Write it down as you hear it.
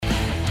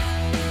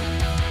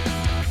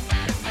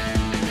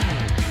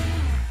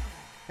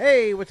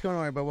Hey, what's going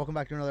on, everybody? Welcome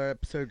back to another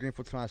episode of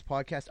Greenfield's Finest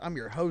Podcast. I'm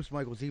your host,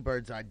 Michael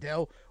Z-Bird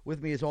Zidell.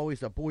 With me, as always,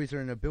 the boys are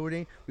in the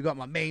building. We got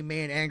my main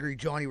man, Angry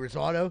Johnny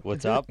Rosado.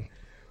 What's up?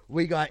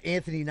 We got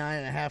Anthony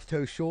 9.5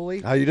 Toe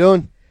Shuley. How you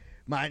doing?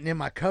 And then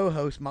my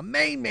co-host, my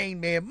main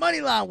man,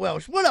 Moneyline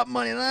Welsh. What up,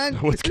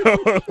 Moneyline? What's going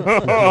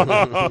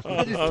on?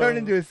 I just turned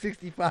into a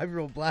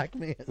 65-year-old black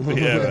man.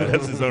 Yeah,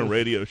 that's his own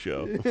radio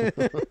show.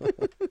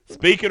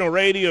 Speaking of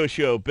radio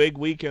show, big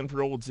weekend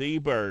for old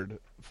Z-Bird.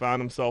 Found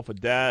himself a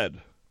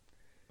dad.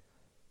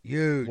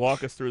 Huge.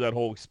 Walk us through that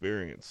whole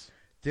experience.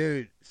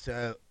 Dude,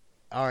 so,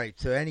 all right.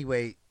 So,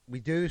 anyway, we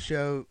do the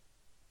show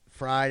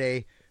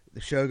Friday. The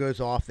show goes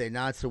off. They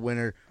announce the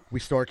winner. We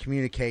start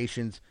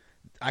communications.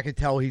 I could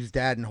tell he's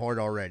dad in heart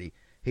already.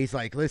 He's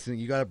like, listen,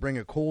 you got to bring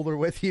a cooler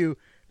with you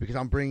because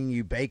I'm bringing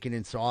you bacon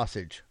and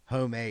sausage,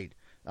 homemade.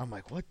 I'm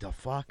like, what the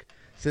fuck?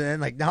 So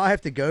then, like, now I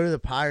have to go to the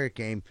Pirate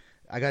game.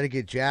 I got to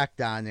get Jack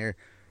down there.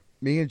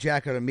 Me and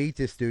Jack got to meet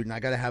this dude, and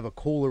I got to have a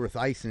cooler with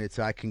ice in it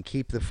so I can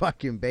keep the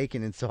fucking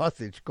bacon and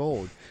sausage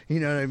cold. You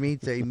know what I mean?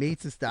 So he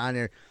meets us down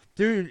there.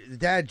 Dude,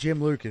 dad, Jim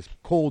Lucas,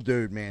 cool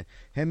dude, man.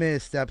 Him and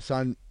his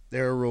stepson,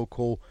 they're real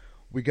cool.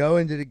 We go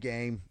into the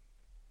game.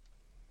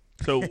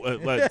 So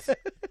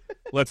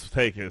let's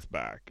take this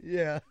back.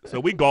 Yeah. So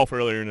we golf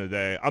earlier in the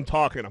day. I'm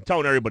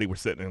telling everybody we're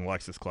sitting in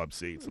Lexus Club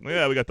seats. I'm like,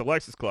 yeah, we got the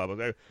Lexus Club. I was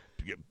like,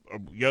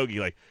 Yogi,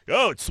 like,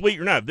 oh, it's sweet.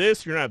 You're not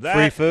this. You're not that.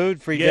 Free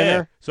food, free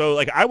dinner. So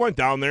like, I went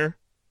down there,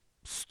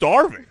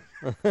 starving,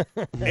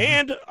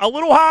 and a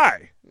little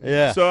high.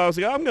 Yeah. So I was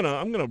like, I'm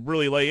gonna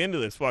really lay into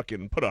this,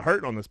 fucking put a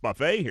hurt on this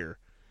buffet here.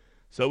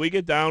 So we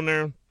get down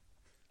there.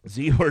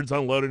 Z-Bird's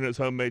unloading his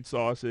homemade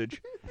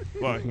sausage.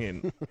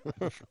 Fucking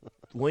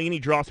Lainey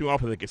drops me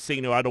off at the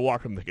casino. I had to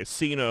walk from the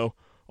casino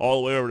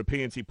all the way over to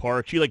PNC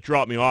Park. She like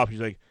dropped me off. She's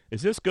like,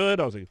 "Is this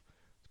good?" I was like,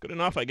 "It's good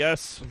enough, I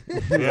guess." Yeah,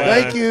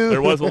 Thank you.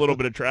 There was a little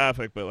bit of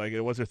traffic, but like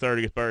it was her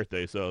 30th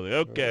birthday, so like,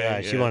 okay.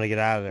 Yeah, she wanted to get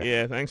out of there.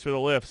 Yeah, thanks for the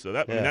lift. So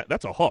I mean,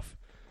 that's a hoof.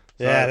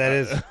 So, Yeah, that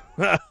is.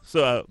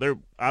 So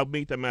I'll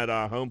meet them at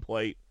home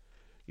plate,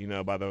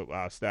 by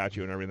the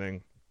statue and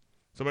everything.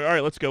 So I'm like, all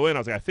right, let's go in. I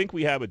was like, I think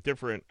we have a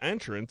different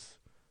entrance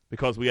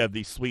because we have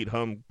these sweet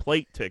home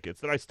plate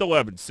tickets that I still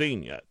haven't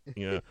seen yet,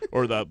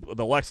 or the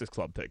Lexus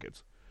Club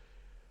tickets.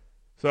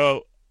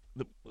 So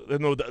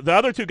the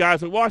other two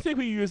guys are like, well, I think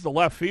we use the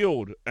left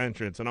field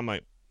entrance. And I'm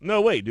like, no,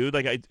 wait, dude.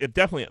 Like, it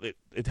definitely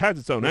has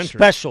its own entrance.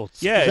 Special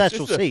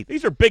It's seat.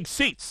 These are big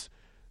seats.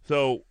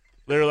 So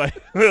they're like,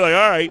 all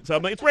right. So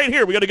I'm like, it's right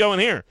here. We got to go in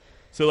here.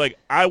 So, like,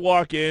 I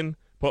walk in,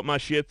 put my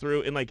shit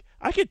through, and, like,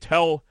 I could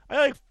tell,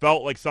 I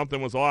felt like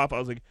something was off. I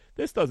was like,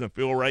 this doesn't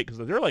feel right because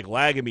they're, like,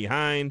 lagging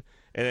behind.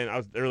 And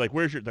then they're like,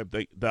 where's your,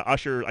 the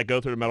usher, I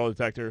go through the metal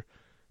detector.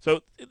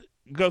 So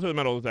go through the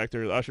metal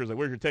detector. The usher's like,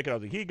 where's your ticket? I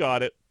was like, he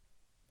got it.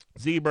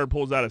 Z-Bird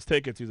pulls out his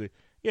tickets. He's like,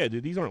 yeah,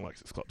 dude, these aren't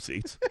Lexus Club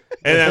seats.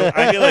 And then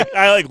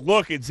I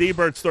look, and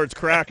Z-Bird starts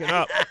cracking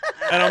up.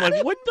 And I'm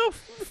like, what the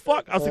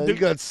fuck? I was like, you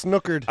got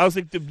snookered. I was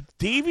like, did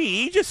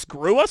DVE just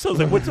screw us? I was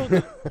like,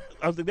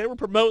 I was like, they were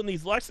promoting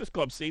these Lexus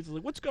Club seats. I was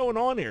like, what's going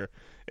on here?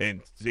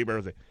 And Z-Bird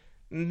was like,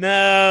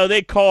 no,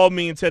 they called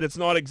me and said it's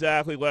not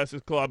exactly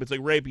Lexus Club. It's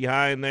like right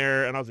behind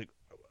there. And I was like,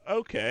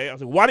 okay. I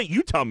was like, why didn't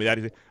you tell me that?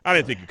 He's like, I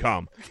didn't think you'd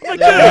come. I'm like,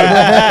 dude.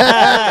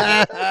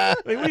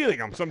 Like, what do you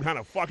think? I'm some kind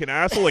of fucking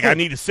asshole? Like, I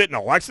need to sit in a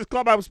Lexus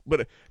Club?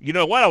 But you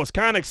know what? I was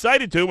kind of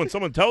excited to when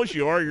someone tells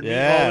you are.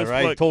 Yeah, this,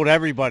 right. Like, Told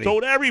everybody.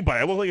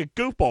 I look like a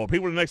goofball.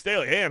 People the next day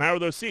like, hey, and how are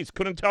those seats?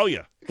 Couldn't tell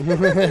you.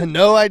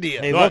 No idea.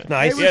 They look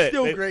nice. They were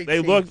still great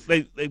They seats.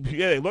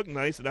 they look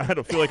nice, and I had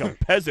to feel like a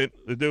peasant.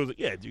 The dude was like,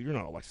 yeah, dude, you're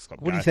not a Lexus Club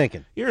guy. What are you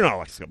thinking? You're not a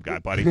Lexus Club guy,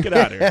 buddy. Get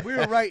out of here.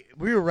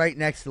 We were right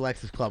next to the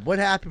Lexus Club. What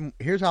happened?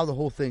 Here's how the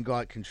whole thing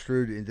got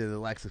construed into the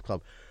Lexus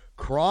Club.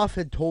 Croft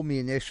had told me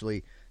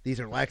initially these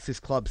are Lexus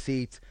Club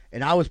seats,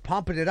 and I was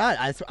pumping it out.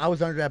 I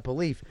was under that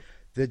belief.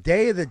 The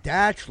day of the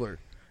Bachelor,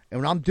 and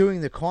when I'm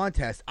doing the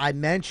contest, I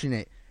mention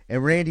it,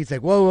 and Randy's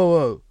like,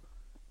 whoa,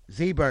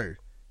 Z-Bird,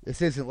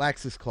 this isn't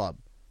Lexus Club.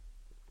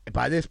 And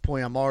by this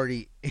point, I'm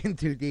already in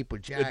too deep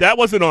with Jack. That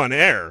wasn't on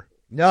air.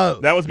 No.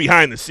 That was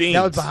behind the scenes.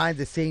 That was behind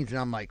the scenes, and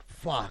I'm like,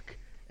 fuck.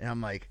 And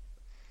I'm like,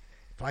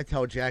 if I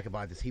tell Jack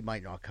about this, he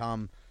might not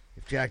come.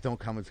 If Jack don't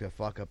come, it's going to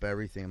fuck up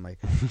everything. I'm like,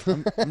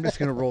 I'm just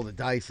going to roll the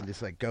dice and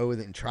just, like, go with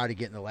it and try to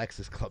get in the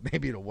Lexus Club.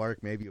 Maybe it'll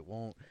work. Maybe it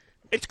won't.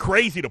 It's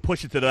crazy to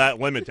push it to that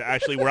limit to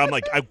actually where I'm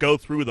like, I go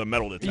through the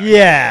metal detector.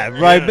 Yeah,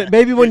 right. Yeah. But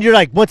maybe when you're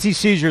like, once he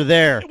sees you're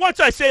there, Once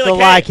I say, the like,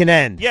 lie hey, can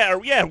end. yeah,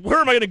 where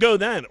am I going to go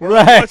then? Or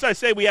Right. once I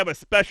say we have a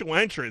special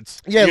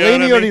entrance. Yeah, you know Laney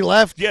what I already mean?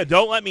 left. Yeah,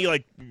 don't let me,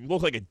 like,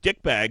 look like a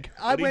dickbag.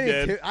 I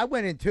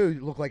went in too,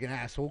 look like an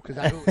asshole because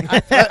I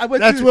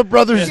went That's through, what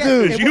brothers Yeah,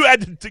 do. it You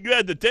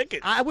had the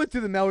ticket. I went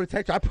through the metal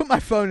detector. I put my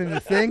phone in the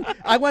thing.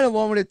 I went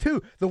along with it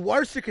too. The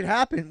worst that could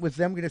happen was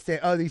them going to say,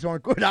 "Oh, these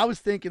aren't good." I was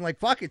thinking, like,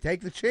 "Fuck it, take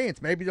the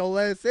chance. Maybe they'll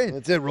let us in."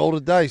 That's it. Roll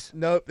the dice.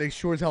 Nope, they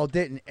sure as hell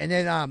didn't. And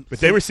then But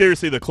they were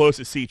seriously the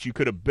closest seats you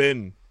could have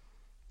been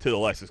to the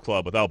Lexus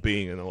Club without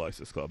being in the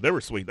Lexus Club. They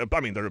were sweet. I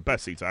mean, they're the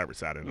best seats I ever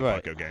sat in a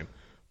Right. Bucko game.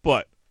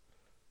 But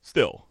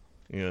still,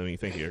 You know, you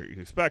think you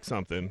expect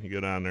something, you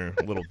go down there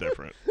a little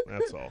different.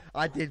 That's all.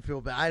 I did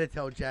feel bad. I had to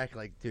tell Jack,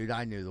 like, dude,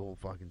 I knew the whole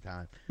fucking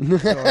time.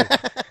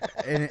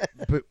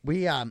 But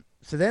we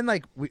so then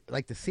like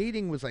the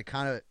seating was like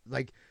kind of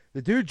like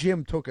the dude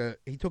Jim took a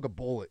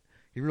bullet.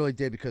 He really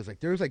did, because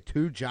like there was like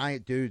two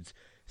giant dudes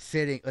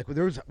sitting, like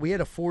we had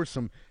a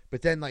foursome,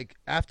 but then like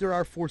after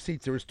our 4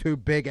 seats there was two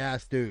big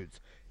ass dudes.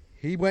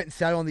 He went and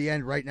sat on the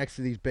end right next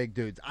to these big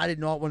dudes. I did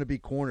not want to be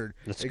cornered.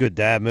 That's a good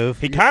dad move.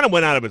 He kind of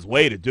went out of his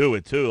way to do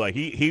it too. Like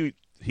he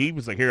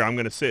was like, here, I'm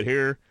going to sit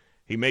here.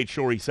 He made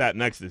sure he sat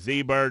next to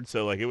Z-Bird.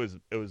 So like it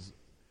was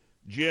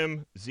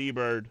Jim,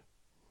 Z-Bird,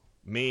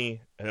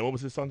 me, and then what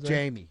was his son's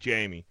name?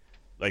 Jamie.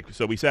 Like,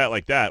 so we sat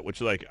like that, which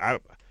like I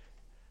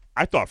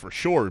thought for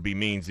sure it'd be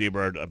me and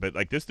Z-Bird, but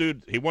like this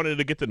dude, he wanted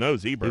to get to know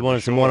Z-Bird. He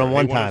wanted some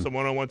one-on-one time. He wanted some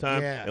one-on-one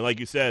time. Yeah. And like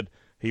you said,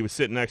 he was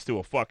sitting next to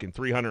a fucking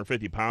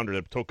 350-pounder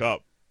that took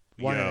up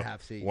One and a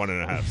half seats.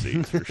 1.5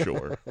 seats for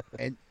sure.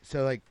 And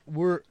so like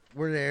we're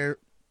there.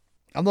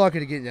 I'm not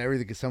going to get into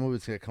everything because some of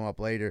it's going to come up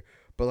later.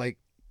 But like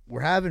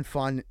we're having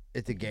fun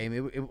at the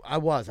game. I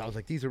was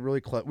like, these are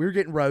really close. We were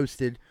getting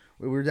roasted.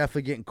 We were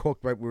definitely getting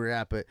cooked right where we were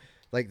at. But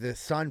like the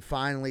sun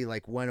finally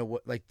like went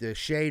away. Like the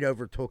shade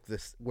overtook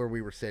this where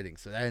we were sitting.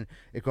 So then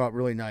it got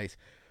really nice.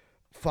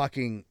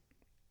 Fucking,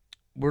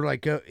 we're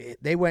like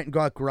they went and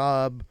got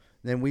grub.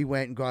 Then we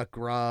went and got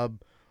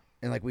grub.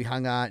 And like we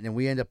hung out, and then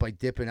we end up like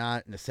dipping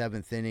out in the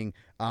 7th inning.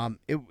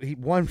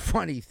 One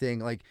funny thing,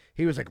 like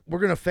he was like, "We're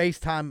gonna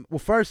FaceTime." Well,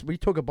 first we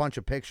took a bunch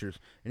of pictures,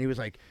 and he was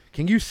like,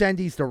 "Can you send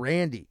these to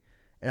Randy?"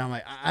 And I'm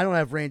like, "I don't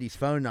have Randy's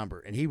phone number."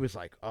 And he was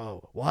like,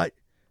 "Oh, what?"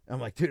 And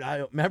I'm like, "Dude, I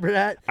don't remember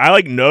that." I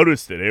like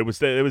noticed it.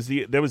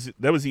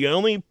 That was the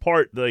only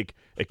part like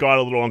it got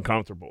a little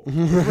uncomfortable.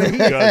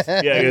 Because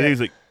he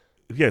was like,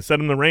 "Yeah,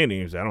 send him to Randy."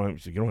 He was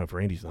like, you don't have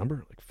Randy's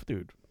number, like,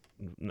 dude.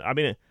 I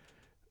mean.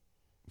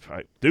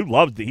 Dude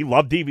loved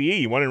DVE.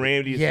 He wanted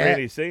Randy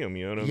to see him.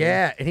 You know what I mean?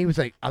 Yeah, and he was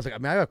like, I was like, I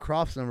mean, I got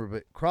Croft's number,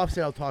 but Croft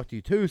said I'll talk to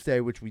you Tuesday,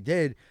 which we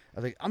did. I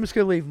was like, I'm just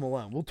gonna leave him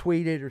alone. We'll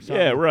tweet it or something.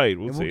 Yeah, right.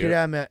 We'll get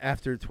at him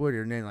after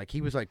Twitter, and then like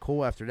he was like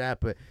cool after that,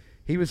 but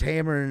he was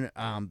hammering.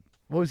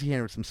 What was he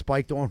hammering? Some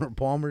spiked Arnold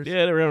Palmers.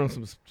 Yeah, they were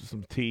having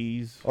some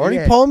teas.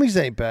 Arnie Palmies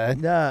ain't bad.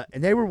 Nah,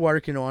 and they were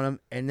working on him,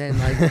 and then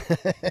like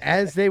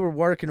as they were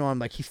working on him,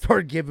 like he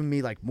started giving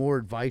me like more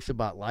advice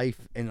about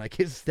life, and like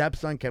his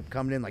stepson kept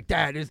coming in like,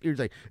 Dad,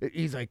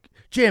 he's like,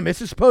 Jim, this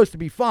is supposed to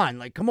be fun.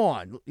 Like, come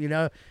on, you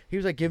know. He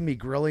was like giving me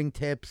grilling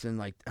tips and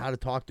like how to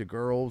talk to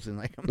girls and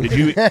like.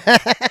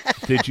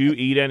 Did you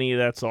eat any of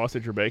that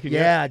sausage or bacon?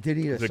 Yeah, I did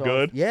eat. Was it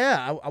good?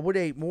 Yeah, I would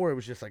have ate more. It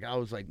was just like I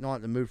was like not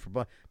in the mood for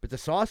but the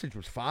sausage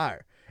was fire.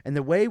 And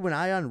the way when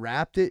I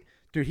unwrapped it,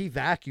 dude, he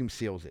vacuum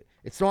seals it.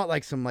 It's not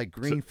like some like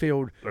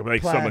Greenfield.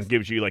 Like someone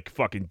gives you like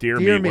fucking deer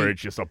meat where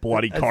it's just a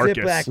bloody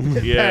carcass.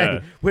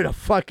 Yeah, with a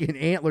fucking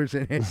antlers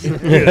in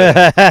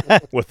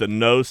it. With the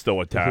nose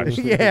still attached.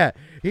 Yeah,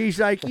 he's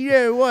like, you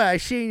know what? I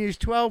seen his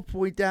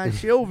 12-point down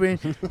Sylvan.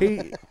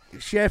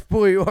 Chef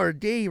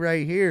Boyardee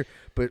right here.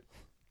 But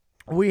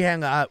we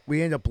hung out.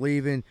 We ended up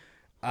leaving.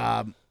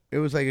 It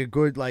was like a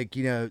good like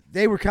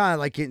they were kind of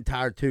like getting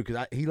tired too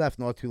because he left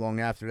not too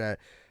long after that.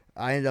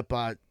 I ended up,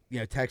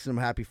 texting him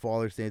Happy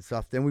Father's Day and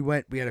stuff. Then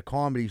we had a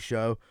comedy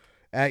show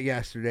at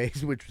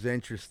yesterday's, which was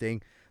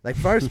interesting. Like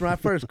when I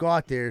first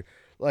got there,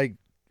 like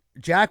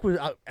Jack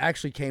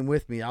actually came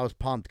with me. I was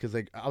pumped because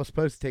like I was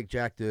supposed to take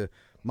Jack to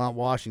Mount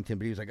Washington,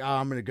 but he was like, "Oh,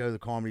 I'm gonna go to the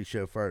comedy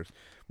show first."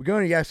 We're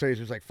going to yesterday's.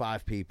 There's like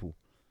 5 people,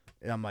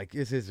 and I'm like,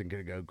 "This isn't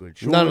gonna go good."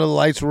 None of the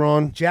lights were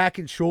on. Jack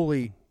and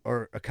Shuley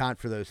account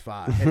for those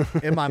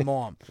 5, and my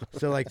mom.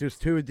 So like, there's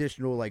 2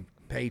 additional like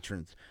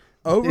patrons.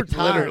 Over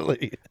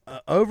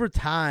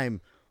time,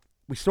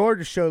 we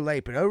started the show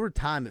late, but over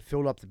time it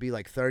filled up to be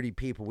like 30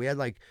 people. We had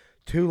like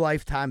 2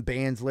 lifetime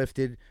bands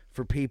lifted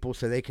for people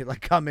so they could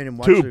like come in and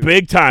watch. 2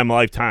 big-time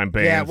lifetime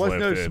bands. Yeah, it wasn't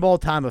lifted. no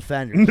small-time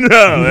offenders.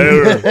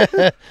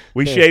 No,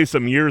 we shaved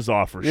some years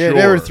off for sure. Yeah,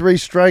 there were 3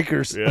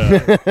 strikers.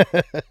 Yeah,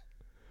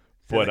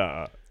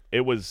 but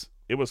it was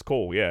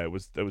cool. Yeah, it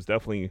was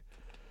definitely.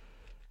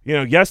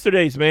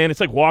 Yesterday's, man, it's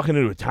like walking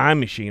into a time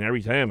machine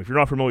every time. If you're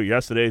not familiar with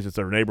Yesterday's, it's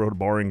our neighborhood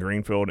bar in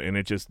Greenfield, and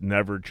it just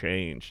never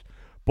changed.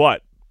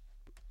 But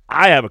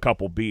I have a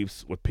couple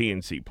beefs with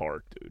PNC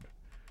Park, dude.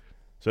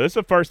 So this is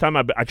the first time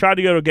I tried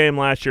to go to a game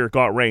last year. It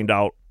got rained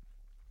out.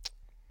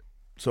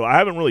 So I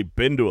haven't really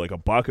been to like a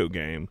Bucco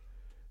game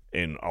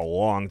in a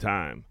long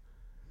time.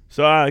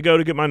 So I go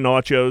to get my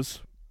nachos,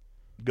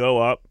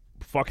 go up.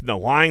 Fucking the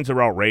lines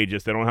are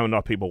outrageous. They don't have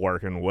enough people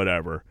working,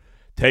 whatever.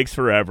 Takes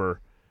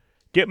forever.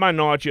 Get my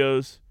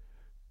nachos,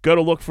 go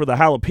to look for the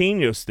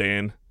jalapeno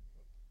stand.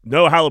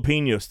 No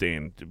jalapeno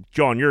stand.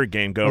 John, you're a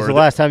game goer. When's the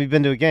last time you've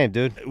been to a game,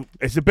 dude?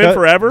 Has it been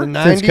forever?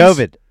 Since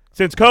COVID.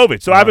 Since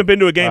COVID. So I haven't been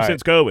to a game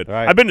since COVID.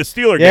 Right. I've been to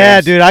Steeler games.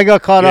 Yeah, dude, I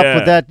got caught up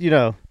with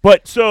that,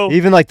 But so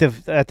even like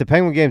at the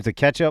Penguin games, the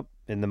ketchup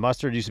and the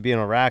mustard used to be in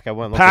a rack. I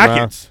went looking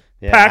packets. around.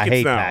 Yeah, Packets I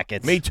hate now.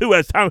 packets. Me too.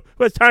 It's time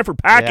for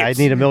packets. Yeah, I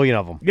need a million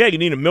of them. Yeah, you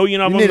need a million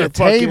of You them. need a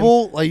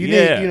table. Like you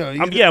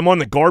need, I'm on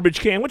the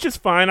garbage can, which is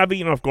fine. I've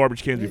eaten off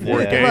garbage cans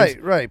before a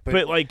game. Right.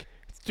 But like,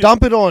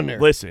 Dump it on there.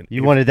 Listen,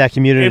 You wanted that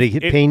community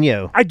if-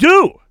 pino. I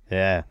do.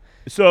 Yeah.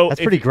 So That's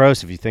if pretty you-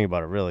 gross if you think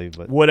about it, really.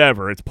 But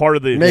whatever. It's part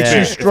of the Makes you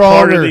it's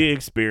part of stronger. the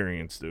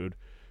experience, dude.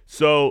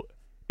 So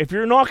if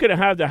you're not going to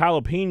have the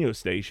jalapeno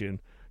station,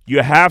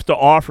 you have to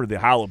offer the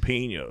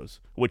jalapenos,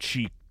 which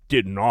she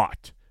did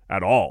not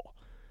at all.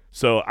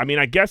 So I mean,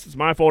 I guess it's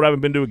my fault. I haven't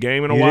been to a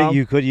game in a while.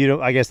 you could. You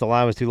don't. I guess the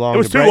line was too long. It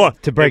was to too break, long.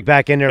 to break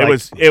back in there. It like,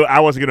 was. I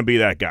wasn't going to be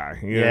that guy.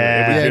 You know,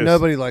 Yeah. it was Yeah, just-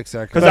 nobody likes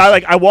that. Because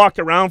I walked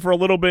around for a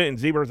little bit and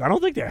Zebras, I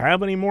don't think they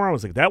have anymore. I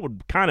was like, that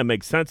would kind of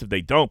make sense if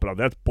they don't, but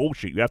that's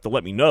bullshit. You have to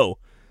let me know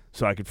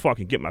so I could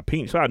fucking get my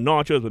peanuts. So I had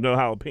nachos with no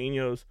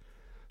jalapenos.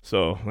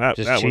 So that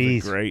Just wasn't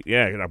cheese. great.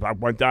 Yeah, and I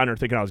went down there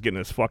thinking I was getting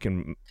this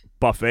fucking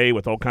buffet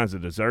with all kinds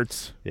of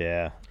desserts.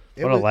 yeah.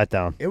 It What a was-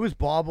 letdown. It was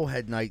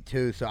bobblehead night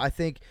too, so I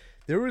think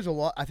there was a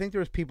lot. I think there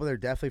was people there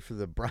definitely for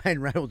the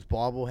Brian Reynolds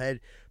bobblehead,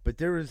 but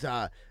there was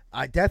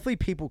definitely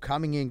people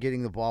coming in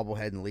getting the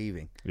bobblehead and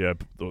leaving. Yeah,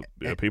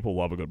 people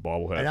love a good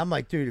bobblehead. And I'm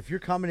like, dude, if you're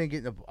coming in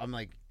getting I'm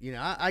like,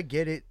 I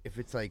get it if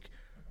it's like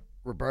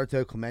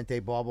Roberto Clemente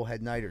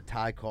bobblehead night or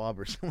Ty Cobb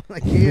or something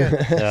like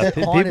that.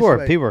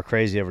 People are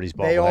crazy over these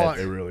They are. bobbleheads.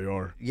 They really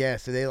are. Yeah,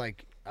 so they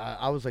like.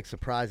 I was like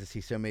surprised to see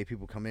so many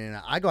people come in.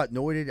 I got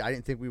annoyed. I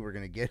didn't think we were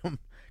gonna get them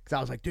because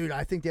I was like, dude,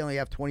 I think they only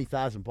have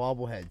 20,000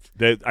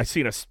 bobbleheads. I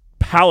seen us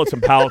pallets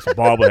and pallets of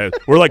bobbleheads.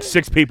 We're like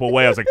 6 people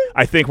away. I was like,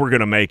 I think we're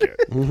going to make it.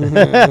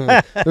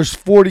 There's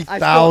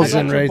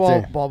 40,000 right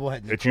there. Bobblehead.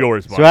 in the It's car.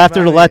 yours, So bud.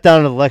 after the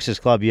letdown of the Lexus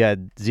Club, you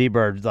had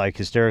Z-Bird like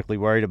hysterically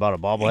worried about a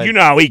bobblehead. You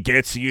know how he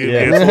gets you.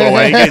 Yeah.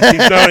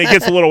 He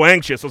gets a little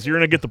anxious. So you're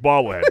gonna get the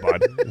bobblehead,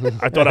 bud.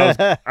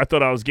 I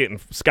thought I was getting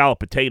scalloped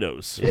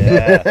potatoes.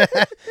 Yeah.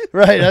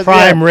 Right. that's-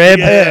 Prime yeah. rib.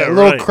 Yeah, a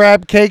little right.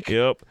 crab cake.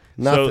 Yep.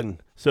 Nothing.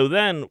 So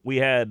then we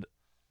had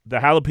the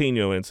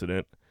jalapeno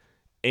incident,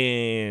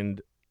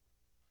 and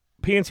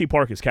PNC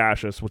Park is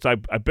cashless, which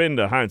I've been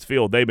to Heinz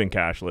Field. They've been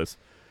cashless.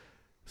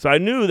 So I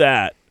knew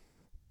that.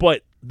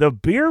 But the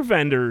beer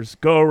vendors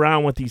go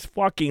around with these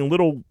fucking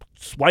little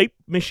swipe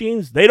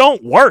machines. They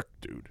don't work,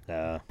 dude.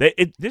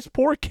 This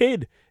poor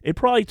kid, it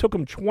probably took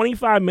him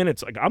 25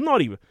 minutes. Like, I'm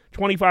not even,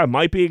 25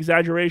 might be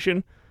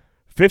exaggeration.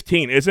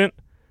 15 isn't.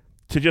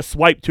 To just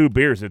swipe 2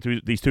 beers that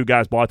these 2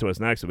 guys bought to us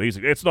next to him. He's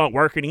like, it's not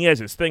working. He has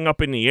his thing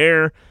up in the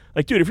air.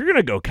 Like, dude, if you're going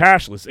to go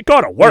cashless, it got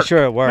to work. Make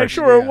sure it works. Make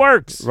sure it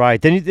works.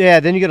 Right. Then you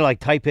got to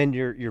like type in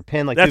your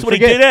pin. Like, That's dude, what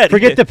forget, he did.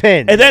 Forget the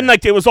pin. And then,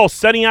 like, it was all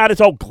setting out.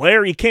 It's all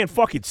glare. You can't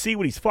fucking see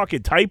what he's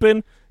fucking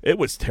typing. It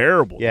was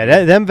terrible.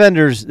 Yeah, them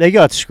vendors, they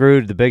got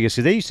screwed the biggest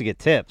because they used to get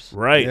tips.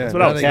 Right. Yeah, That's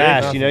what I now was they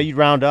saying. get Cash, you'd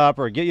round up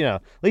or get,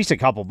 at least a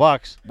couple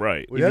bucks.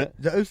 Right. Well,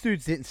 those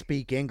dudes didn't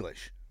speak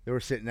English. They were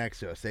sitting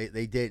next to us. They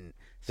didn't.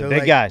 So The big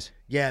like, guys.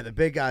 Yeah, the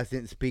big guys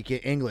didn't speak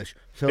English.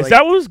 So Is like,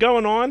 that what was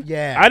going on?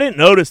 Yeah. I didn't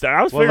notice that.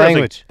 I was What figuring,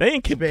 language? they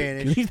ain't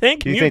Spanish. You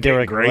think Do you think they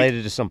were like, great?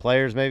 related to some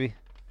players, maybe?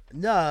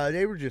 No,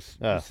 they were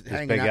just Just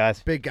hanging big out.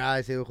 guys? Big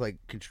guys. They look like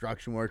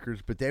construction workers,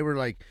 but they were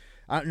like,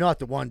 not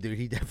the one dude.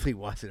 He definitely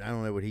wasn't. I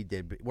don't know what he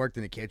did, but worked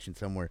in the kitchen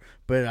somewhere.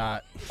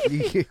 But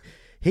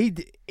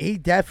he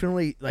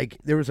definitely like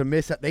there was a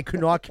mishap. They could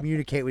not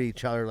communicate with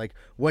each other like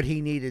what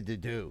he needed to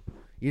do.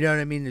 You know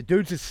what I mean? The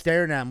dude's just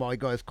staring at him while he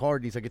got his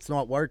card, and he's like, "It's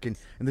not working."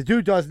 And the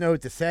dude doesn't know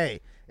what to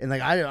say. And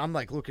like I'm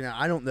like looking at,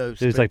 I don't know.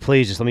 Dude's like,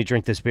 please, just let me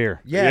drink this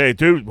beer. Yeah,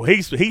 dude.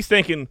 He's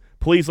thinking,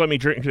 please let me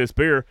drink this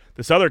beer.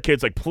 This other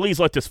kid's like, please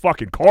let this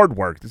fucking card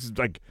work. This is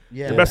like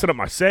Yeah. messing up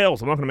my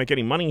sales. I'm not gonna make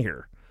any money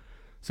here.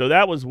 So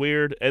that was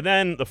weird. And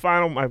then the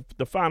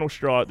final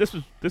straw. This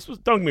was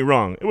don't get me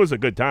wrong. It was a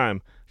good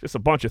time. Just a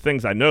bunch of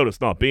things I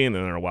noticed not being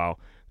there in a while.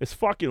 This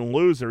fucking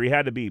loser, he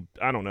had to be,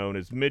 I don't know, in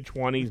his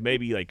mid-20s,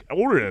 maybe like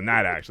older than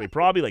that actually,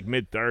 probably like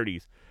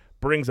mid-30s,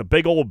 brings a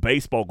big old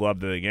baseball glove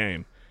to the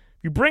game.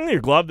 If you bring your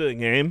glove to the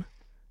game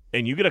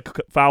and you get a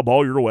foul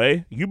ball your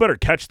way, you better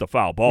catch the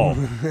foul ball.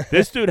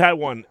 This dude had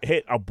one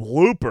hit a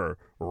blooper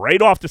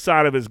right off the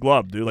side of his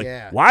glove, dude. Like,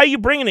 Yeah. why are you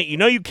bringing it? You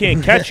know you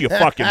can't catch, you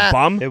fucking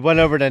bum. It went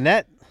over the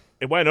net.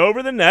 It went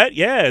over the net,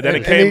 yeah. Then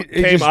And it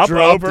he came just up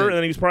dropped over, it. and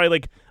then he was probably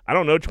like, I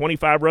don't know,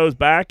 25 rows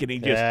back, and he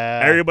just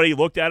everybody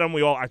looked at him.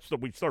 We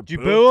start. Did you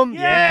boo him?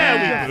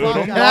 Yeah, we booed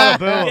him. Yeah,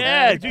 boo him.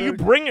 Yeah, do you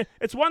bring it?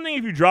 It's one thing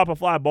if you drop a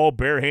fly ball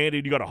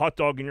barehanded, you got a hot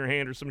dog in your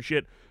hand or some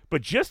shit,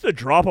 but just to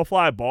drop a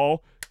fly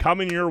ball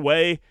coming your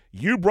way,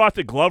 you brought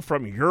the glove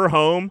from your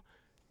home,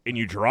 and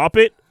you drop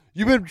it.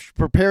 You've been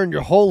preparing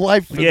your whole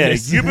life for Yeah,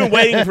 this. you've been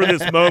waiting for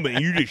this moment.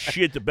 And you just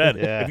shit the bed.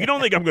 Yeah. If you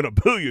don't think I'm gonna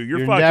boo you,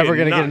 you're fucking never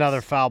gonna nuts. get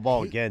another foul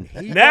ball again.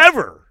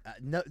 Never.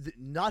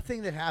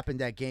 Nothing that happened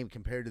that game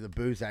compared to the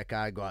booze that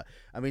guy got.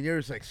 I mean, there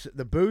was like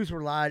the booze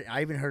were loud.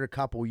 I even heard a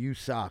couple "you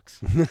sucks."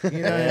 You know what I mean?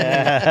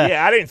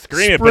 Yeah, I didn't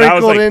scream it, but I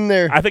was Sprinkled like, in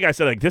there. I think I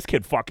said like this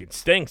kid fucking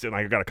stinks, and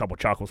like, I got a couple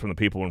chuckles from the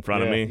people in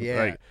front of me. Yeah.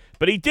 Like,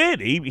 but he did.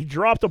 He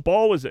dropped the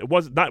ball. Was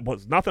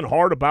nothing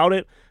hard about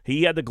it.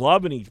 He had the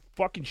glove and he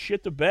fucking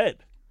shit the bed.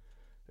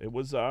 It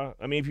was. I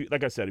mean, if you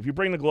like I said, if you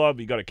bring the glove,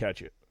 you got to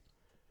catch it.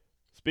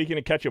 Speaking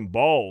of catching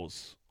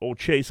balls, old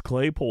Chase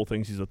Claypool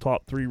thinks he's a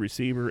top 3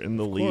 receiver in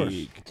the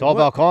league. It's all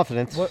about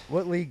confidence.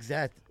 What league's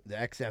that? The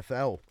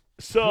XFL.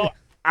 So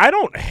I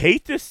don't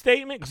hate this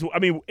statement because I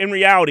mean, in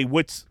reality,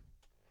 what's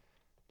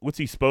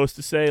he supposed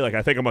to say? Like,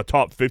 I think I'm a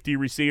top 50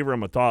 receiver.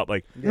 I'm a top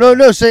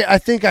No. Say I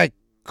think I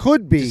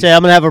could be. Say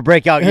I'm gonna have a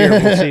breakout year.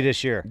 We'll see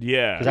this year.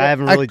 Yeah, Because I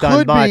haven't really done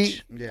could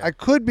much. Be, I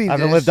could be. I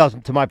haven't this. lived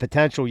up to my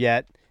potential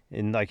yet.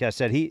 And like I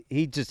said, he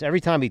just every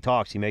time he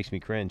talks, he makes me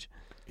cringe.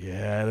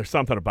 yeah. There's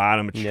something about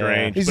him. It's Yeah.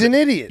 strange. He's but an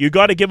idiot. You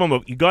got to give him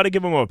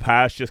a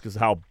pass just because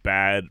how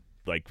bad,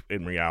 like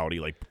in reality,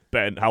 like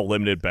Ben, how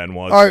limited Ben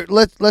was. All right,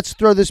 let's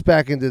throw this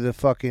back into the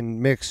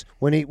fucking mix.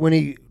 When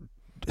he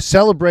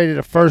celebrated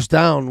a first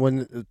down when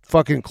the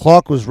fucking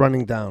clock was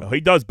running down. He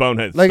does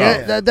bonehead Like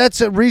stuff. that's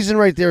a reason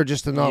right there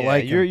just to not Yeah,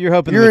 like him. you're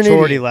hoping You're the an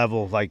maturity idiot.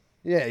 level like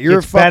Yeah, you're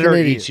a gets fucking better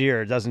idiot. each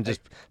year. It doesn't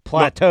just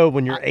plateau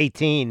when you're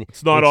 18.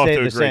 It's not and off stay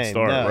to a the great same.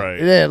 start, No. right?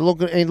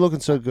 Yeah, ain't looking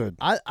so good.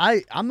 I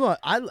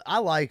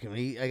like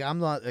him. I'm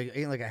not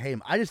ain't like I hate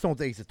him. I just don't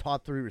think he's a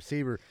top 3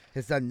 receiver.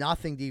 Has done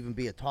nothing to even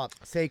be a top.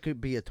 Say could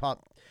be a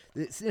top.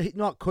 It's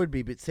not could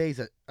be, but say he's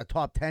a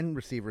top 10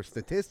 receiver.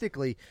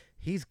 Statistically,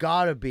 he's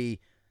got to be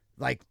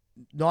like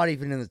not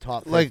even in the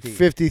top 50. Like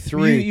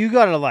 53. You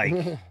gotta like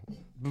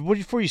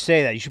before you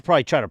say that, you should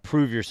probably try to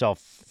prove yourself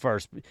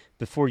first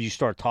before you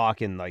start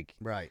talking like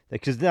Right.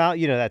 because now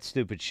that's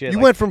stupid shit. You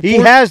Like, went from he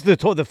has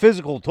the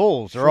physical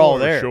tools; they're all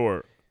there.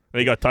 Sure. And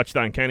you got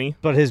touchdown Kenny.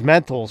 But his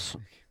mentals,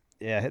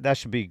 yeah, that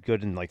should be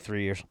good in like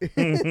 3 years.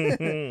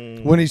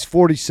 when he's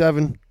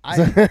 47.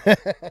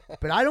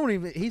 But I don't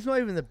even. He's not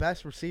even the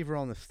best receiver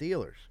on the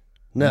Steelers.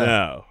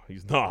 No.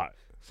 He's not.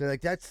 So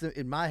like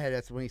in my head.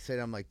 That's when he said,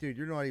 "I'm like, dude,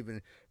 you're not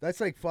even." That's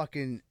like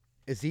fucking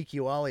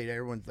Ezekiel Elliott.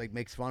 Everyone like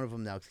makes fun of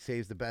him now because he says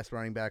he's the best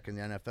running back in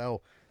the NFL,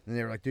 and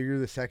they're like, "Dude, you're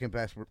the second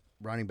best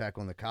running back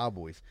on the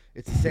Cowboys."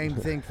 It's the same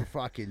thing for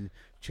fucking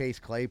Chase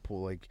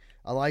Claypool. Like,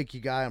 I like you,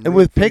 guy. And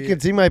with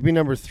Pickens, he might be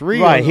number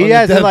 3. Right? on He the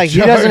hasn't depth like he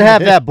chart. doesn't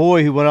have that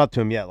boy who went up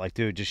to him yet. Like,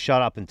 dude, just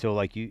shut up until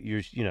like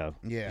you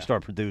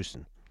start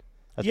producing.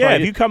 That's Yeah,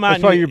 probably- if you come out that's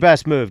and probably you- your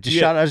best move. Just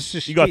Yeah, shut up.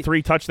 Just You got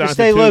 3 touchdowns just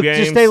stay in 2 low- games.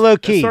 just stay low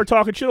key. Start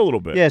talking shit a little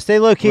bit. Yeah, stay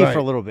low key Right. for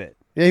a little bit.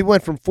 Yeah, he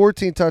went from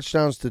 14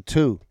 touchdowns to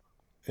 2.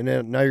 And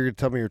then now you're going to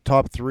tell me you're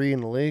top 3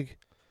 in the league?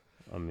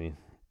 I mean,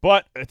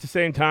 But at the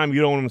same time,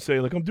 you don't want him to say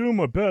like I'm doing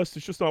my best.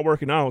 It's just not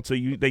working out. So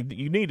you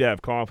need to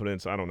have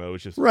confidence. I don't know.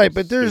 It's just Right, it's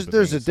but there's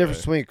stupid thing a to difference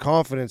say. between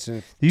confidence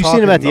and you've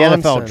seen him at the talking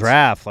NFL nonsense.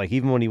 draft. Like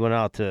even when he went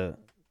out to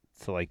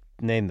like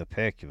name the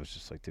pick, it was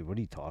just like, dude, what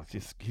are you talking?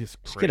 He's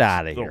Just get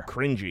outta a little here.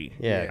 cringy.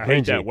 Yeah, I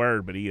hate cringy. that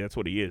word, but that's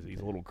what he is. He's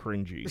a little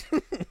cringy.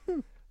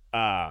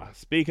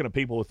 Speaking of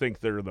people who think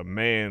they're the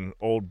man,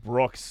 old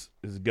Brooks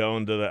is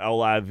going to the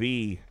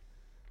LIV.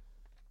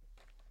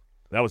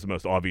 That was the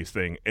most obvious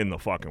thing in the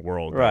fucking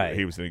world. Right.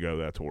 He was going to go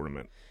to that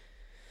tournament.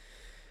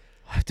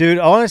 Dude,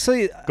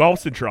 honestly,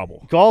 Golf's in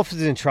trouble. golf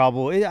is in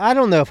trouble. I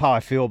don't know how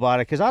I feel about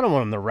it because I don't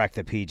want him to wreck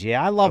the PGA.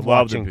 I love I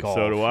love watching the- golf.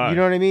 so do I. You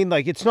know what I mean?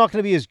 Like it's not going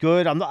to be as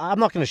good. I'm not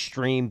going to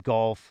stream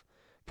golf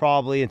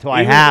probably until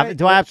I Even- have wait,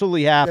 until I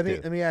absolutely have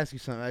Let to. me ask you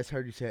something. I just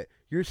heard you say it.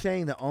 You're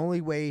saying the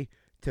only way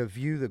to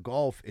view the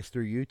golf is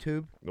through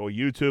YouTube. Well,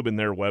 YouTube and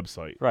their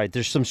website. Right?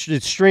 There's some.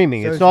 It's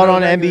streaming. So it's there's not no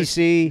on regular-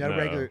 NBC. No, No.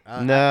 regular.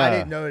 No. I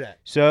didn't know that.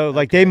 So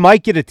like they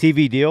might get a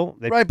TV deal.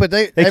 They, Right, but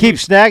they keep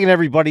snagging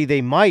everybody.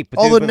 They might. But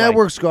all dude, the but, like,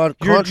 networks got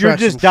You're contracts.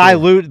 just and shit.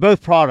 dilute.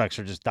 Both products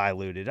are just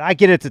diluted. I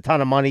get it's a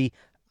ton of money.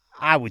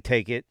 I would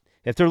take it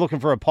if they're looking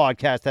for a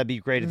podcast. That'd be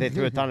great if they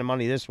threw a ton of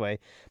money this way.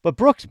 But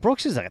Brooks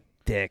is a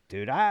dick,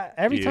 dude.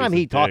 Every He time is a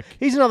he talks, dick.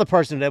 he's another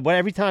person that. But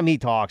every time he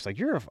talks, like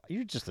you're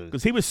just a.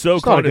 Because he was so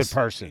He's not a good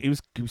person. He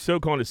was so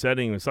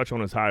condescending. He was such on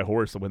his high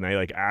horse when they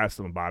like asked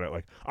him about it.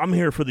 Like, I'm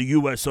here for the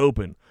U.S.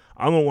 Open.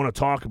 I don't want to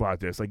talk about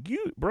this. Like,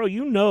 you've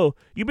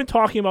been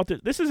talking about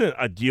this. This isn't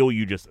a deal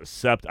you just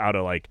accept out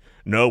of like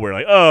nowhere.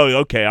 Like, oh,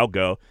 okay, I'll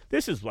go.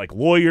 This is like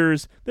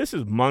lawyers. This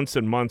is months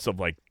and months of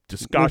like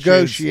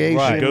discussions,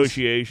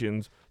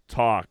 negotiations,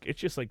 talk. It's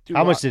just like, dude,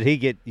 How much did he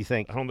get? You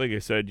think? I don't think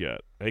it said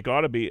yet. It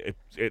got to be.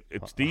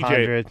 It's DJ.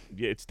 100.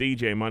 Yeah, it's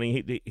DJ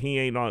money. He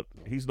ain't not.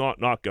 He's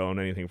not going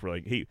anything for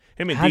like him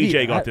and How do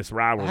DJ you- got how- this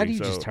rivalry. How do you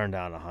so just turn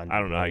down 100? I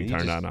don't know how you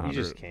turn down You 100.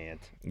 just can't.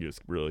 You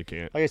just really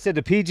can't. Like I said,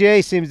 the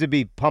PGA seems to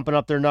be pumping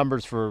up their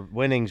numbers for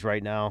winnings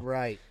right now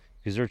Right.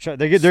 because they're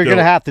going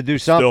to have to do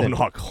something. Still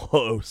not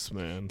close,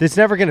 man. It's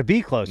never going to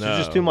be close. There's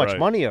just No, too much right.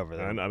 money over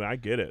there. I mean, I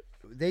get it.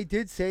 They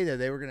did say that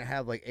they were going to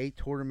have like 8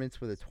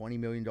 tournaments with a $20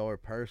 million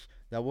purse.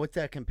 Now, what's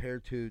that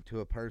compared to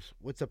a purse?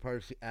 What's a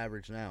purse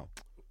average now?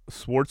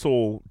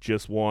 Schwartzel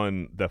just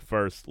won the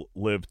first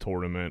Live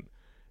tournament,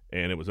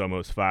 and it was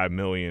almost $5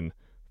 million.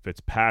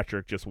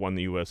 Fitzpatrick just won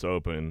the U.S.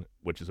 Open,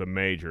 which is a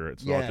major.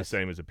 It's not the Yes.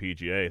 same as a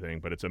PGA thing,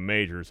 but it's a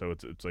major, so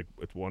it's like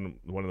it's one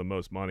of the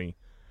most money,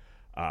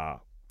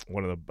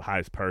 one of the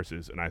highest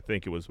purses, and I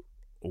think it was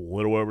a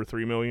little over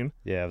 $3 million.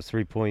 Yeah, it was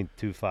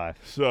 3.25.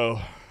 So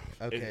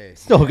Okay.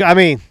 Still, I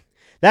mean,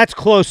 that's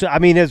close. I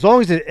mean, as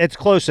long as it's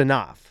close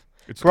enough.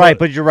 it's Right,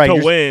 clo- but you're right. to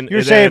You're, win. you're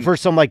and saying then- for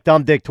some like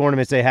dumb dick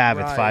tournaments they have,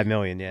 it's Right. $5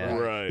 million. Yeah,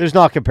 Right. there's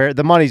not compare.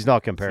 The money's not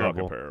It's not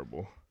comparable.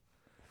 comparable.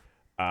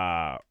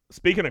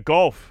 Speaking of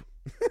golf,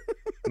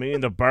 me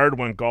and the Bird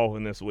went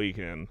golfing this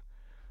weekend.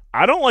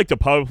 I don't like to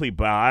publicly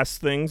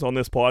blast things on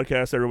this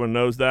podcast. Everyone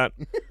knows that.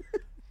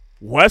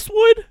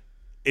 Westwood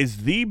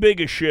is the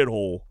biggest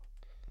shithole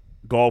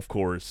golf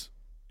course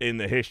in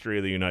the history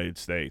of the United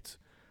States.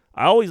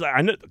 Don't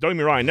get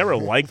me wrong, I never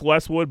liked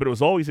Westwood, but it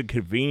was always a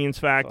convenience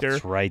factor.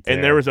 That's right there.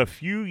 And there was a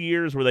few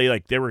years where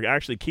they were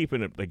actually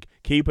keeping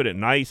it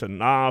nice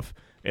enough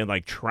and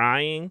like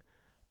trying.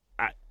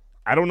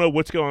 I don't know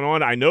what's going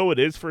on. I know it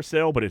is for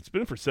sale, but it's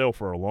been for sale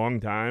for a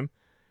long time.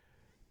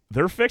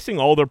 They're fixing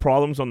all their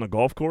problems on the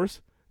golf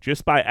course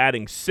just by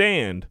adding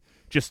sand,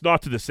 just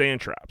not to the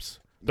sand traps.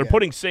 They're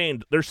putting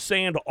sand. There's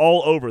sand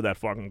all over that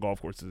fucking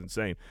golf course. It's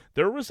insane.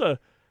 There was a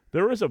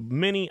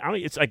mini. I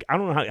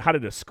don't know how to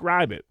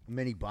describe it.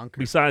 Mini bunker.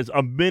 Besides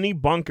a mini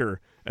bunker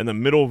in the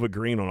middle of a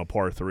green on a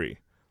par 3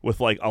 with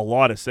like a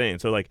lot of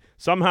sand. So like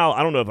somehow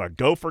I don't know if a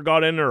gopher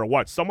got in there or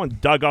what. Someone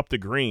dug up the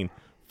green,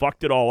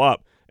 fucked it all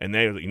up, and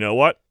you know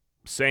what?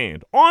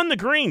 Sand on the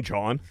green,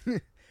 John.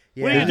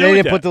 Yeah. What are you They doing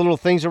didn't with put that? the little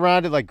things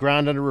around it, like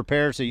ground under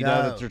repair, so you know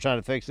No. that they're trying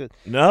to fix it.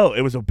 No,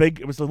 it was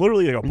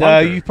literally like a bunker. No,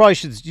 you probably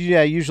should.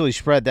 Yeah, usually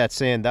spread that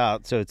sand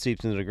out so it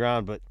seeps into the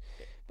ground. But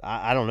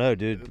I don't know,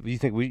 dude. You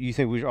think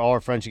we all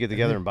our friends should get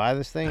together and buy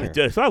this thing?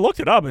 Or? So I looked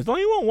it up. It's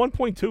only about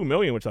 1.2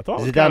 million, which I thought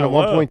Is was it down to kinda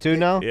low. 1.2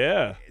 now?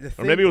 Yeah, The or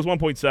thing- maybe it was It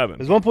 1.7.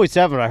 was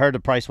 1.7. I heard the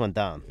price went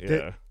down.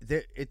 Yeah,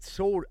 It's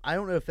sold. I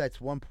don't know if that's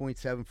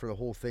 1.7 for the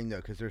whole thing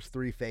though, because there's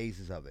 3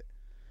 phases of it.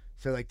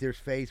 So like there's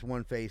phase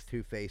 1, phase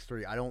 2, phase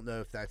 3. I don't know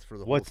if that's for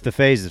the What's whole the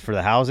phases for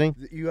the housing?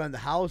 thing. You own the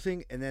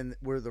housing, and then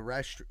where the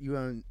rest you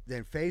own.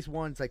 Then phase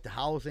 1's like the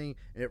housing,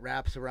 and it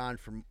wraps around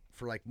for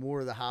like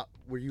more of the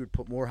where you would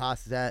put more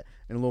houses at,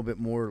 and a little bit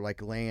more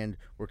like land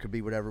where it could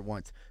be whatever it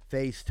wants.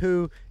 Phase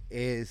 2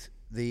 is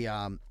the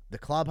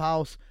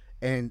clubhouse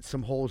and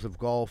some holes of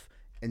golf,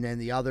 and then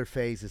the other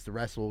phase is the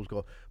rest of the holes of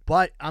golf.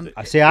 But I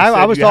I'm see.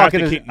 I was you have talking.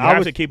 to To, keep, you I have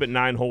was to keep it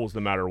 9 holes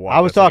no matter what. I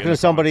was That's like talking in to the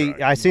somebody.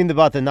 contract. I seen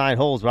about the 9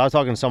 holes, but I was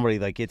talking to somebody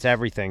like it's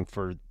everything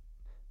for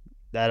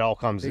that all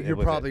comes. you're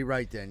with probably it.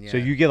 right then. Yeah. So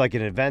you get like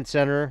an event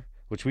center,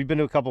 which we've been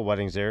to a couple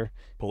weddings there.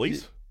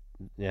 Police.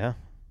 Yeah,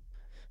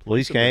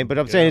 police have came, been- but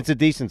I'm saying yeah. it's a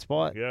decent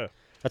spot. Yeah,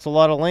 That's a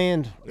lot of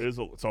land. it is.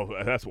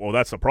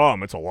 That's the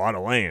problem. It's a lot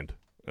of land.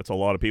 That's a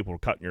lot of people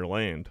cutting your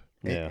land.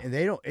 Yeah. And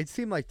they don't. It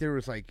seemed like there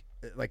was like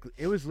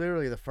it was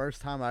literally the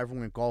first time I ever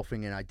went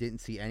golfing, and I didn't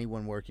see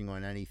anyone working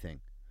on anything.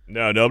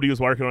 No, nobody was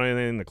working on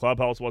anything. The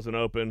clubhouse wasn't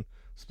open.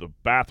 So the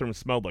bathroom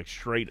smelled like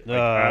straight, like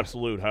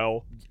absolute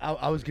hell.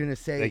 I was gonna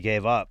say They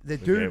gave up. the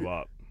They dude, gave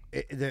up.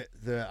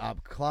 the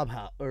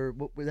clubhouse, or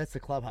that's the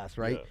clubhouse,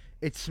 right? Yeah.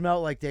 It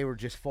smelled like they were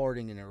just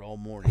farting in there all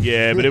morning.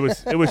 Yeah, but it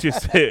was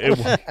just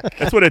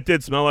that's what it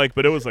did smell like.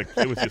 But it was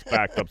just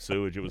backed up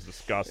sewage. It was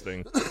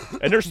disgusting,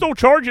 and they're still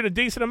charging a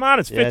decent amount.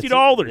 It's Yeah,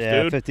 $50,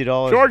 yeah, dude.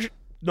 $50.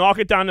 Knock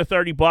it down to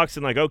 $30,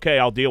 and like okay,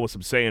 I'll deal with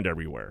some sand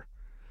everywhere.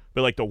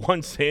 But like the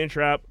one sand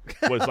trap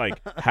was like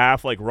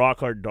half like rock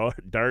hard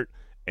dirt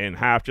and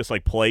half just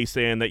like play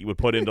sand that you would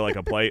put into like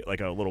a play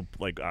like a little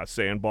like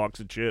sandbox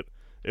and shit.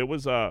 It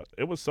was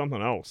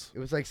something else. It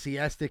was like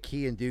Siesta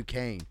Key and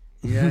Duquesne.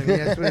 You know what I mean?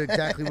 That's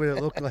exactly what it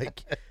looked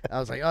like. I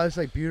was like, oh, it's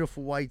like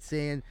beautiful white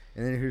sand,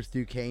 and then here's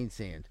Duquesne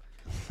sand.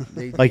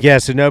 Like yeah,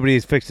 so nobody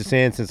has fixed the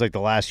sand since like the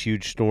last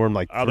huge storm,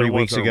 like Other 3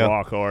 ones weeks are ago.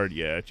 rock hard.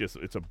 Yeah, it's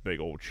a big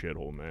old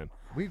shithole, man.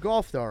 We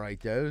golfed all right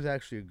though. It was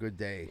actually a good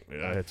day.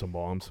 Yeah, I had some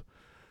bombs.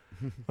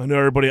 I know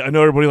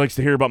everybody likes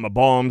to hear about my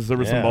bombs. There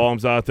were some Yeah.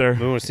 bombs out there.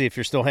 We want to see if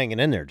you're still hanging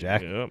in there,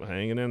 Jack. Yep,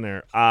 hanging in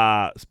there.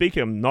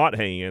 Speaking of not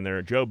hanging in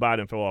there, Joe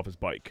Biden fell off his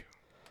bike.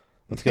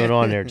 What's going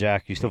on there,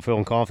 Jack? You still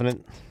feeling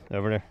confident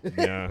over there?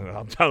 Yeah,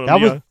 I'm telling That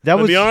you. was- that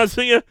to be was- honest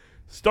with you,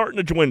 starting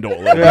to dwindle a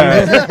little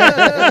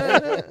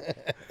bit.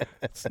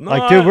 It's Like,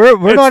 not- dude,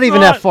 we're it's not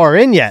even that far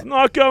in yet. It's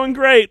not going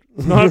great.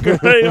 It's not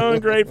going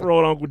great for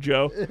old Uncle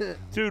Joe.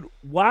 Dude,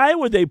 why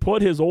would they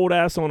put his old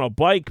ass on a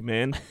bike,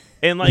 man?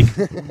 And like,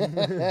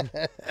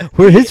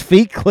 Were his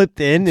feet clipped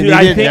in and dude, he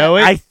I didn't think know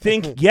it? I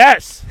think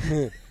yes,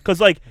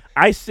 because like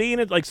I seen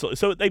it like so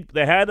they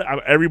had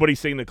everybody's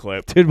seen the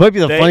clip. Dude, it might be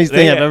the funniest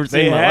thing I've ever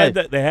seen in my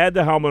life. They had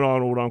the helmet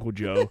on old Uncle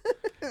Joe.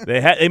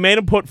 They made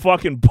him put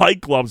fucking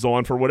bike gloves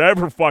on for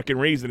whatever fucking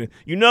reason.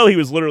 You know he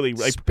was literally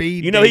like,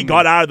 Speed you know he demon.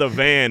 got out of the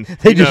van.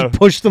 They you just know,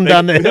 pushed him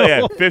down the hill.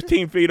 Yeah,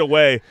 15 feet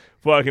away.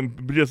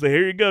 Fucking just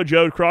here you go,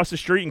 Joe. Cross the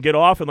street and get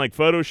off and like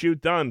photo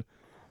shoot done.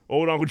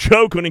 Old Uncle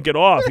Joe couldn't get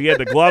off. He had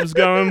the gloves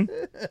going.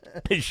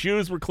 His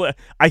shoes were clipped.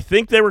 I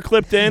think they were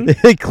clipped in.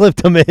 They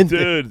clipped him in.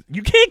 Dude,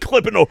 you can't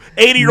clip an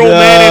 80-year-old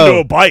man into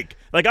a bike.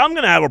 Like, I'm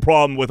going to have a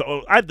problem with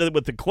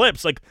the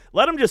clips. Like,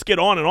 let him just get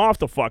on and off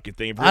the fucking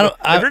thing. If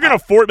you're going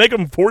to make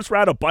him force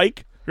ride a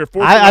bike,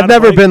 I've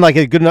never been like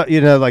a good enough,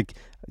 like,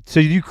 so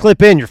you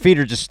clip in, your feet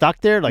are just stuck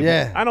there? Like,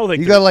 Yeah. I don't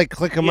think you gotta like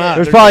click them Yeah, out.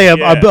 There's There's probably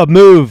a- a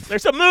move.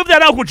 There's a move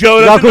that Uncle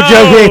Joe doesn't Uncle know.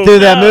 Joe can't do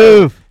that No.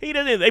 move. He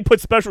didn't. They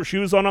put special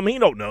shoes on him. He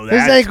don't know that.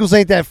 His ankles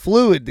ain't that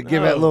fluid to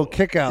give that No. little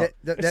kick out.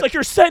 It's like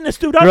you're setting this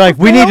dude up. They're like,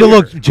 for we need to failure.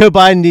 look, Joe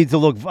Biden needs to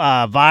look,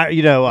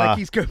 like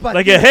he's good.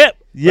 like a hip.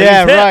 yeah,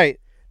 Like he's hip. right.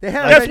 They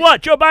had Guess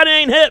what? Joe Biden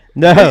ain't hip.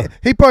 No.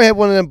 He probably had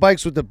one of them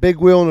bikes with the big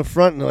wheel in the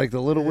front and like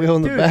the little wheel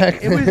in the Dude, back.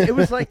 it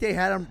was like they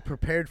had him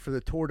prepared for the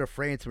Tour de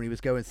France when he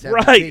was going 7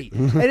 Right. feet.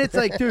 And it's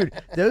like, dude,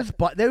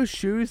 those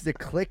shoes that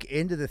click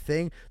into the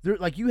thing, they're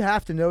like, you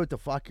have to know what the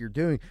fuck you're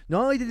doing.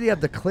 Not only did he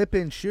have the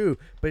clip-in shoe,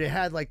 but it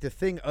had like the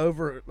thing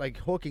over like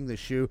hooking the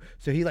shoe,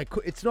 so he like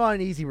it's not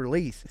an easy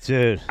release.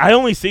 Dude. I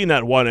only seen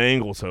that one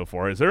angle so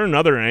far. Is there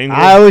another angle?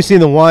 I always seen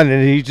the one,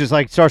 and he just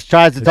like tries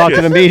to talk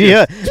to the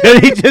media,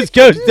 and he just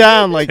goes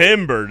down like.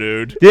 Timber,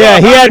 dude. Yeah,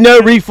 he had no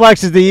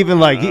reflexes to even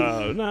like.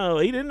 No,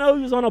 he didn't know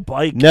he was on a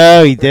bike.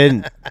 No, he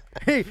didn't.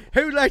 Hey,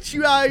 who let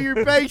you out of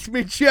your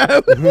basement,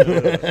 Joe?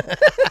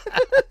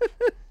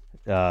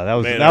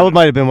 Man, that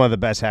might have been one of the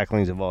best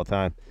hecklings of all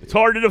time, It's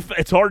hard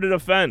to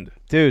defend.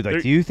 dude. Like,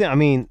 They're- do you think? I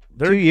mean,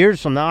 they're- 2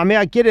 years from now, I mean,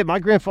 I get it. My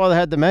grandfather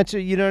had dementia,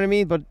 you know what I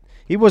mean, but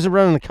he wasn't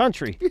running the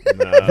country.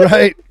 No,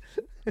 Right.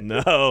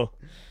 no.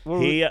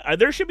 He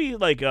there should be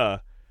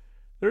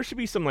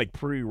some like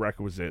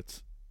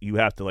prerequisites. You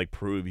have to like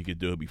prove you could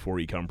do it before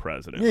you become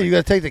president. Yeah, you got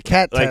to take the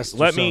cat Like, test or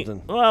let me.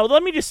 something. Well,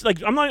 let me just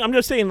like I'm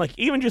just saying like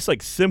even just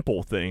like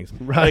simple things.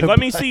 Ride Like a let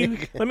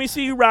me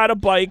see you ride a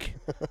bike.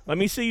 Let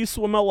me see you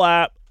swim a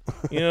lap.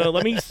 You know,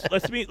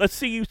 let's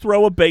see you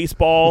throw a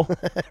baseball.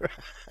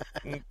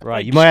 Right.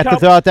 Like, You might have to how-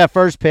 throw out that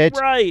first pitch.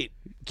 Right.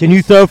 Can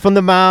you throw from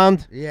the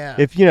mound? Yeah.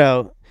 If you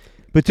know.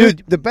 But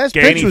Dude, the best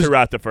pitch Gainey was. threw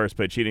out the first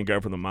pitch. He didn't go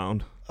from the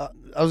mound. I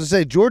was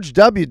gonna say George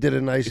W. did a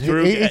nice. He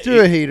threw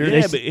a heater.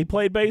 Yeah, but he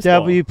played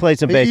baseball. W played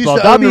some He used baseball.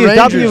 to own the W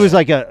Rangers. was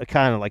like a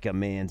kind of like a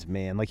man's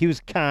man. Like he was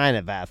kind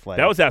of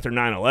athletic. That was after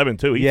 9/11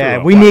 too. He yeah,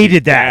 threw a we fucking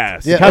needed that.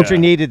 gas. The country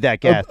needed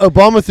that gas.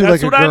 Obama threw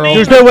That's like a what I girl. mean.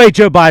 There's no way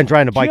Joe Biden's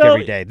riding a bike Joe-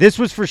 every day. This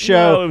was for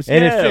show, No, it was-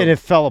 and, yeah. it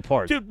fell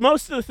apart. Dude,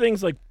 most of the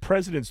things like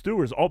presidents do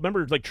is all.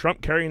 Remember, like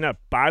Trump carrying that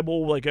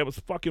Bible, like it was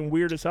fucking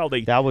weird as hell.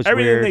 That was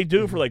everything weird. they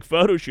do for like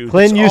photo shoots.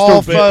 Clinton It's used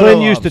all to photo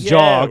Clinton used to ops.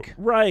 jog. Yeah,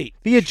 right.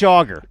 Be a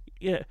jogger.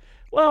 Yeah.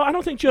 Well, I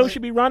don't think Joe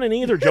should be running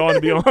either, John.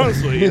 To be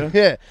honest with you,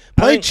 Yeah,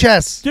 play think-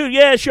 chess. dude.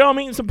 Yeah, show him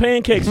eating some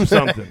pancakes or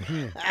something.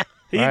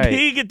 Right.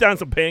 He get down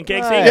some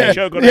pancakes. He Right. ain't Yeah, gonna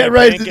choke on yeah, that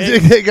right.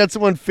 pancake. They got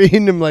someone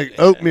feeding him like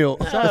oatmeal.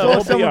 As Oh, long we'll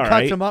as be someone all cuts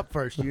right. him up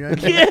first, you know.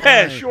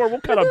 Yeah, sure. We'll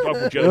cut up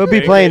Uncle Joe's We'll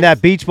be playing pancakes.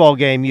 that beach ball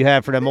game you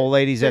had for them old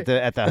ladies at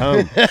the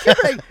home.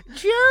 Like,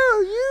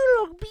 Joe, you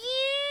look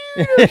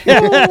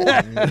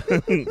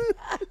beautiful.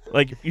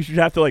 Like you should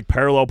have to like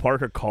parallel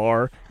park a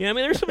car. Yeah, I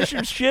mean, there's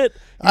some shit.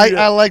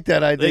 I like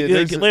that idea.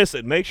 Like, There's-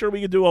 listen, make sure we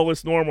can do all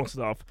this normal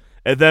stuff,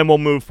 and then we'll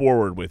move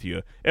forward with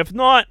you. If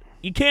not,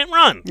 you can't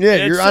run.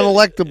 Yeah, you're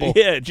unelectable.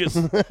 Yeah, just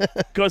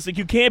because like,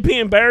 you can't be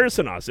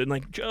embarrassing us. And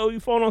like Joe, you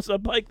falling off the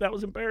bike, that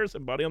was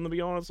embarrassing, buddy. I'm gonna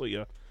be honest with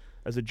you.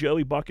 As a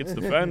Joey Buckets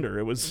defender,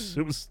 it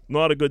was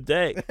not a good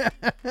day.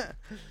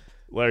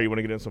 Larry, you want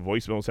to get in some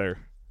voicemails here,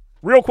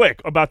 real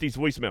quick about these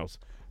voicemails?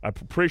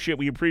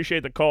 We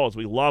appreciate the calls.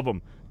 We love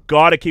them.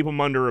 Got to keep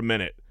them under a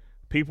minute.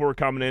 People are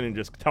coming in and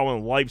just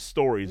telling life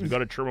stories. We got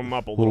to trim them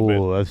up a little bit.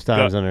 Ooh, those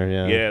times on there,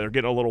 yeah. Yeah, they're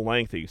getting a little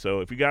lengthy. So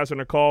if you guys are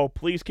going to call,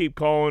 please keep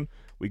calling.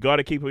 We got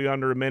to keep you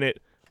under a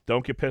minute.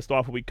 Don't get pissed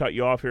off if we cut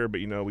you off here, but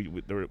you know,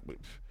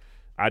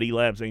 ID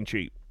Labs ain't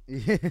cheap.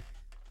 Hey,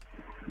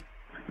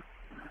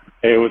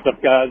 what's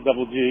up, guys?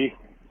 Double G.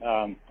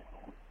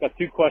 Got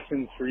two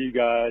questions for you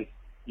guys,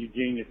 you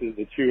geniuses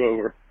that chew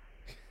over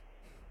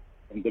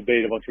and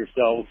debate amongst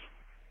yourselves.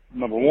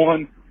 Number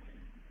one,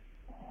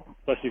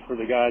 especially for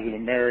the guys that have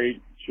been married,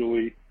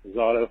 Julie,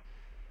 Rosado,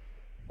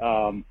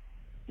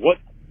 what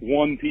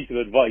one piece of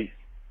advice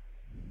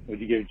would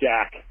you give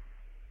Jack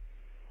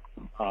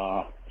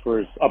for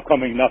his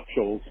upcoming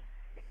nuptials?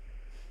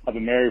 I've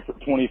been married for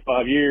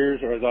 25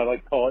 years, or as I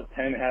like to call it,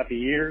 10 happy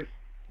years.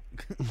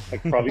 I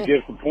could probably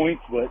give some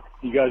points, but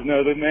you guys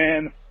know the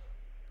man.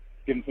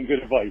 Give him some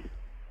good advice.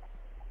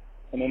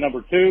 And then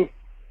number two,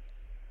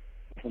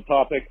 different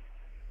topic.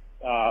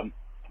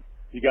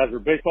 You guys were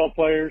baseball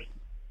players.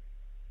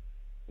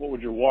 What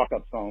would your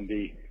walk-up song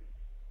be?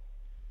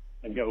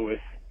 I'd go with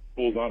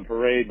Bulls on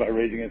Parade by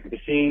Rage Against the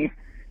Machine.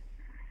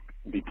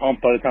 I'd be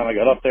pumped by the time I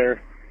got up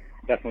there.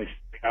 Definitely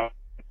out.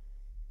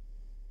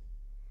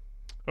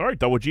 All right,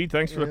 Double G,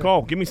 thanks for the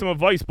call. Give me some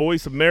advice,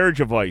 boys, some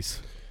marriage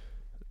advice.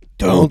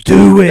 Don't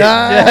do it.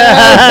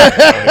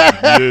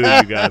 I knew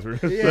you guys were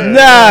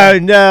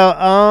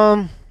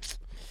No.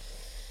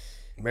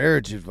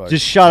 marriage advice.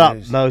 Just shut up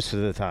Jeez. most of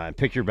the time.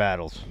 Pick your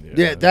battles.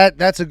 Yeah,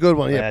 that's a good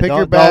one. Yeah, pick don't,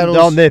 your battles.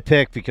 Don't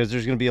nitpick because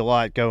there's going to be a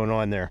lot going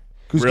on there.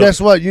 Because Really-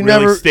 guess what? You really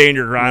never. stand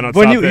your ground on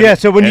When something.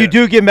 so when you and-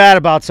 do get mad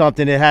about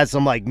something, it has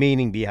some like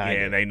meaning behind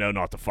yeah, it. they know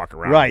not to fuck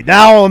around. Right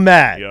now I'm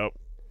mad. Yep.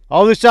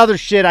 All this other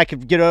shit I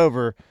could get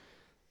over.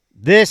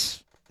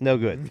 This no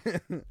good.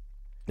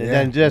 And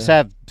then just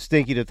have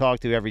Stinky to talk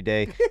to every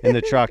day in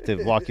the truck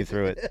to walk you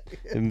through it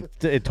and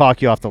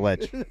talk you off the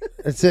ledge.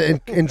 That's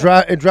it. And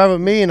drive with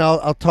me, and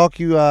I'll talk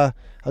you. I'll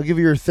give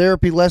you your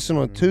therapy lesson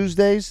on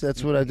Tuesdays.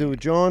 That's what I do with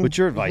John. What's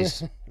your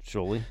advice,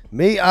 Surely?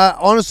 Me,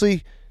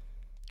 honestly,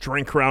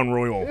 Drink Crown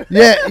Royal.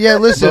 yeah.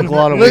 Listen, Smoke a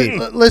lot of weed.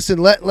 listen.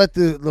 Let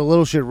the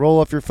little shit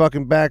roll off your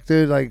fucking back,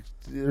 dude. Like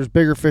there's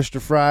bigger fish to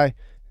fry.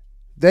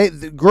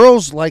 The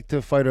girls like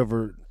to fight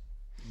over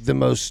the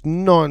most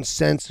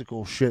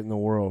nonsensical shit in the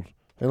world.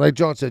 And like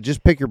John said,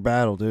 just pick your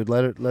battle, dude.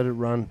 Let it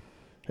run,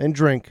 and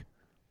drink.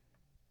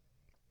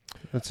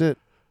 That's it.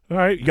 All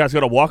right, you guys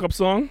got a walk-up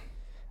song?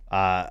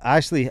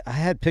 Actually, I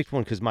had picked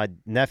one because my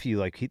nephew,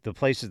 the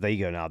places they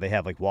go now, they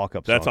have like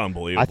walk-up songs. That's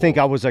unbelievable. I think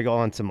I was like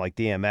on some like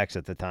DMX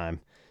at the time.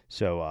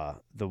 So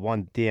the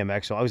one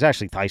DMX song, I was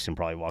actually Tyson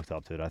probably walked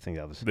up to it. I think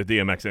that was the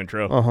DMX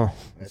intro.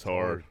 It's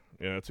hard.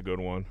 Yeah, that's a good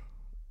one.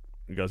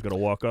 You guys got to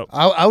walk up.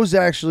 I was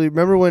actually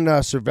remember when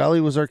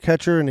Cervelli was our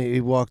catcher and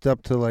he walked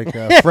up to like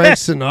Frank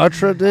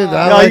Sinatra. Dude,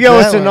 you go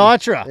with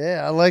Sinatra.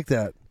 Yeah, I like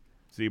that.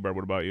 Z-Bird,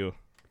 what about you?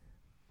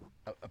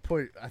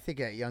 I think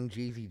at Young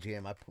Jeezy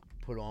Jam I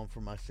put on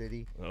for my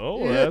city.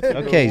 Oh, that's a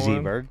okay, good one.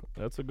 Z-Bird.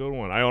 That's a good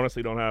one. I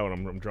honestly don't have it.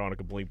 I'm drawing a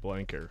complete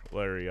blank here.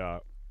 Larry,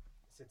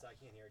 Since I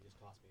can't hear, just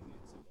toss me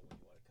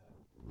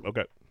a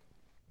okay.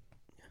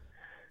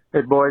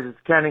 Hey boys, it's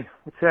Kenny.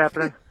 What's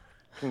happening?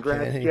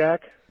 Congrats, Kenny.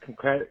 Jack.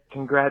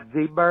 Congrats,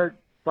 Z-Bird.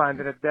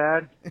 Finding a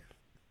dad.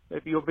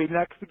 Maybe you'll be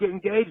next to get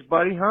engaged,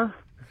 buddy, huh?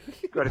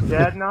 Got a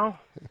dad now?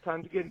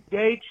 Time to get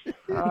engaged?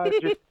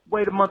 Just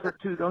wait a month or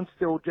two. Don't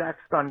steal Jack's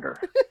thunder.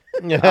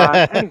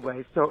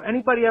 Anyway, so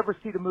anybody ever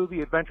see the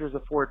movie Adventures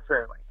of Ford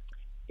Fairlane?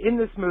 In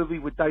this movie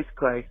with Dice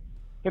Clay,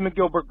 him and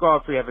Gilbert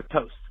Gottfried have a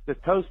toast. The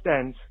toast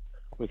ends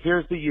with,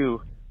 here's to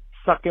you,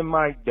 sucking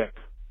my dick.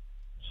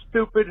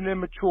 Stupid and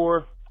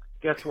immature.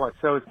 Guess what?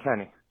 So is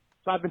Kenny.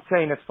 So I've been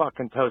saying this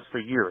fucking toast for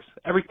years.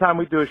 Every time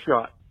we do a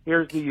shot,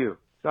 here's to you,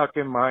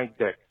 sucking my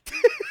dick.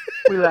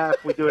 We laugh,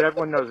 we do it,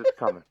 everyone knows it's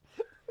coming.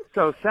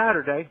 So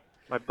Saturday,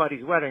 my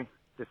buddy's wedding,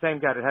 the same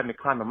guy that had me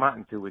climb a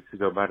mountain 2 weeks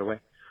ago, by the way.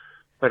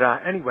 But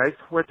anyways,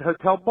 we're at the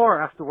hotel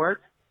bar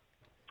afterwards.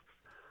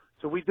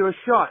 So we do a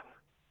shot.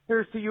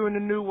 Here's to you and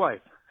the new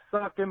wife,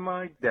 sucking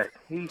my dick.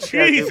 He says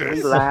it,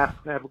 we laugh,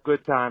 have a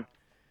good time.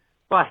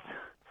 But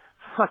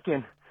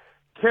fucking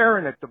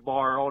Karen at the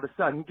bar all of a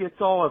sudden gets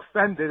all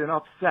offended and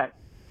upset.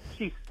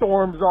 She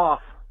storms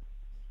off.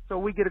 So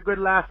we get a good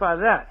laugh out of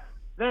that.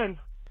 Then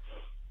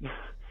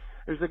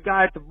there's a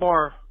guy at the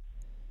bar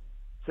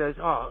says,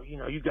 oh,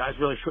 you guys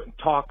really shouldn't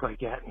talk like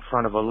that in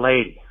front of a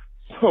lady.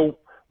 So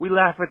we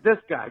laugh at this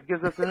guy.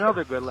 Gives us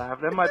another good laugh.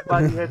 Then my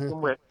buddy hits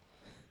him with,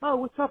 oh,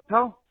 what's up,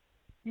 pal?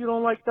 You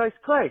don't like Dice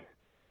Clay?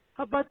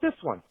 How about this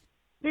one?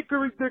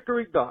 Hickory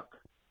dickory dock.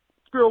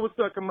 This girl was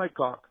sucking my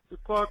cock. The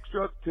clock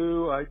struck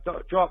 2. I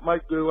dropped my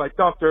goo. I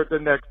dumped her at the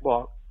next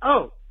block.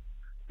 Oh,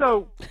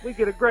 so we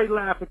get a great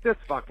laugh at this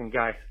fucking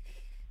guy.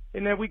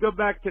 And then we go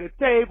back to the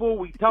table.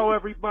 We tell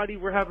everybody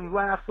we're having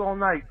laughs all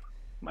night.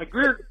 My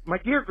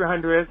gear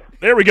grinder is,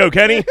 There we go,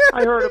 Kenny.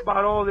 I heard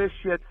about all this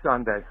shit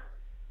Sunday.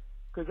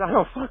 Because I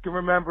don't fucking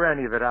remember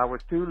any of it. I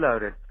was too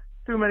loaded.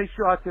 Too many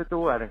shots at the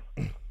wedding.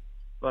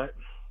 But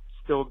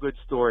still a good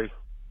story.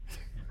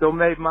 Still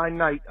made my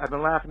night. I've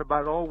been laughing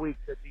about it all week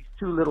that these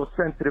two little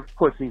sensitive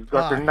pussies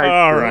got their night.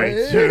 All right,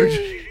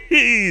 dude.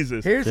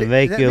 Jesus. To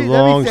make a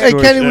long Hey,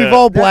 story. Kenny, we've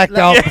all blacked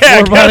out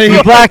Yeah, before, buddy.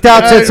 You blacked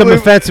out, said some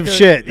offensive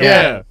shit.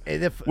 Yeah.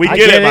 We I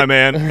get get it, my it.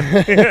 man.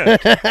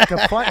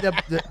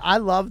 Yeah. I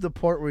love the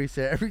part where he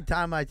said, every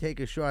time I take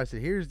a shot, I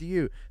said, here's to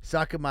you,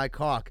 sucking my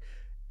cock.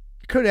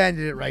 Could have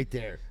ended it right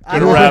there.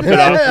 Could've wrapped it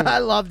up. I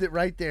loved it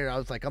right there. I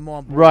was like, I'm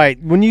on board.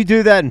 Right. When you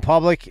do that in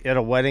public at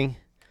a wedding,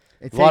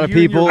 It's a lot saying of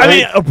you and people- your I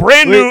mean, wife-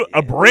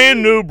 a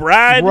brand new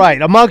bride.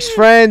 right, amongst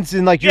friends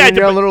and like you're Yeah, in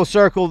your but- little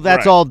circle,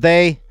 that's Right. all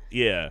day.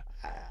 Yeah.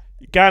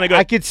 Kind of go.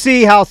 I could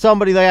see how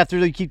somebody like after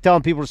they keep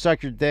telling people to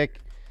suck your dick.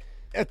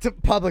 It's a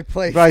public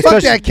place. Right. Fuck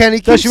especially- that, Kenny.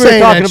 Keep especially when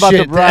saying we're talking that about the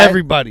shit to bride.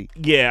 everybody.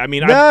 Yeah, I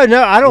mean,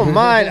 No, I don't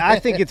mind. I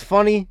think it's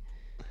funny,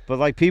 but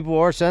like people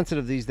are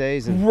sensitive these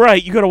days. And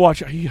right. You got to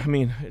watch. I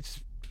mean,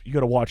 you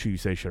got to watch who you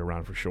say shit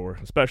around for sure,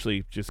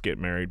 especially just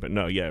getting married. But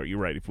no, yeah, you're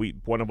right. If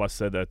one of us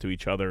said that to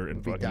each other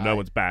and We fucking die. no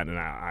one's batting an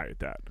eye at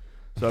that.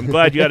 So I'm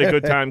glad you had a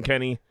good time,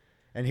 Kenny.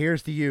 And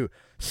here's to you,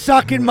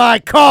 sucking my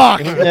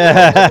cock.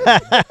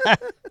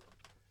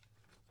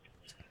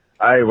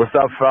 Hey, what's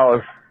up,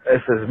 fellas?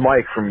 This is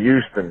Mike from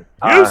Houston.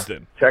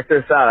 Houston. Check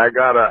this out. I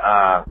got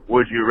a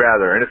would you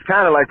rather, and it's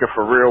kind of like a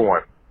for real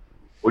one.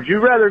 Would you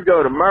rather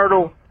go to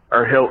Myrtle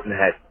or Hilton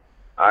Head?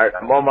 All right,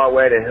 I'm on my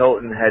way to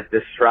Hilton Head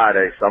this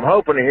Friday, so I'm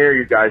hoping to hear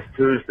you guys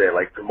Tuesday,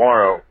 like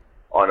tomorrow,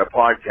 on a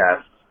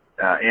podcast,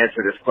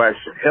 answer this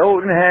question.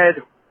 Hilton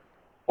Head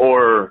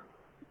or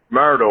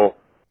Myrtle?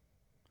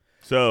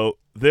 So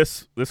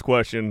this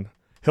question,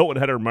 Hilton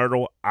Head or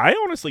Myrtle, I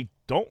honestly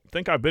don't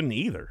think I've been to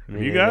either.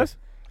 Have you guys?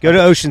 Go to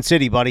Ocean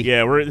City, buddy.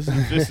 Yeah,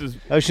 this is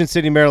Ocean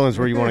City, Maryland's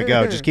where you want to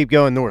go. Just keep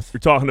going north. we're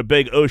talking to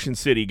big Ocean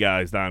City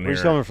guys down We're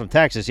here. coming from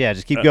Texas. Yeah,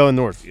 just keep going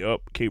north.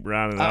 Yep, keep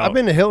rounding out. I've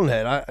been to Hilton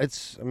Head.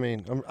 It's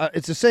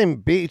the same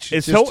beach.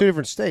 It's Is just two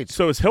different states.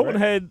 So is Hilton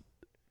Head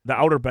the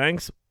Outer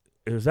Banks?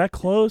 Is that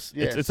close?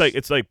 Yes.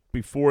 It's like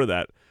before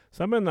that.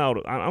 So I've been out.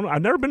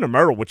 I've never been to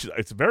Myrtle, which is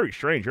it's very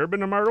strange. You ever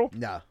been to Myrtle?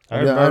 No. I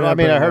heard, Yeah, Myrtle, I I've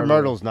mean, been I to heard Myrtle.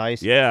 Myrtle's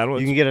nice. Yeah, I don't.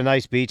 You can get a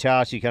nice beach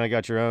house. You kind of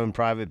got your own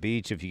private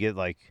beach if you get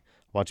like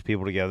Bunch of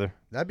people together.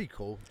 That'd be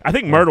cool. I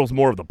think Myrtle's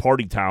more of the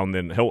party town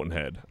than Hilton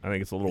Head. I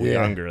think it's a little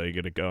Yeah. younger. They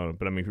get it going.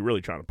 But I mean, if you're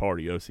really trying to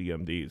party,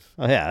 OCMD's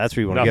Oh yeah, that's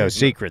where you want to go. Nothing-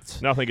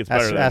 Secrets. nothing gets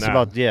better than That's that.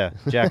 about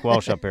Jack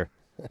Welsh up here.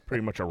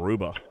 Pretty much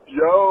Aruba.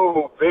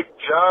 Yo, Big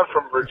John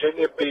from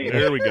Virginia Beach.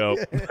 There we go.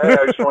 Hey,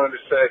 I just wanted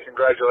to say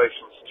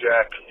congratulations,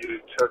 Jack. You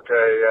took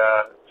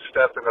a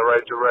step in the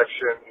right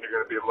direction. You're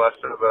going to be less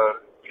of a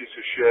piece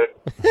of shit.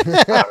 We're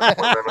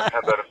going to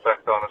have that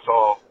effect on us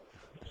all.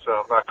 So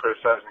I'm not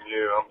criticizing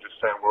you. I'm just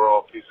saying we're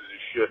all pieces of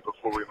shit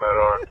before we met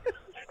our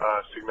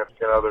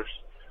significant others.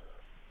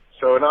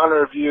 So in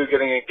honor of you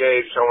getting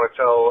engaged, I want to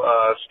tell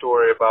a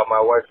story about my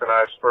wife and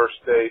I's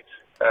first date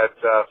at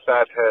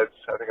Fatheads.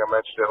 I think I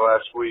mentioned it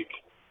last week.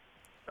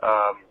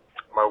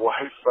 My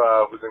wife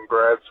was in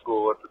grad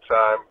school at the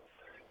time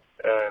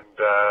and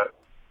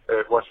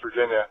at West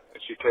Virginia, and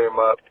she came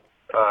up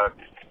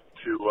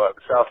to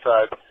the South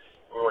Side.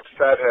 We went to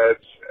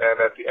Fatheads, and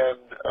at the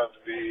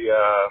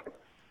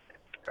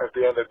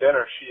end of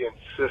dinner, she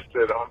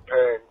insisted on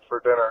paying for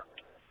dinner.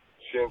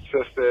 She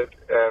insisted,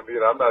 and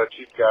I'm not a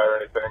cheap guy or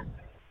anything.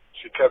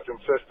 She kept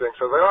insisting,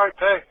 so I was like, all right,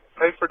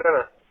 pay for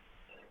dinner.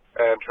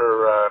 And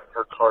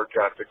her card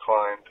got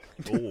declined.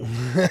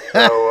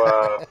 So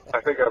I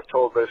think I've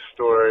told this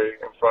story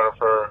in front of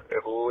her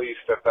at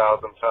least 1,000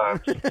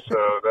 times. So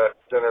that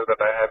dinner that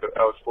I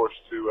was forced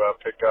to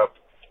pick up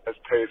has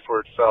paid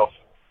for itself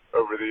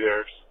over the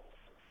years.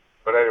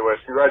 But anyways,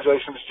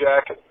 congratulations,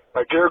 Jack.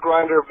 My gear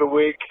grinder of the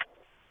week.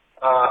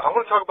 I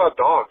want to talk about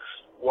dogs.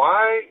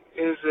 Why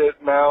is it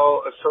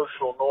now a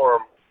social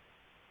norm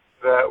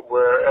that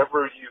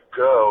wherever you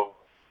go,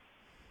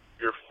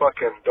 your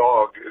fucking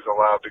dog is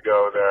allowed to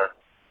go there?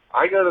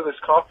 I go to this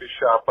coffee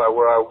shop by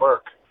where I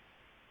work,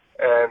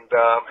 and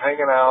I'm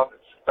hanging out.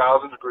 It's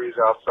 1,000 degrees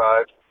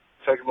outside,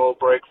 taking a little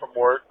break from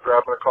work,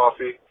 grabbing a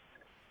coffee,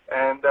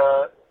 and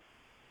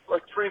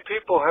like 3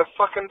 people have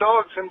fucking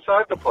dogs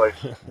inside the place.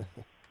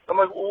 I'm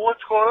like, well,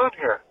 what's going on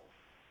here?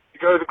 You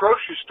go to the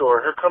grocery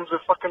store, here comes a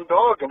fucking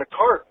dog in a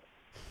cart.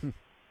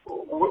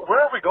 Where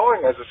are we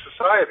going as a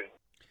society?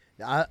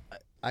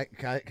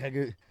 Can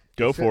I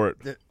Go for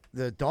it.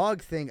 The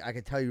dog thing, I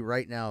can tell you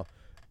right now,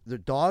 the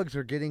dogs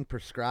are getting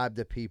prescribed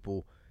to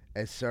people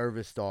as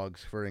service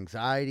dogs for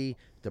anxiety,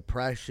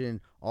 depression,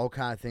 all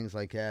kind of things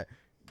like that.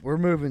 We're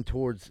moving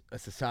towards a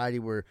society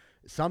where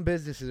some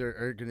businesses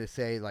are going to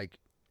say, like,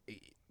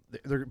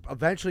 they're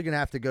eventually going to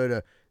have to go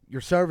to,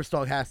 your service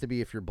dog has to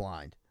be if you're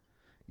blind.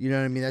 You know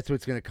what I mean? That's what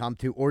it's going to come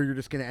to. Or you're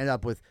just going to end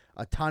up with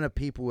a ton of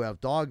people who have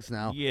dogs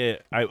now. Yeah,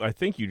 I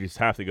think you just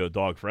have to go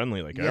dog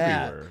friendly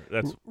everywhere.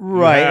 That's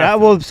Right.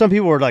 Well, some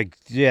people are like,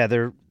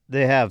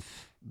 they have,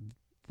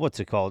 what's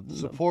it called?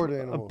 Support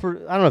animal. I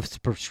don't know if it's a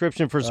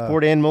prescription for a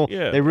support animal.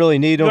 Yeah. They really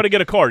need You them. got to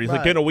get a card. He's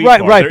like getting a weed Right,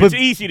 card. right, It's but-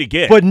 easy to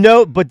get.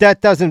 But that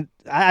doesn't.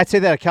 I'd say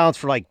that accounts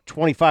for like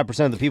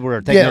 25% of the people that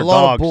are taking Yeah, their a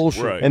lot of dogs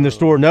bullshit. Right. in the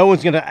store. No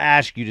one's going to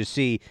ask you to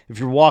see if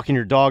you're walking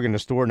your dog in the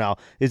store now.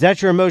 Is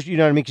that your emotion? You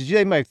know what I mean? Because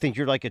they might think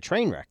you're like a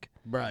train wreck.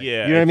 Right.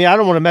 yeah, You know what I mean? I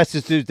don't want to mess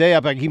this dude's day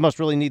up. Like, he must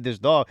really need this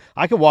dog.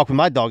 I could walk with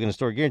my dog in the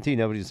store. Guarantee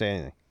nobody will say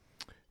anything.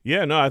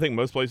 Yeah, no, I think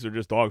most places are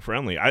just dog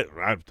friendly. I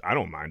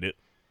don't mind it.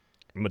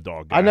 I'm a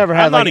dog guy. I never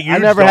had I'm not like a huge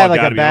a dog guy, a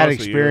to be bad honest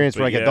with you, experience but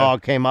where like yeah. a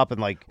dog came up and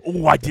like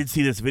Oh, I did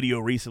see this video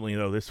recently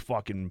though. This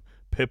fucking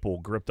pit bull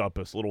gripped up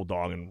this little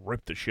dog and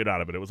ripped the shit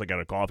out of it. It was like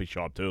at a coffee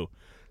shop too.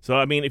 So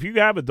I mean, if you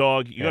have a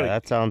dog, you gotta.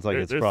 that sounds like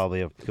there's it's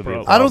probably could be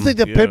a I don't think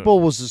the yeah. pit bull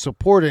was a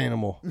support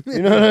animal.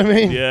 You know what I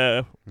mean?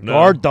 Yeah, no.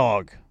 guard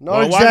dog. Not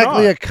Well, why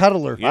exactly not? a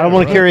cuddler. Yeah. I don't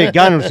want to right. carry a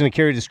gun. I'm just going to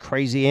carry this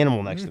crazy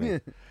animal next to me.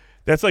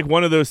 That's like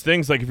one of those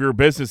things. Like if you're a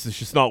business, it's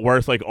just not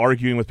worth like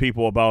arguing with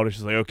people about. It's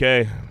just like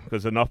okay,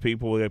 because enough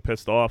people get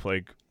pissed off.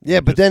 Like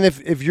Yeah, but then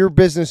if your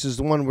business is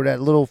the one where that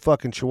little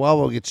fucking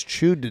chihuahua gets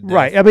chewed to death.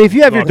 Right. I mean, if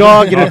you have your Not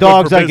dog good- and a not good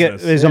dog's for like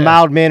business. is a Yeah.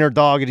 mild mannered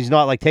dog and he's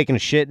not like taking a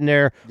shit in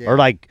there Yeah. or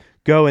like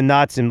going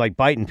nuts and like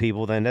biting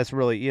people, then that's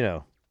really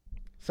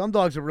Some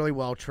dogs are really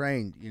well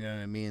trained, you know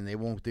what I mean? They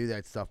won't do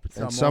that stuff, but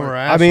And some are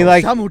aren't. I mean,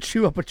 like Some will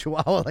chew up a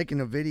chihuahua like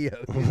in a video.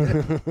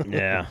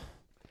 yeah.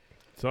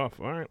 tough.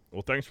 All right.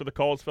 Well, thanks for the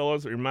calls,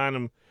 fellas. Remind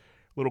them.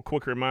 Little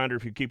quick reminder: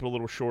 if you keep it a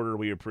little shorter,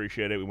 we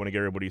appreciate it. We want to get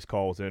everybody's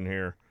calls in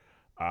here,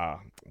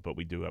 but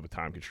we do have a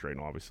time constraint,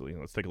 obviously.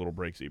 Let's take a little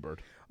break,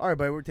 Seabird. All right,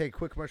 buddy, we're taking a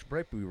quick commercial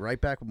break. We'll be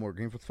right back with more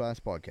Greenfield's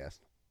Finest Podcast.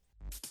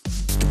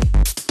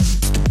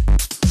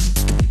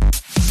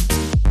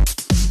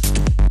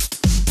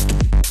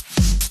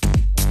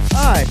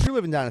 Hi, if you're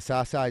living down the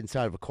south side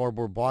inside of a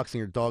cardboard box and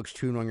your dog's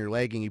chewing on your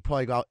leg and you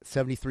probably got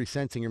 73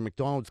 cents in your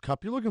McDonald's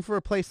cup, you're looking for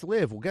a place to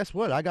live. Well, guess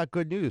what? I got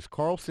good news.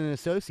 Carlson &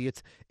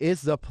 Associates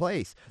is the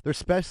place. They're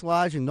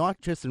specializing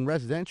not just in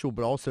residential,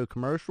 but also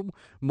commercial,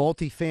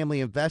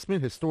 multifamily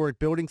investment, historic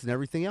buildings, and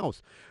everything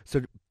else.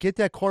 So get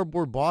that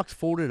cardboard box,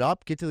 fold it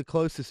up, get to the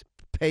closest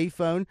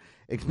payphone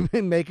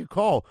and make a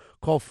call.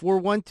 Call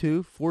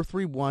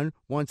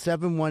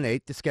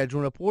 412-431-1718 to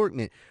schedule an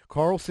appointment.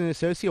 Carlson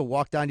Associate will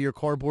walk down to your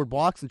cardboard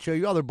box and show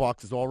you other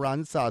boxes all around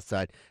the south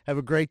side. Have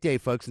a great day,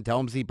 folks, and tell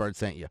them Z-Bird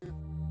sent you.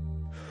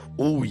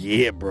 Oh,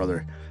 yeah,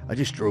 brother. I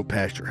just drove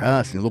past your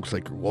house and it looks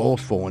like your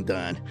wall's falling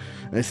down.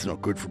 This is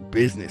not good for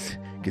business.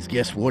 Because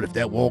guess what? If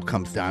that wall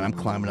comes down, I'm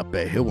climbing up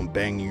that hill and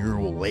banging your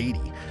old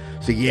lady.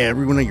 So yeah,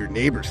 every one of your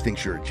neighbors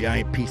thinks you're a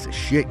giant piece of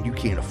shit and you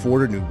can't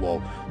afford a new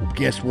wall. Well,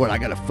 guess what? I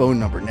got a phone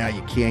number now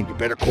you can. You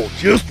better call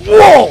Just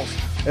Walls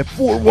at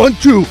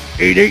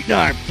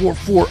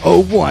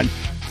 412-889-4401.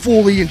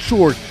 Fully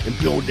insured, and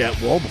build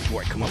that wall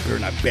before I come up here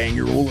and I bang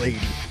your old lady.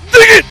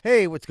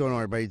 Hey, what's going on,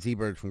 everybody? It's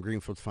Z-Bird from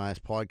Greenfield's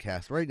Finest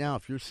Podcast. Right now,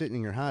 if you're sitting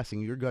in your house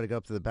and you're going to go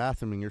up to the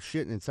bathroom and you're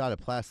shitting inside a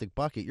plastic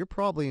bucket, you're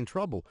probably in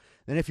trouble.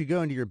 Then if you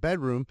go into your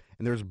bedroom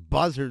and there's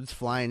buzzards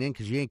flying in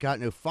because you ain't got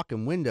no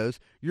fucking windows,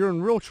 you're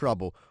in real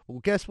trouble. Well,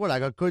 guess what? I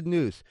got good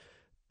news.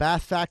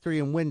 Bath Factory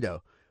and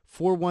Window,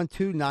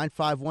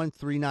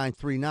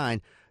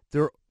 412-951-3939.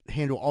 They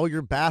handle all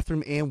your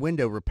bathroom and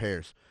window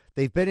repairs.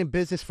 They've been in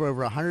business for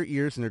over 100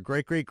 years, and their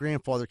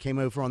great-great-grandfather came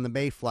over on the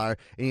Mayflower,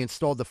 and he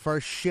installed the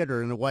first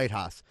shitter in the White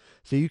House.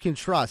 So you can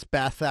trust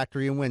Bath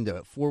Factory and Window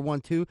at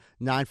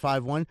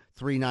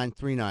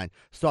 412-951-3939.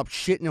 Stop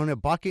shitting on a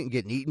bucket and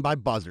getting eaten by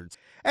buzzards.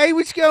 Hey,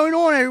 what's going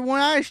on, everyone?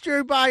 I just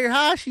drove by your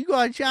house. You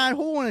got a giant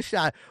hole in the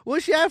side.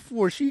 What's that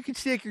for? So you can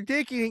stick your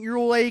dick in it and your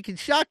old lady can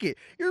suck it.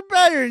 You're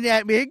better than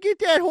that, man. Get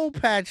that hole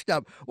patched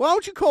up. Why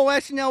don't you call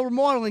SNL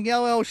Remodeling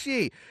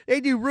LLC?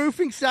 They do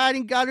roofing,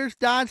 siding, gutters,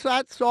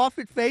 downspout,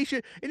 soffit,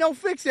 fascia, and they'll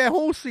fix that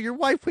hole so your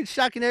wife quit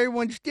sucking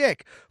everyone's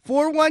dick.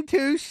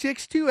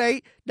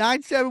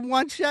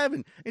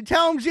 412-628-9717. And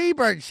tell them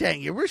Z-Bird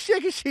sent you. We're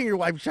sick of seeing your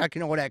wife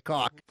sucking all that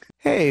cock.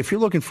 Hey, if you're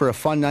looking for a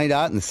fun night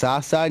out in the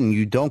South Side and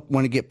you don't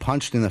want to get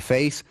punched in the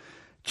face,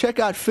 check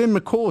out Finn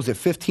McCool's at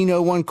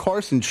 1501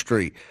 Carson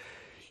Street.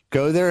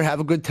 Go there, have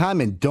a good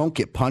time, and don't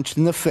get punched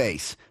in the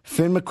face.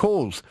 Finn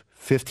McCool's,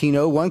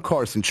 1501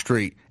 Carson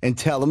Street, and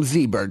tell them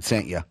Z-Bird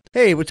sent you.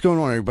 Hey, what's going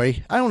on,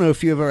 everybody? I don't know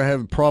if you ever have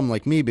a problem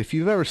like me, but if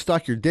you've ever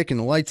stuck your dick in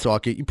the light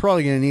socket, you're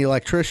probably going to need an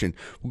electrician.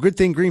 Well, good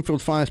thing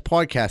Greenfield's Finest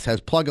Podcast has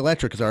Plug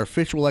Electric as our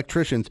official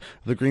electricians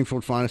of the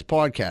Greenfield Finest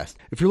Podcast.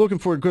 If you're looking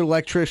for a good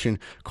electrician,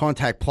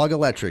 contact Plug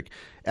Electric.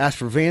 Ask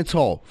for Vance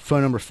Hall.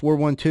 Phone number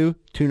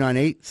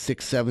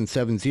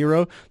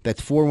 412-298-6770.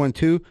 That's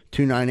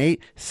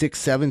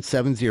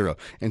 412-298-6770.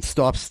 And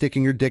stop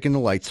sticking your dick in the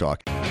light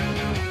socket.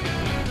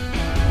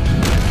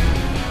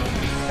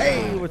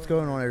 Hey, what's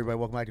going on, everybody?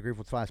 Welcome back to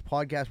Greenfield's Finest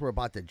Podcast. We're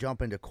about to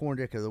jump into Corn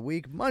Dick of the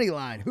Week.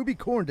 Moneyline. Who be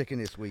Corn Dicking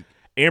this week?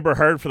 Amber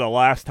Heard for the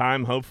last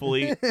time,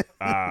 hopefully.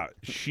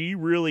 She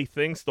really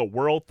thinks, the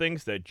world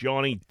thinks, that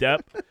Johnny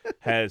Depp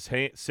has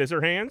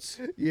scissor hands.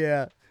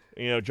 Yeah.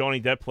 You know, Johnny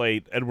Depp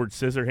played Edward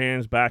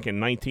Scissorhands back in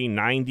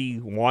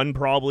 1991,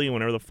 probably,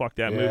 whenever the fuck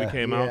that movie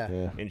came out.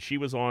 Yeah. And she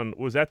was on,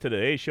 was that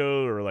Today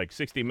Show or like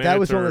 60 Minutes? That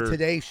was on the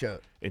Today Show.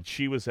 And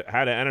she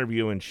had an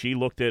interview, and she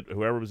looked at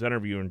whoever was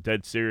interviewing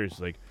dead serious,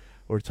 like,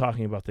 we're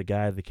talking about the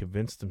guy that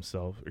convinced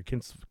himself, or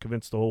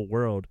convinced the whole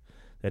world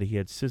that he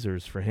had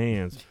scissors for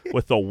hands,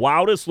 with the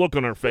wildest look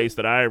on her face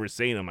that I ever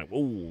seen. I'm like,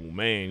 oh,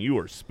 man, you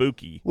are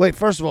spooky. Wait,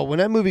 first of all, when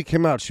that movie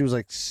came out, she was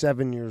like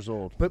 7 years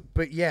old.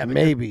 But yeah,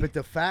 maybe. But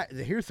the fact,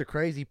 here's the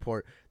crazy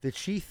part, that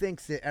she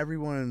thinks that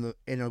everyone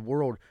in the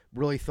world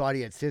really thought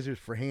he had scissors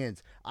for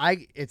hands.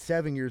 At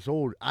 7 years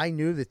old, I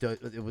knew that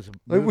it was a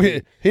movie.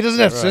 Wait, he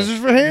doesn't have scissors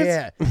for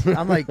hands? Yeah.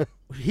 I'm like,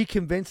 he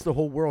convinced the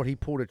whole world he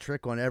pulled a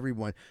trick on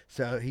everyone,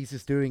 so he's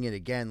just doing it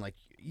again. Like,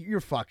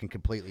 you're fucking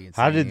completely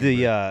insane. How did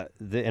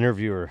the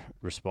interviewer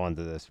respond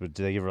to this? Did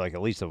they give her like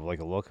at least a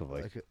look of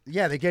like?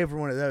 Yeah, they gave her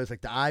one of those, like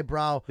the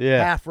eyebrow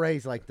half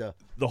raised, like the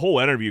whole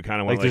interview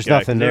kind of went like there's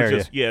nothing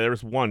there. There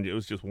was one. It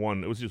was just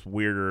one. It was just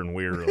weirder and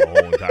weirder the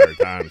whole entire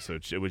time. So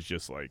it was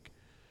just like,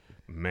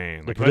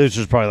 man, the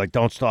producer's probably like,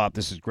 "Don't stop.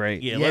 This is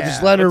great." Yeah,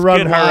 just let her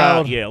run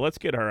wild. Yeah, let's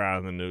get her out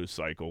of the news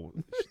cycle.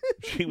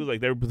 She was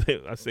like, I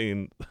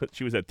seen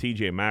she was at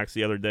TJ Maxx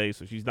the other day,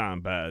 so she's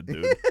not bad,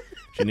 dude.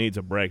 She needs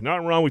a break.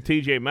 Nothing wrong with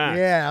TJ Maxx.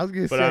 Yeah, I was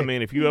gonna say. But I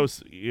mean, if you owe,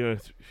 you're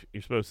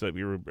supposed to,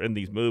 you're in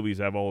these movies,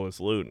 have all this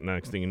loot, and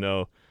next thing you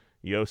know,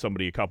 you owe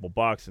somebody a couple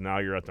bucks, and now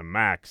you're at the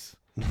max.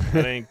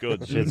 That ain't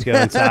good. Shit's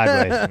going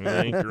sideways.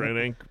 That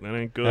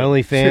ain't good.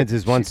 OnlyFans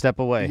is one step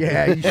away.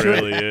 Yeah, it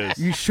really is.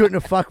 You shouldn't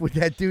have fucked with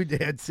that dude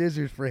that had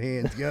scissors for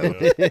hands, yo.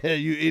 Yeah,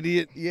 you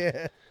idiot.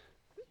 Yeah.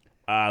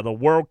 The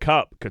World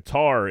Cup,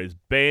 Qatar is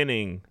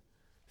banning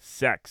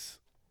sex.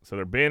 So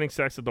they're banning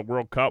sex at the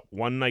World Cup.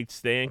 One night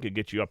stand could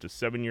get you up to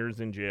 7 years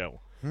in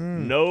jail.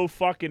 No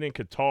fucking in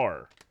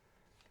Qatar.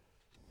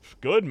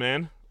 Good,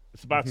 man.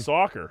 It's about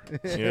soccer.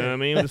 You know what I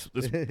mean? This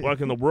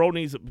fucking the world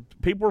needs.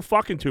 People are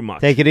fucking too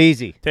much. Take it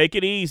easy. Take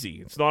it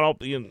easy. It's not all.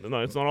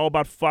 It's not all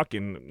about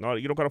fucking. No,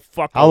 you don't gotta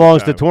fuck. How long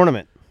is the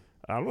tournament?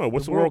 I don't know.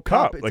 What's the World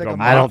Cup? Like a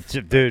month. I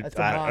don't, dude.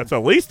 That's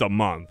at least a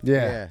month.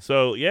 Yeah.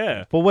 So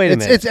yeah. Well, wait a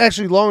minute. It's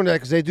actually longer than that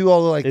because they do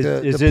all the like is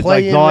the it like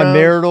play-in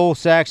non-marital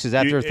sex? Is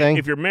that their thing?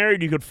 If you're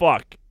married, you could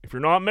fuck. If you're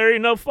not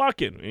married, no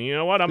fucking. And you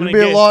know what? There'll be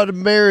a lot of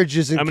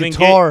marriages in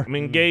Qatar. I'm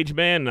an engaged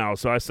man now,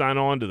 so I sign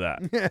on to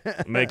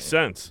that. Makes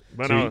sense.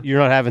 But so you're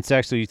not having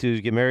sex till you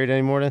two get married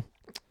anymore then?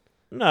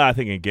 No, I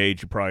think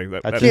engaged. You probably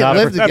That's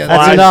enough.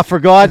 That's enough for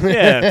God.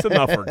 Yeah, it's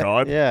enough for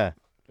God. Yeah.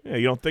 Yeah,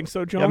 you don't think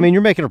so, John? I mean,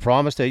 you're making a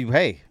promise to you.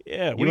 Hey,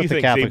 yeah. What you do you went to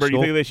think, Catholic Saber? You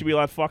school. think they should be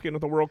allowed fucking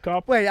at the World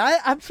Cup? Wait,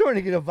 I'm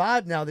starting to get a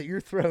vibe now that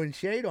you're throwing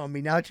shade on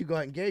me. Now that you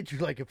got engaged,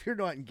 you're like, if you're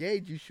not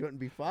engaged, you shouldn't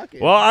be fucking.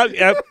 Well,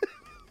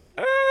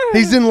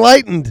 He's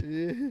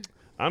enlightened.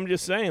 I'm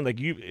just saying, like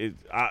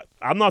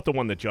I'm not the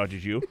one that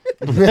judges you.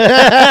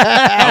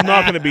 I'm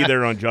not going to be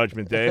there on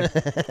Judgment Day.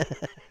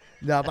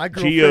 No, my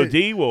girlfriend.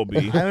 God will be.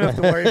 I don't have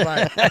to worry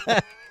about.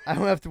 I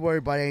don't have to worry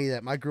about any of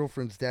that. My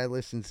girlfriend's dad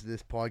listens to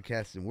this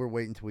podcast, and we're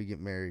waiting until we get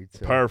married.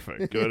 So.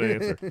 Perfect. Good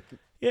answer.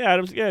 Yeah,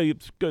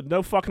 it's good.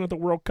 No fucking at the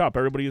World Cup.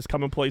 Everybody just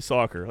come and play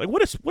soccer. Like,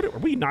 what are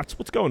we nuts?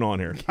 What's going on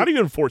here? How do you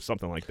enforce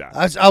something like that?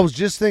 I was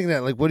just thinking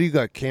that. Like, what do you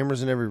got?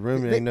 Cameras in every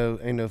room? Ain't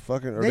no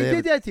fucking. Or They have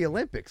did that at the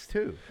Olympics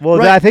too. Well,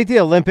 Right. I think the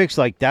Olympics,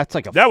 like that's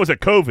like a That was a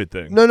COVID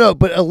thing. No,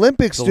 but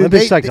Olympics, the dude.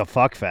 Olympics like a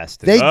fuck fest.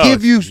 dude. They Oh,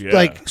 give you yeah.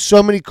 like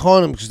so many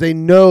condoms because they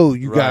know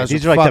you Right. guys.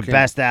 These are are like fucking, the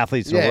best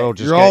athletes in the world.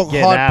 Just you're all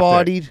getting after it. hot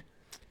bodied.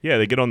 Yeah,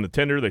 they get on the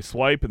Tinder, they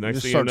swipe, and next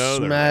Just thing you start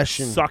know,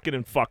 smashing. they're sucking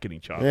and fucking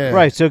each other. Yeah.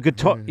 Right. So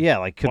guitar, yeah,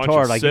 like Bunch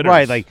guitar, of like sitters.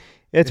 right, like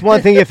it's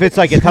one thing if it's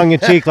like a tongue in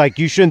cheek, like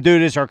you shouldn't do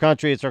this. Our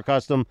country, it's our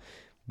custom.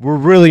 We're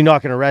really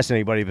not going to arrest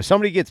anybody. But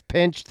somebody gets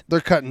pinched, They're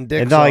cutting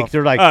dicks and like off.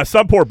 they're like,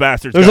 Some poor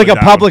bastards. there's like going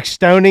a down. public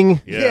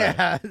stoning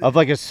Yeah. of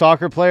like a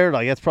soccer player.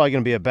 Like that's probably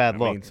going to be a bad I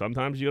look. mean,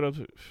 sometimes you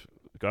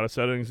gotta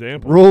set an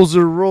example. Rules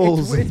are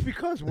rules. It's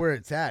because where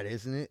it's at,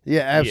 isn't it?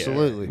 Yeah,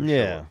 absolutely.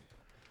 yeah.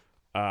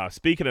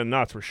 Speaking of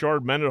nuts,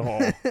 Rashard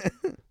Mendenhall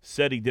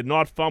said he did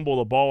not fumble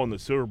the ball in the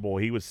Super Bowl.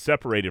 He was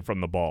separated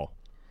from the ball.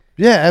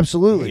 Yeah,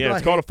 absolutely. Yeah,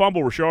 it's called a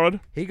fumble, Rashard.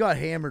 He got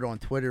hammered on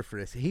Twitter for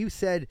this. He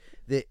said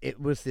that it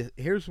was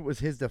here's what was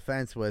his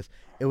defense was.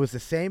 It was the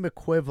same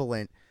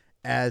equivalent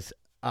as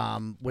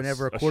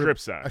whenever A strip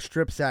sack. a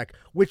strip sack,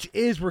 which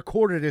is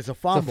recorded as a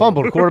fumble. It's a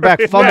fumble. The quarterback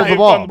fumbled Yeah, the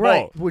ball. fumbled the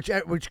Right, ball.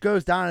 which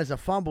goes down as a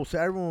fumble. So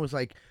everyone was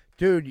like,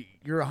 "Dude,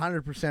 you're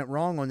 100%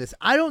 wrong on this."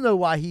 I don't know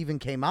why he even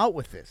came out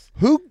with this.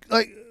 Who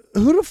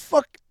the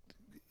fuck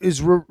is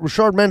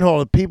Rashard Mendenhall?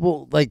 That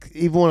people like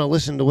even want to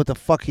listen to what the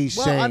fuck he's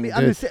Well, saying. I mean, dude.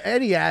 I'm just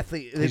any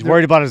athlete. He's they're-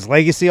 worried about his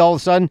legacy all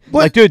of a sudden.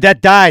 What? Like, dude, that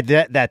died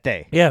that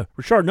day. Yeah,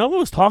 Rashard, no one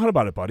was talking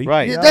about it, buddy.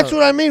 Right. Yeah, that's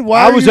what I mean.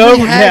 Why I are was you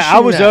over. Yeah, I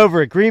rehashing was that?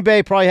 over it. Green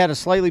Bay probably had a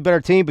slightly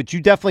better team, but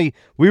you definitely.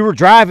 We were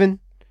driving,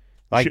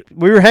 like Shit.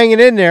 we were hanging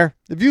in there.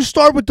 If you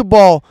start with the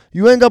ball,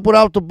 you end up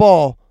without the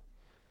ball.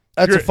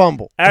 That's You're- a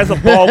fumble. As a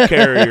ball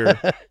carrier,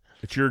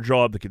 it's your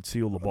job to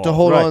conceal the ball. To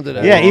hold Right. on to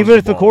that. Yeah, Hold on even to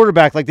if the ball.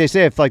 quarterback, like they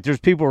say, if like there's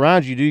people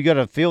around you, you got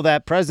to feel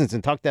that presence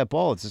and tuck that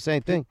ball. It's the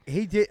same thing.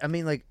 He did. I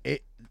mean, like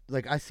it.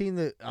 Like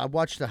I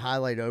watched the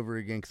highlight over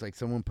again because like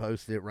someone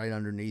posted it right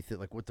underneath it.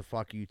 Like, what the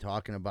fuck are you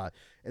talking about?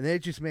 And then it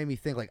just made me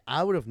think. Like,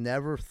 I would have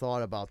never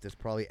thought about this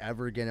probably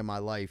ever again in my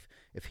life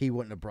if he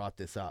wouldn't have brought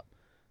this up.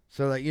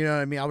 So like, you know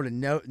what I mean? I would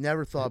have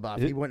never thought about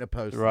it if he wouldn't have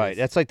posted. Right. This.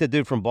 That's like the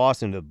dude from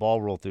Boston. The ball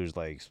rolled through his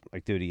legs.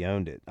 Like, dude, he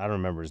owned it. I don't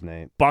remember his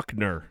name.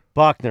 Buckner.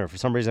 Buckner. For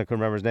some reason, I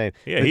couldn't remember his name.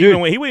 Yeah, But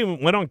he even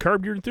went on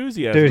Curb Your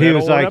Enthusiasm. dude, he that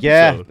was whole like,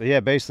 episode.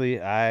 yeah.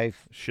 Basically, I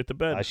Shit the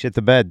bed. shit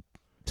the bed.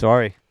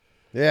 Sorry.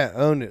 Yeah,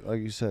 own it, like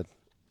you said.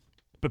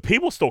 But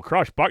people still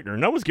crush Buckner.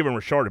 No one's giving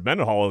Rashard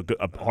Mendenhall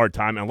a hard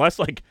time, unless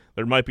like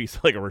there might be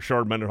like a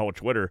Rashard Mendenhall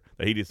Twitter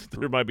that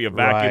there might be a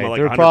vacuum Right. of like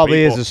There 100 probably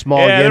people. is a small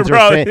yeah, Yinzer they're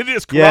probably, fan. they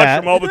just crush Yeah.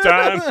 him all the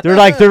time. They're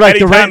like the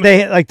Anytime-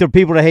 they like the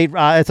people that hate.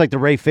 It's like the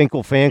Ray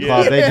Finkel fan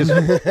club. Yeah. They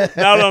just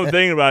Now that I'm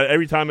thinking about it,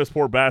 every time this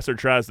poor bastard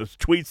tries to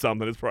tweet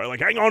something, it's probably like,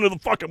 hang on to the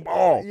fucking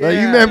ball. Like,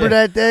 you remember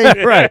that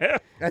day? right.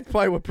 That's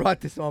probably what brought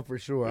this on for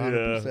sure.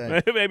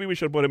 100%. Yeah. Maybe we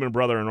should put him in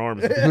Brother in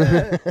Arms.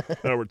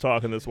 We're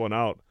talking this one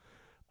out.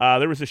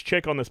 There was this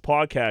chick on this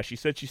podcast. She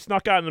said she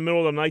snuck out in the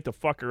middle of the night to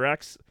fuck her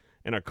ex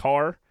in a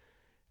car,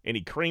 and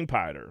he cream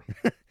pied her.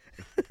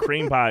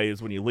 Cream pie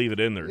is when you leave it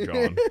in there,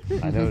 John.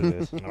 I know it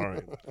is. All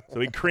right. So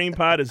he cream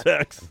pied his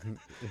ex,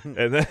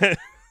 and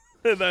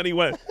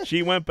then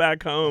she went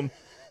back home.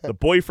 The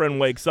boyfriend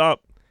wakes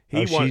up.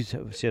 He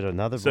She had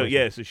another. So boyfriend.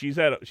 yeah, so she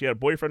had a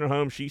boyfriend at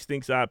home. She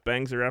stinks out,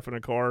 bangs her F in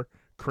a car.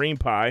 Cream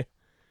pie.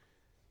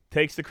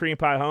 Takes the cream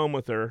pie home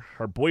with her.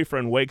 Her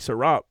boyfriend wakes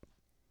her up.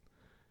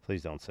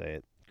 Please don't say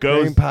it.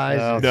 Goes Cream pies.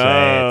 Don't no.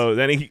 say it.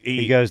 Then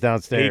He goes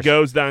downstairs. He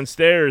goes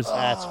downstairs,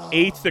 That's-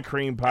 eats the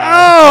cream pie,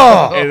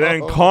 Oh! and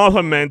then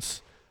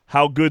compliments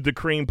how good the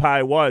cream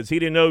pie was. He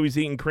didn't know he was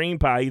eating cream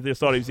pie. He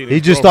just thought he was eating.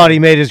 He just thought he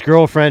made his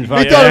girlfriend. He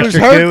fucking thought it was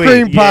extra her gooey.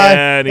 cream pie.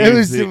 Yeah, and he it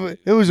was-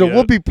 was a yeah.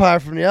 whoopie pie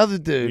from the other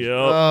dude. Yep.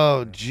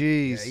 Oh, Yeah,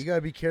 jeez. you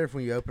gotta be careful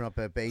when you open up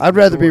that bait. I'd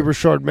rather be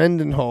Rashard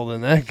Mendenhall than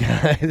that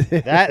guy.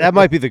 That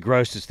might be the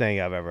grossest thing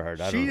I've ever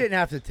heard. I She don't know. didn't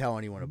have to tell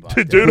anyone about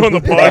The it. dude on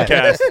the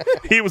podcast,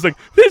 he was like,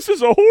 "This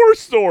is a horror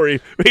story."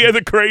 He had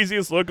the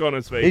craziest look on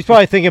his face, He's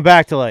probably thinking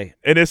back to like,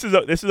 and this is a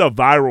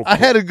viral. I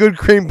had a good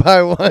cream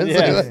pie once.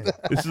 Yeah.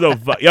 This is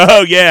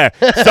oh yeah,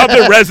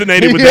 something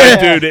resonated with Yeah.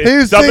 that dude. He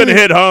was Something thinking-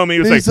 hit home. He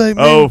was he's like,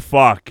 like, "Oh man.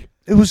 fuck."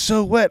 It was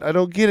so wet. I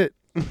don't get it.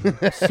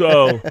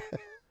 So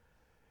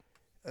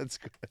That's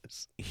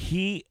gross.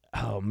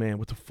 oh man,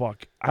 what the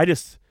fuck?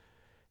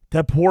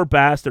 That poor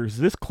bastard.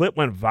 This clip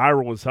went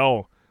viral as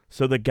hell.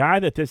 So the guy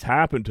that this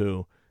happened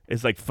to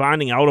is like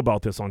finding out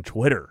about this on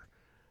Twitter.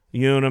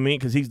 You know what I mean?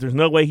 Because there's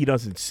no way he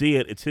doesn't see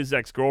it. It's his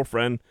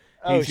ex-girlfriend.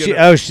 He's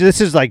gonna- this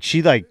is like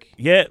she like.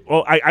 yeah.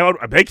 Well,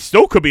 they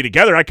still could be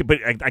together. I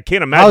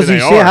can't imagine How's he they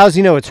see? are. How's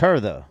he know it's her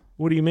though?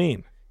 What do you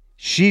mean?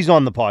 She's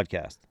on the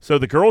podcast. So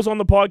the girl's on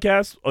the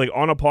podcast,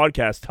 on a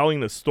podcast, telling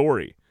the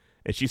story,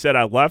 and she said,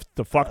 "I left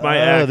to fuck my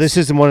Oh, ex." this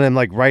isn't one of them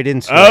like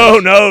right-in stories. Oh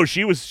no,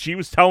 she was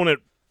telling it.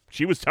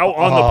 She was on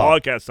the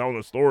podcast telling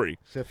the story.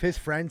 So if his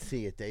friends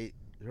see it, they're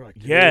like,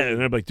 Yeah, and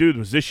they're like, "Dude,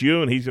 was this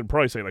you?" And he's gonna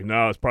probably say like,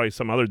 "No, it's probably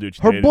some other dude."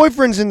 She Her dated."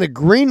 boyfriend's in the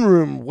green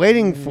room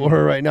waiting for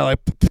her right now. Like,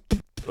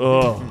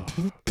 Ugh,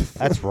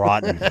 That's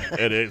rotten.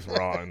 it is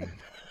rotten.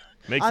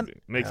 Makes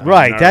me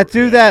Right, that nervous.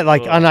 dude that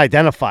like Ugh.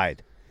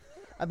 unidentified.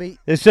 I mean,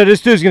 So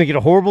this dude's gonna get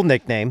a horrible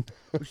nickname,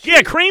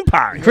 Yeah, cream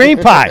pie. Cream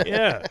Pie.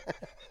 Yeah.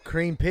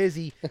 Cream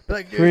Pizzy. But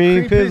like, dude,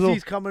 Cream Cream Pizzle.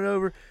 Pizzy's coming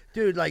over.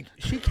 Dude, like,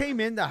 she came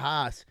in the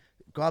house,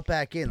 got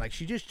back in. Like,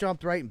 she just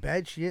jumped right in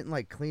bed. She didn't,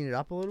 like, clean it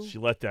up a little. She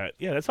let that.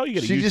 Yeah, that's how you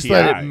get a she UTI. just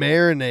let it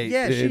marinate.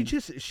 Yeah, dude.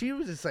 she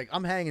was just like,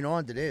 I'm hanging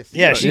on to this.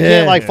 Yeah, she Yeah.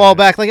 can't like fall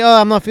back like,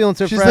 oh, I'm not feeling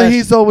so She's fresh. like,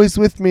 he's always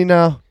with me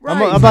now.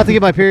 I'm about to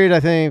get my period, I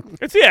think.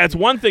 It's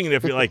one thing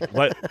if you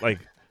let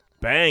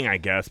bang, I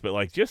guess, but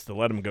like just to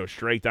let him go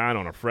straight down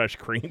on a fresh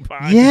cream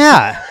pie.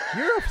 Yeah.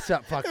 You're a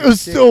fucking It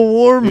was sick- still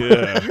warm.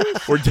 Yeah.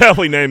 We're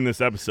definitely naming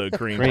this episode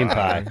cream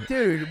Pie.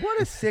 Dude,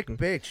 what a sick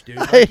bitch, dude.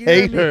 I Like, you know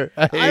hate what I mean? her.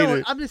 I hate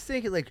her. I'm just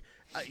thinking, like,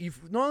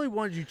 you've not only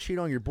wanted you to cheat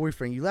on your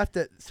boyfriend, you left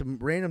some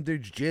random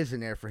dude's jizz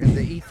in there for him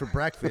to eat for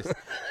breakfast,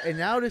 and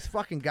now this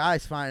fucking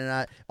guy's finding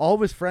out. All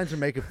of his friends are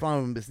making fun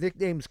of him. His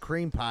nickname's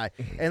Cream Pie,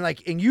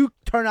 and you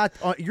turn out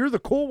you're the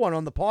cool one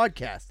on the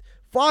podcast.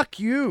 Fuck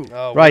you.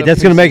 Oh, Right, what a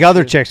that's gonna piece make of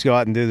other shit. chicks go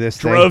out and do this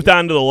thing. Drove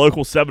down to the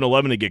local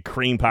 7-Eleven to get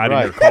cream pie in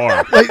Right. your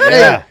car. Like,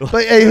 Yeah.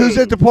 hey, who's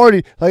at the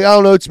party? Like, I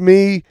don't know. It's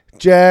me,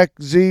 Jack,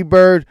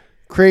 Z-Bird,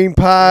 Cream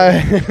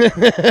Pie.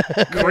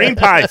 Cream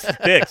pie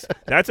sticks.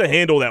 That's a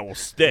handle that will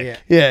stick.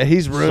 Yeah. Yeah,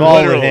 he's ruined.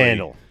 Solid Literally.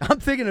 handle. I'm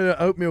thinking of the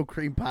oatmeal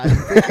cream pie. I'm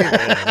thinking-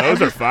 Yeah,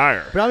 those are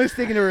fire. but I'm just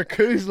thinking of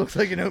Raccoons looks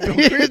like an oatmeal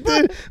Yeah, cream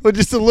pie. dude, with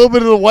just a little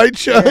bit of the white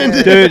shine.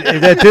 Dude,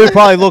 that dude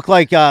probably looked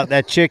like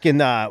that chick in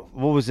what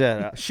was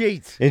that?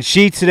 Sheets. In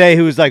Sheets today,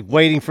 who was like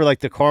waiting for like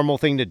the caramel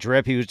thing to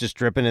drip. He was just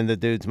dripping in the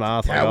dude's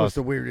mouth. That Like, was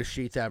the weirdest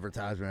Sheets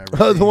advertisement I've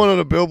ever Oh, seen. the one on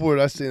the billboard.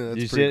 I seen it. you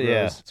That's see pretty it?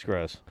 Yeah, gross. it's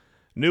gross.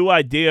 New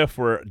idea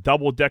for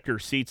double-decker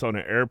seats on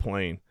an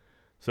airplane.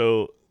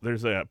 So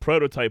there's a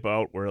prototype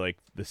out where like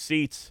the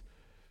seats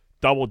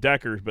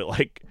double-deckers, but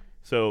like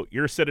so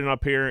you're sitting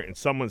up here and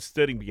someone's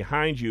sitting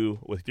behind you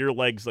with your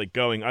legs like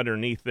going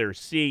underneath their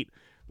seat,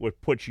 would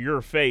put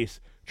your face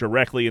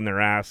directly in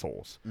their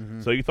assholes.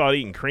 So you thought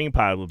eating cream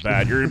pie was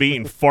bad. You're gonna be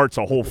eating farts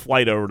a whole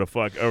flight over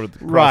across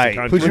Right. the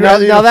country. Would you Now-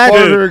 rather eat now a that-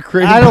 fart dude, or a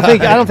cream I don't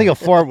pie? think a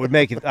fart would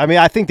make it. I mean,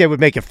 I think they would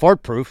make it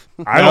fart proof.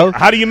 I don't,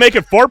 how do you make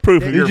it fart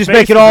proof? if You your just face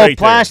make it is all right there?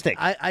 plastic.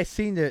 I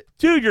seen the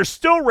Dude, you're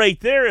still right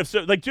there. If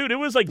so, like, dude, it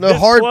was like No, this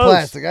hard close.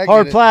 plastic. I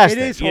Hard get it. plastic.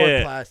 it is hard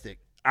Yeah. plastic.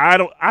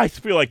 I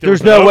feel like There's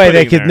was an no way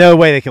they opening could. there. No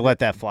way they could let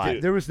that fly.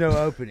 Dude. There was no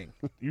opening.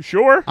 You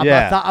sure?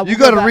 Yeah. You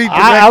gotta read-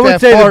 I would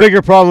that say fart. the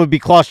bigger problem would be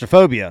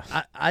claustrophobia.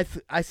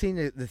 I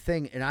seen the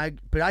thing, and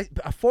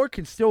a fart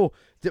can still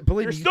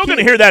believe You're me. still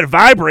gonna hear that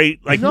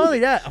vibrate. Like, Not only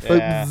that,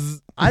 Yeah.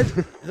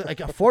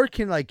 a fart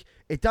can like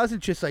it doesn't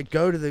just like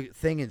go to the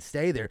thing and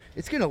stay there.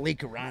 It's gonna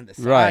leak around the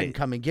side Right. and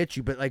come and get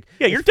you. But like,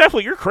 yeah, you're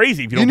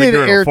crazy if you You don't need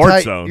think an you're in a fart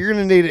airtight. zone. You're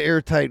gonna need an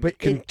airtight, But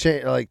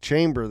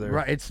chamber there.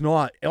 right, it's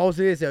not. All it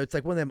is though, it's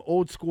like one of them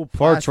old school. Farts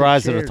plastic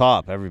rise to the chairs.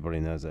 top. Everybody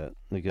knows that.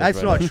 It goes That's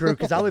right not up. true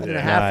because I lived in a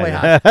Yeah. halfway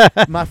I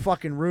house. My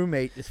fucking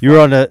roommate. Is You're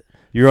on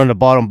the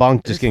bottom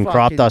bunk, just this getting crop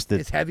fucking- dusted.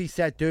 This heavy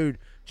set dude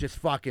just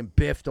fucking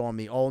biffed on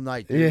me all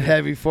night. Dude. Yeah,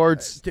 heavy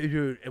farts.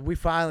 Dude, and we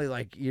finally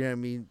like you know what I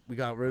mean we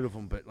got rid of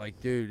him, but like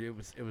dude,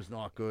 it was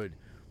not good.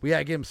 We had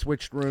to get him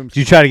switched rooms. Did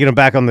you try to get him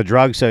back on the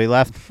drug, so he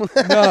left?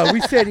 No, we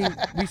said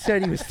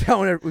he was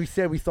telling her. We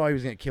said we thought he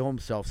was gonna kill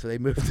himself, so they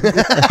moved him.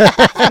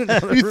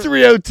 You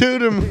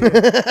 302'd him.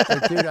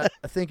 Like, dude,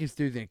 I think this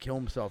dude's gonna kill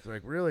himself. They're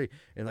like, really?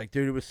 And like,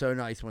 dude, it was so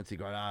nice once he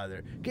got out of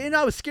there. And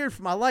I was scared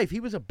for my life.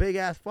 He was a big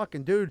ass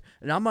fucking dude,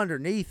 and I'm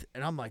underneath,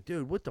 and I'm like,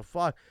 dude, what the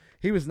fuck?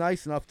 He was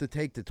nice enough to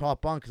take the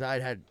top bunk because I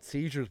had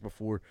seizures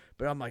before,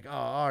 but I'm like, oh,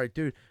 all right,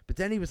 dude. But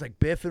then he was like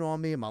biffing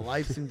on me, and my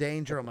life's in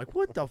danger. I'm like,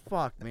 what the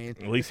fuck, man?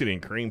 At least he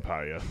didn't cream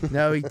pie you.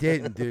 No, he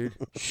didn't, dude.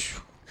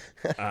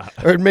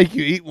 Or it'd make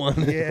you eat one.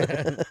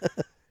 Yeah.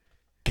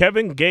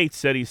 Kevin Gates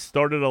said he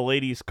started a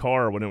lady's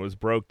car when it was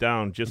broke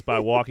down just by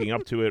walking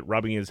up to it,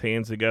 rubbing his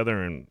hands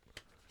together, and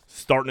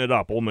starting it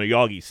up, old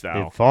Miyagi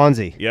style.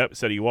 Fonzie. Yep.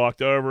 Said he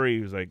walked over. He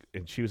was like,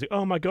 and she was like,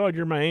 "Oh my God,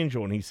 you're my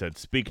angel." And he said,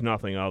 "Speak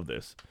nothing of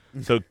this."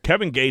 So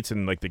Kevin Gates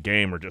and like the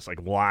game are just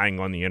like lying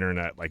on the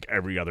internet like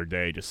every other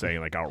day, just saying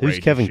like outrageous.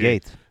 Who's Kevin shit.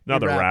 Gates?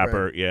 Another The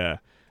rapper. rapper. Yeah.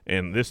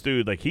 And this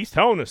dude, like, he's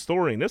telling a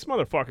story, and this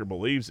motherfucker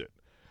believes it.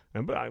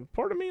 And but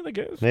part of me, like,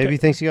 Maybe he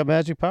thinks he got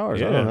magic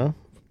powers. I Yeah. don't know.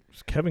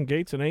 is Kevin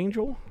Gates an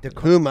angel?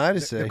 Who am I to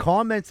The say?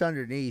 comments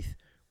underneath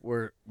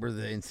were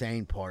the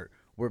insane part.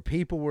 where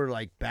people were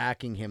like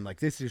backing him, like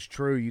this is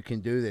true, you can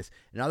do this,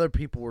 and other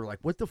people were like,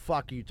 "What the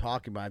fuck are you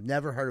talking about? I've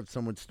never heard of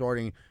someone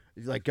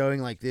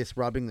going like this,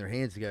 rubbing their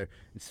hands together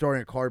and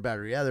starting a car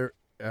battery up.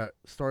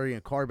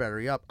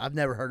 I've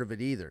never heard of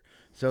it either.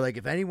 So like,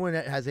 if anyone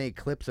has any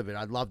clips of it,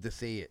 I'd love to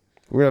see it.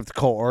 We're gonna have to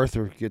call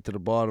Arthur to get to the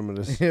bottom of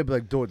this. He'd be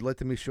like, dude, let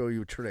me show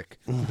you a trick.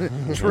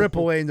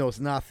 AAA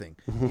knows nothing.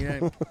 You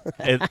know?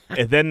 and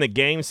then the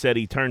game said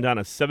he turned down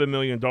a $7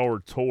 million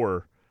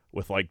tour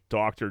with like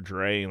Dr.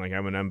 Dre and like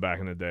Eminem back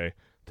in the day,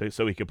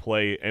 so he could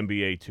play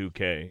NBA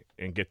 2K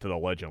and get to the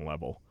legend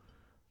level.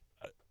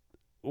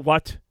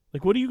 What?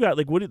 Like, what do you got?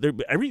 Like, what?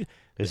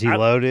 Is he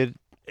loaded?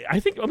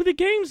 I mean, the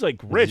game's like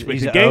rich, but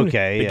He's the game,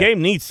 okay, the yeah.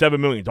 game needs $7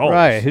 million.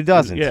 Right? Who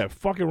doesn't? Yeah,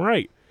 fucking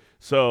right.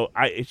 So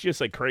it's just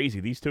like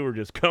crazy. These two are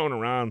just going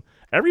around.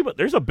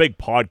 There's a big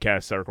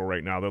podcast circle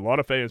right now. There are a lot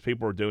of famous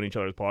people are doing each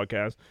other's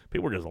podcasts.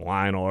 People are just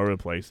lying all over the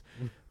place.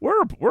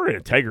 We're an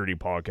integrity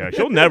podcast.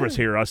 You'll never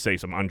hear us say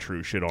some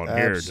untrue shit on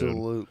here, dude.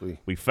 Absolutely.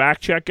 We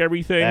fact check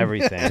everything.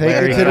 Everything. Take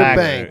Very it to the fact-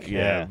 bank.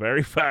 Yeah,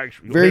 very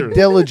factual. Very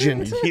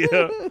diligent.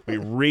 Yeah, we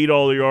read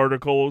all the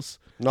articles.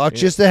 Not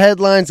just the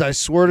headlines. I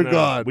swear to No,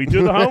 God. we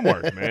do the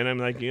homework, man. I'm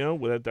like,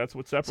 that's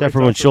what separates. Except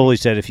for when us from- Shuley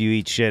said, "If you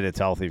eat shit, it's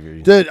healthy for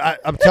you." Dude,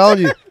 I'm telling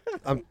you,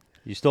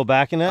 You still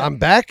backing that? I'm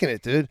backing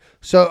it, dude.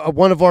 So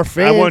one of our I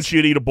fans. want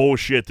you to eat a bowl of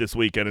shit this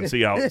weekend and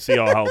see how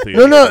healthy.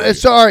 No, it no, is.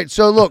 it's all right.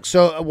 So look,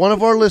 one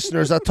of our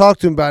listeners, I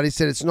talked to him about it. He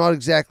said it's not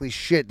exactly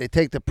shit. They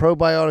take the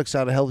probiotics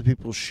out of healthy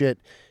people's shit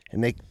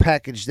and they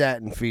package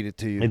that and feed it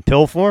to you. In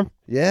pill form?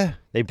 Yeah.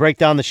 They break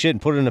down the shit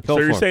and put it in a pill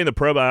So form. you're saying the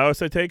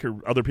probiotics I take are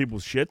other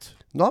people's shits?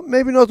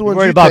 Maybe not the ones You're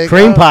worried you about take.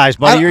 cream I- pies,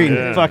 buddy. I- You're eating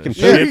Yeah. fucking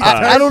Shit shit.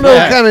 pies. I don't know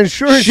what kind of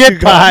insurance Shit you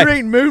got. pie. You're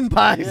eating moon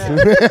pies.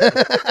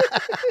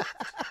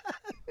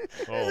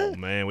 Oh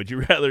man, would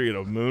you rather eat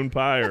a moon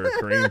pie or a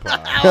cream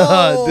pie?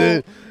 Oh,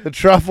 dude, the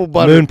truffle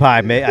butter. Moon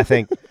pie, mate. I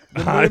think.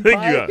 I think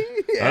pie?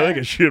 I think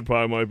a shit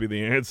pie might be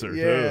the answer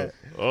Yeah. too.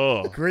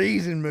 Oh,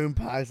 Greasing moon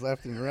pies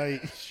left and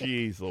right.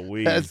 jeez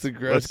Louise. That's the Let's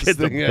grossest get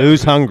thing the ever.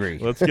 Who's hungry?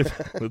 let's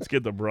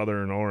get the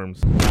brother in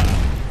arms.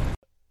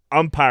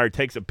 Umpire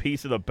takes a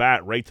piece of the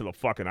bat right to the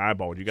fucking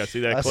eyeball. Did you guys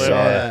see that I clip? saw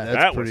that. That's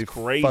That pretty was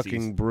crazy.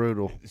 fucking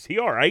brutal. Is he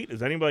all right?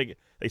 Is anybody?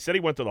 They said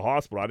he went to the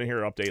hospital. I didn't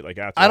hear an update like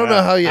after. I don't know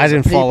that. how he I has a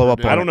didn't follow paper, up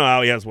dude. on I don't know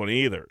how he has one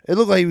either. It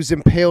looked like he was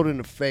impaled in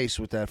the face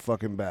with that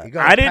fucking bat. You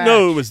got I a didn't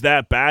know it patch. was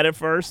that bad at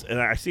first, and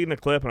I seen the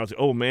clip, and I was like,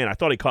 "Oh man!" I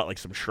thought he caught like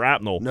some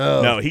shrapnel.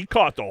 No. he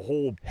caught the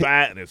whole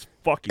bat in his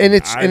fucking. And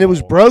it was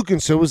eyeball.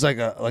 broken, so it was like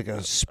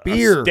a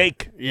spear. A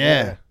stake.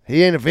 Yeah.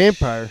 He ain't a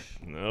vampire.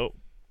 Nope.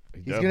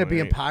 He's going to be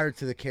in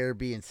Pirates of the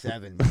Caribbean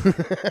 7.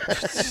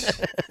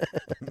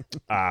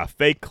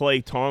 Fake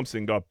Klay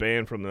Thompson got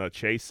banned from the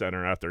Chase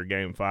Center after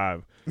Game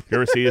 5. You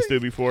ever see this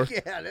dude before?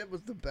 Yeah, that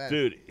was the best.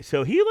 Dude,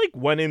 so he like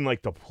went in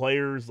like the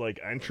players like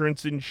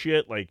entrance and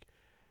shit, like,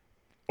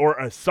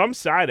 or some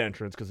side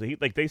entrance because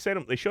they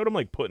showed him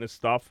like putting his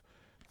stuff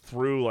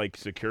through like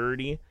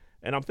security,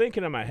 and I'm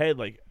thinking in my head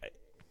like,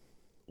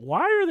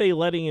 why are they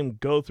letting him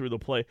go through the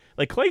play?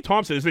 Like Klay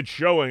Thompson isn't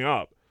showing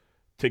up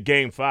to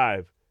Game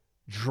 5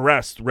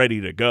 dressed, ready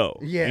to go.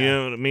 Yeah. You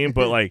know what I mean?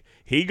 But like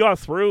he got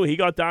through, he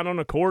got down on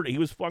the court, he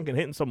was fucking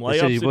hitting some They layups.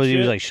 said and he shit.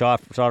 was like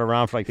shot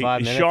around for like He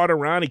 5 minutes. shot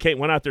around. He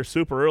went out there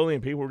super early,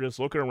 and people were just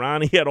looking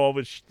around. He had all of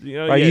his, Right,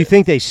 yeah. you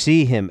think they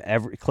see him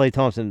Klay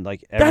Thompson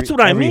like every, That's what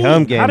I every mean.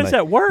 home game? How does like,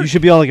 that work? You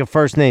should be on like a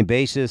first name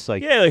basis.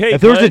 Like, Yeah, like, hey,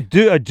 if there was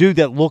Klay. a dude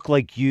that looked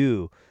like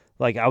you,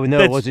 like I would know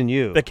it That's- wasn't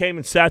you. that came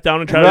and sat down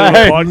and tried to do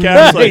a Right,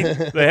 podcast. right.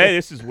 Like, hey,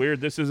 this is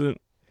weird. This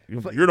isn't.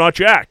 You're not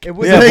Jack. It Yeah,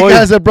 wouldn't, Yeah, hey boy.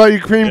 guys, I brought you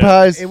cream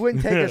pies. it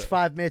wouldn't take us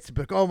 5 minutes to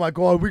be like, oh my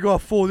God, we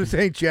got full. This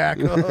ain't Jack.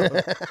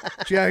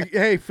 Jack,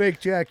 hey, fake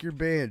Jack, you're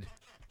banned.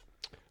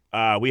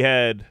 We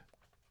had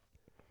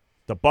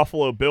the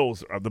Buffalo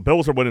Bills. The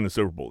Bills are winning the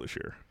Super Bowl this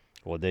year.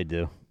 What'd they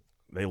do?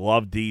 They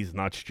love D's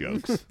nuts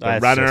jokes. They're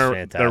That's running. just They're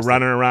fantastic.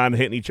 running around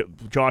hitting each.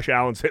 Josh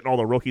Allen's hitting all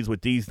the rookies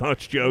with D's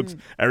nuts jokes.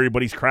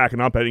 Everybody's cracking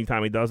up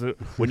anytime he does it.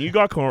 When you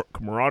got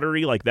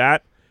camaraderie like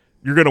that,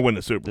 you're gonna win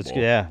the Super Bowl.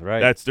 Yeah,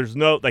 right. There's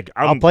no like.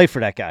 I'll play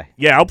for that guy.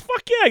 Yeah,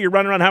 fuck yeah. You're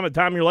running around having the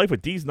time of your life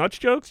with D's nuts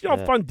jokes. You know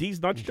how fun D's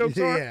nuts jokes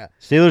are. Yeah.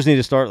 Steelers need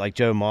to start like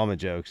Joe Mama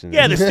jokes. And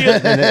Yeah, the Steelers.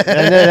 and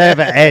then they have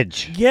an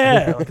edge.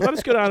 Yeah, like, let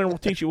us go down and we'll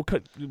teach you.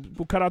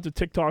 We'll cut out the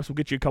TikToks. We'll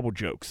get you a couple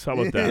jokes. How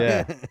about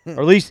that? Yeah,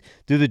 or at least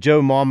do the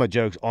Joe Mama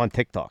jokes on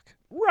TikTok.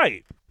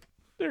 Right.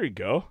 There you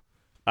go.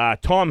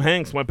 Tom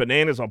Hanks went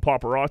bananas on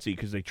paparazzi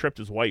because they tripped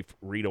his wife,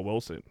 Rita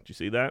Wilson. Did you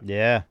see that?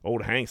 Yeah,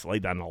 Old Hanks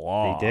laid down the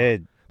law. he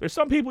did. There's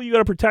some people you got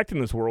to protect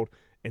in this world,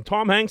 and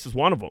Tom Hanks is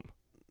one of them.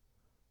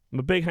 I'm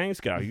a big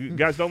Hanks guy. You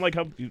guys don't like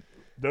how you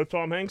know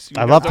Tom Hanks? You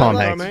I guys love don't Tom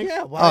like Hanks.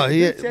 Yeah, why? Oh,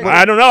 he-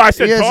 I don't know. I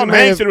said He has Tom a man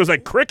Hanks, of- and it was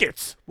like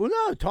crickets. Well,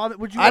 no, Tom,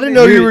 would you? I didn't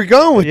know you were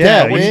going with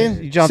Yeah, that, well,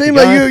 man. you jumped Seemed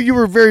the like gun. you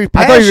were very I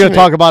passionate. thought you were going to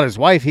talk about his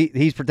wife.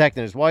 He's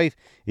protecting his wife,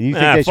 and you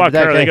think they should Fuck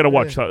protect her. They him. got to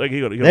watch.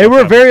 They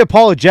were very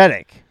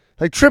apologetic.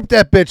 Like, trip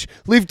that bitch.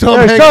 Leave Tom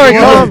Oh, Hanks sorry,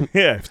 alone.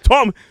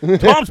 Tom. Yeah,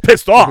 Tom's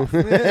pissed off.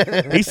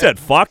 He said,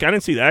 "Fuck!" I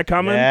didn't see that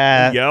coming.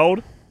 Yeah. He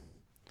yelled.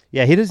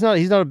 Yeah, he's not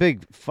a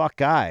big fuck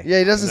guy. Yeah,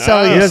 he doesn't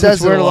sound like He he doesn't says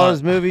swear it in a a lot of lot.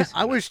 his movies.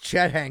 I wish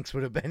Chet Hanks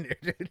would have been there,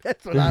 dude.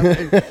 That's what I wish.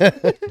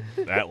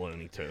 That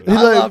Looney Tunes. He's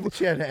I like, love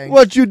Chet Hanks.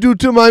 What you do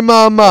to my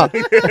mama?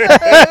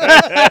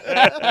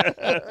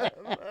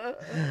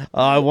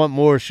 I want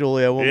more,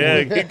 Shuley. I want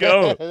Yeah, more. keep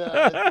going.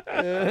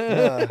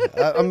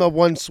 I'm a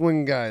one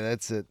swing guy.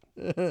 That's it.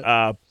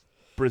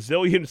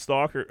 Brazilian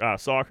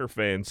soccer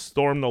fans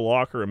storm the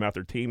locker room after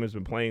their team has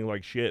been playing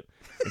like shit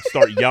and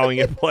start yelling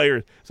at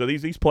players. So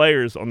these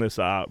players on this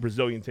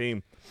Brazilian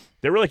team,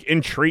 they were like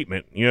in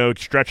treatment,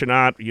 stretching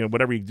out,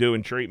 whatever you do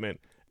in treatment.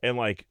 And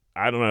like,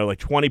 I don't know, like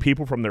 20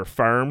 people from their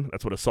firm,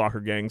 that's what a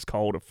soccer gang's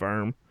called, a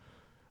firm,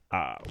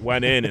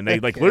 went in and they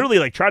like literally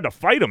like tried to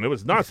fight them. It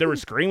was nuts. They were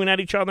screaming at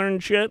each other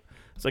and shit.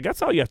 It's like,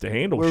 that's how you have to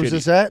handle Where was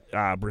shit. this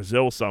at?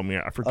 Brazil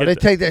somewhere. I forget. Oh, they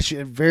take that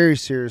shit very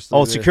seriously.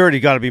 Oh, there. security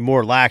got to be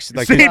more lax.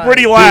 Like, Seem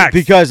pretty lax.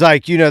 because,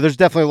 like, there's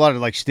definitely a lot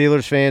of like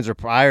Steelers fans or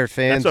Prior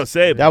fans That's what I'm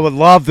saying. that would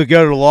love to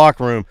go to the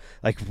locker room.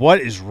 Like, what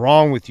is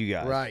wrong with you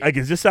guys? Right. Like,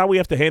 is this how we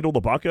have to handle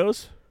the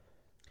Buccos?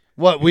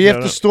 What, we No, have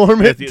no. to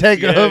storm it and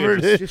take Yeah, over?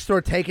 just- dude? Just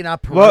start taking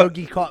out Well-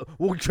 pierogi.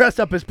 We'll dress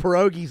up as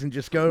pierogies and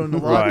just go in the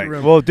locker Right.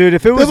 room. Well, dude,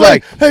 if it They're was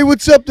like, like, hey,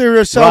 what's up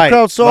there,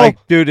 sauerkraut Saul?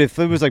 like, dude, if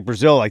it was like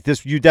Brazil, like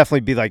this, you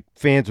definitely be like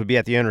fans would be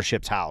at the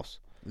ownership's house.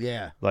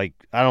 Yeah. Like,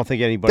 I don't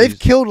think anybody. They've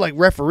killed like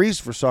referees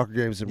for soccer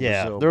games in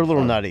Yeah, Brazil. they're a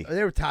little nutty.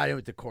 They were tied in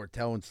with the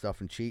cartel and stuff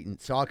and cheating.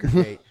 Soccer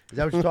Gate. Is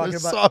that what you're talking The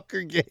about?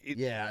 soccer game.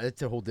 Yeah,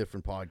 that's a whole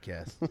different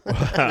podcast.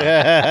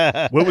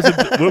 What was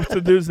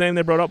the dude's name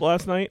they brought up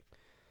last night?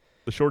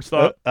 The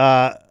shortstop?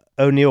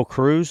 O'Neal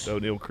Cruz.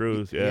 O'Neal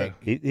Cruz, yeah.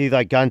 He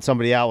like gunned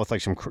somebody out with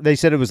like some. They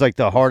said it was like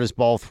the hardest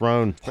ball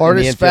thrown, Hardest,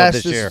 in the infield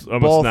this fastest year.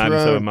 Almost ball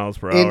 97 thrown miles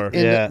per in, hour.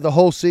 in Yeah. the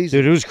whole season.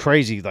 Dude, it was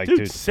crazy. Like, Dude,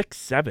 dude,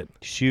 6'7".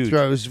 huge.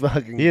 Throws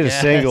fucking He had a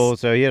gas. single,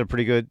 so he had a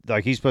pretty good.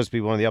 Like, he's supposed to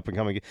be one of the up and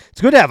coming.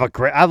 It's good to have a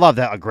great. I love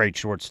that a great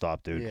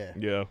shortstop, dude. Yeah.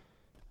 Yeah.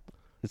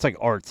 It's like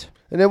art.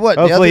 And then what?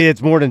 The Hopefully, other,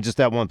 it's more than just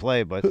that one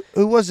play, but it's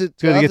who was it?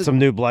 good The to get other- some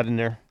new blood in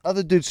there.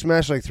 Other dude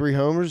smashed like 3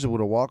 homers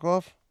with a walk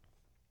off.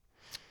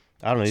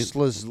 I don't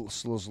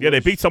know. Yeah,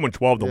 they beat someone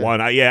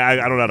 12-1. Yeah. I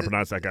don't know how to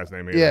pronounce that guy's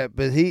name either. Yeah,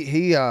 but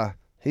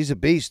he's a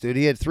beast, dude.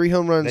 He had 3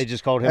 home runs They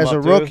just called him as up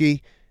a too?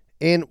 rookie,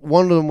 and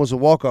one of them was a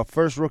walk off.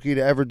 First rookie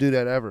to ever do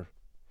that ever.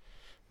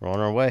 We're on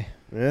our way.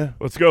 Yeah.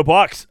 Let's go,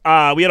 Bucks.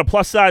 We had a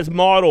plus-size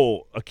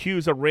model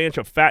accuse a ranch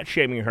of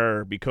fat-shaming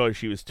her because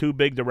she was too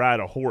big to ride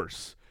a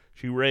horse.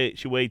 She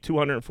weighed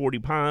 240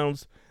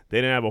 pounds. They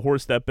didn't have a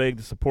horse that big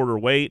to support her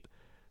weight.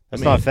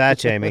 That's not fat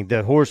shaming.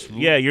 The horse.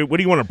 Yeah, what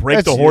do you want to break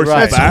That's the horse's right.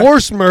 That's back?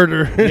 horse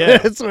murder. Yeah.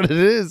 That's what it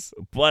is.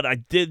 But I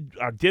did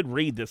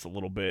read this a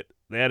little bit.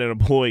 They had an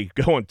employee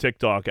go on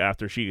TikTok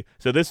after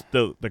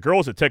the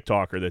girl's a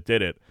TikToker that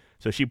did it.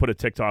 So she put a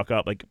TikTok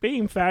up like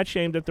being fat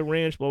shamed at the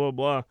ranch, blah blah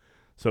blah.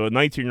 So a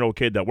 19-year-old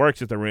kid that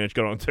works at the ranch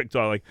got on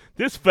TikTok like,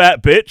 this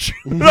fat bitch.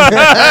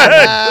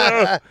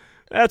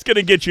 That's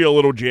gonna get you a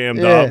little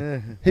jammed up.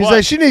 He's But-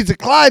 like, she needs a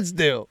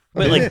Clydesdale.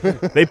 But like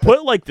they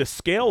put like the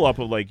scale up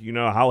of like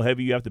how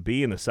heavy you have to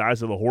be and the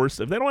size of the horse.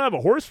 If they don't have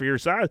a horse for your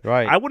size,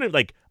 Right. I wouldn't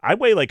I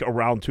weigh like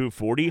around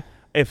 240.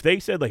 If they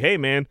said like, hey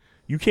man,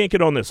 you can't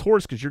get on this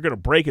horse because you're gonna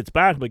break its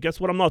back, but guess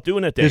what? I'm not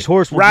doing that. Day. This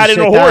horse will riding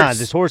just a sit horse. down.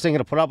 This horse ain't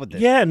gonna put up with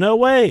this. Yeah, no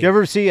way. You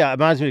ever see? It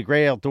reminds me of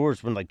Great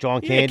Outdoors when like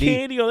John Yeah, Candy,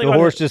 Candy, they the got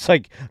horse it. just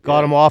like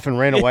got him off and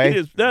ran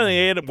away. Then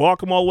they had to walk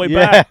them all the way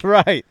Yeah, back.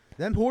 right.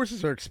 Them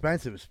horses are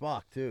expensive as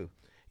fuck, too.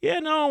 Yeah,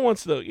 no one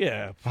wants to.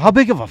 Yeah, How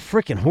big of a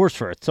freaking horse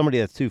for somebody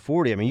that's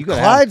 240? I mean, you got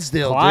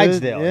Clydesdale, dude.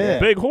 Clydesdale. Yeah.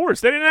 big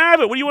horse. They didn't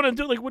have it. What do you want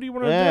to do? Like, what do you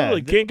want to Yeah. do?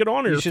 Like, can't get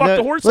on here. You should Fuck know-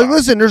 the horse. Like, off.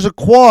 listen, there's a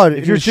quad in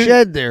you're your too-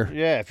 shed there.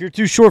 Yeah, if you're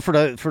too short for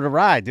the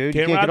ride, dude,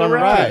 Can't you ride can't get on the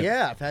the ride. ride.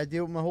 Yeah, I've had to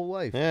deal with my whole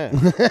life. Yeah.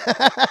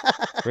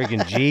 Freaking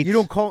Jeets.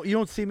 You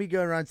don't see me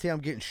going around and say I'm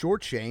getting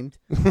short shamed.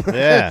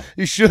 Yeah.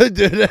 You should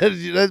do that.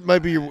 That might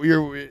be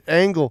your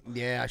angle.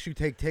 Yeah, I should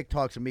take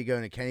TikToks of me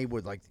going to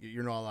Kennywood like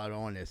you're not allowed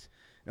on this.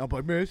 And I'm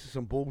like, man, this is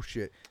some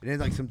bullshit. And then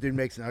like some dude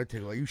makes another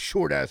TikTok like, you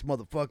short ass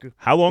motherfucker.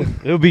 How long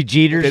It would be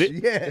Jeters. did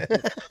it? Yeah.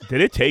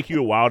 Did it take you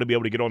a while to be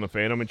able to get on the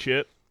Phantom and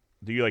shit?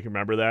 Do you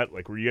remember that?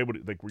 Were you able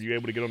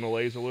to get on the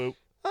laser loop?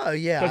 Oh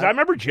yeah. Because I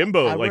remember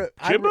Jimbo. I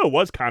Jimbo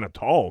was kind of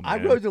tall. I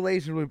Man. rode the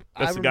laser loop.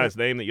 That's the guy's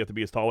name that you have to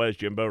be as tall as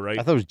Jimbo, right?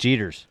 I thought it was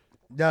Jeters.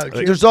 No,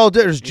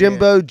 There's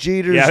Jimbo,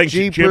 Jeters, Yeah, I think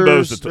Jeepers.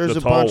 Jimbo's the there's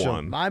a tall bunch of one.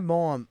 them. my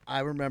mom. I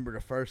remember the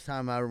first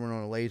time I went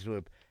on a laser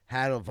loop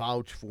had a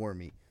vouch for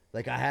me.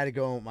 Like I had to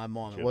go with my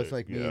mom. It Get wasn't it,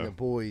 like me yeah. and the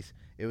boys.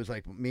 It was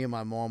like me and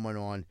my mom went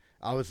on.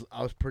 I was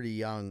pretty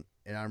young,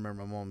 and I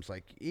remember my mom's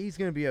like, "He's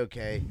gonna be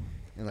okay."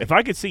 And like, If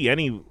I could see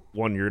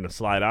anyone you're going to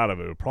slide out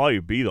of it would probably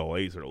be the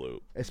laser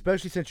loop.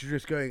 especially since you're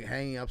just going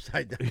hanging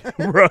upside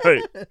down.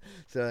 Right.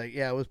 So like,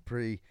 yeah, it was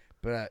pretty.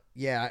 But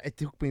yeah, it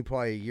took me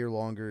probably a year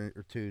longer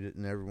or two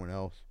than everyone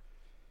else.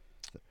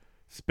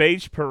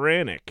 Paige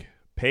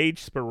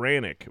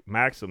Spiranek,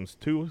 Maxim's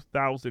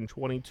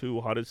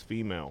 2022 hottest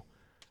female.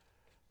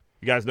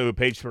 You guys know who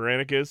Paige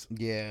Spiranek is?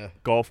 Yeah.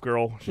 Golf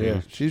girl.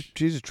 Yeah,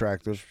 she's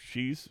attractive.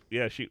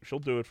 She'll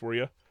do it for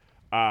you.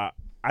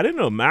 I didn't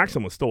know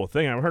Maxim was still a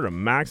thing. I've heard of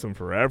Maxim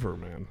forever,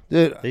 man.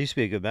 Dude, They used to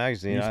be a good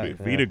magazine. Used to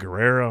be Vita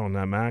Guerrero on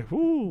that Mac.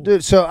 Ooh.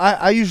 Dude, so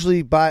I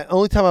usually buy.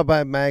 Only time I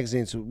buy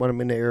magazines is when I'm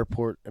in the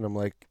airport and I'm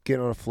like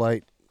getting on a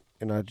flight,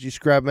 and I just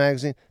grab a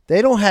magazine.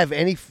 They don't have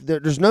any.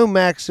 There's no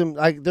Maxim.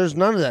 Like there's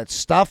none of that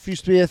stuff.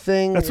 Used to be a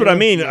thing. That's what I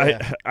mean. Yeah.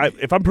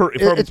 If I'm,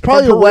 It's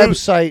probably a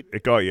website,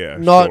 It got yeah.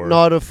 not sure.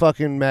 not a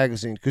fucking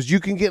magazine, because you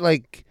can get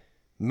like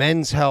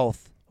Men's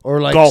Health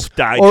or like Golf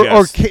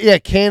Digest. or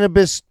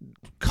Cannabis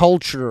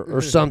Culture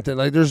or something.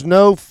 Like there's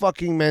no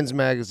fucking men's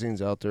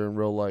magazines out there in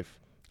real life.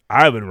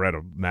 I haven't read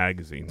a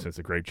magazine since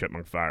the Great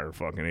Chipmunk Fire,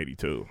 fucking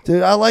 '82.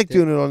 Dude, I like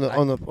doing it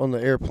on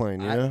the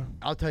airplane. You know,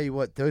 I'll tell you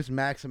what, those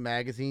Maxim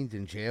magazines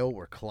in jail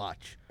were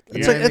clutch. it's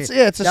You like know what I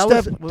mean? it's a That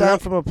step was- well, down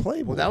that- from a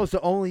Playboy. Well, that was the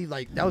only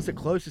that was the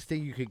closest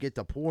thing you could get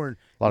to porn.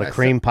 A lot of That's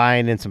cream pie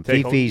and some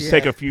Take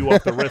fifis. a few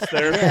off the wrist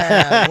there.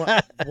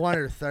 Yeah, one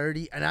or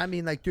 30, and I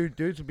mean, like,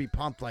 dudes would be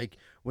pumped, like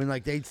when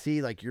like they'd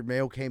see like your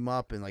mail came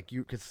up and like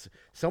because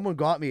someone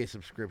got me a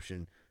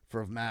subscription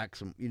for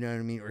Maxim, you know what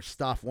I mean, or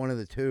Stuff, one of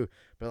the two.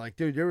 But like,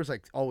 dude, there was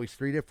like always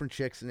 3 different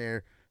chicks in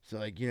there, so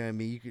like, you know what I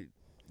mean, you could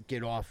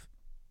get off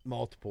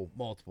multiple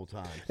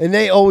times. And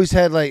they always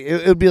had like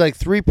it would be like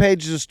 3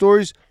 pages of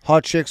stories,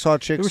 hot chicks,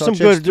 hot chicks. There was hot some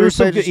chicks, good. There was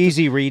 3 some good, pages.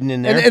 easy reading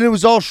in there. And it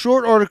was all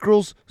short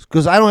articles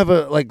because I don't have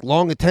a like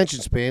long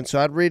attention span. So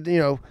I'd read,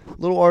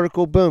 little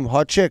article, boom,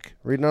 hot chick.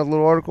 Read another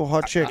little article,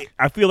 hot chick.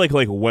 I feel like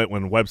when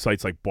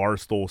websites like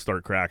Barstool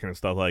start cracking and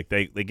stuff, like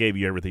they gave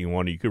you everything you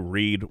wanted. You could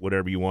read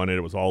whatever you wanted.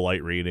 It was all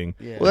light reading.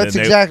 Yeah. Well, that's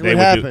And exactly they what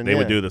would happened. They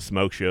would yeah. do the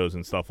smoke shows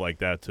and stuff like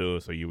that too,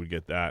 so you would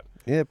get that.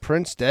 Yeah,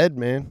 Prince dead,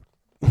 man.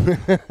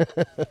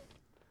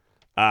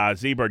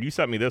 Z-Bird, you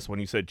sent me this one.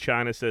 You said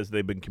China says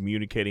they've been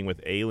communicating with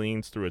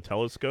aliens through a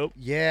telescope.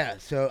 Yeah,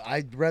 so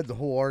I read the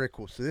whole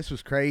article. So this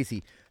was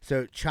crazy.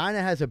 So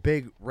China has a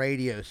big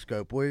radio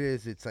scope. What it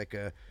is, it's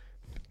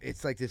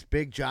like this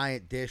big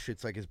giant dish.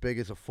 It's like as big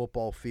as a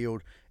football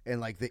field, and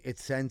like it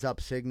sends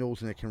up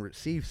signals and it can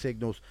receive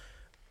signals.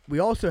 We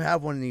also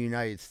have one in the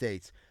United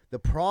States. The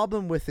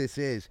problem with this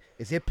is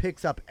it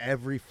picks up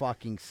every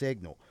fucking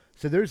signal.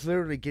 So there's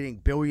literally getting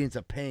billions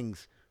of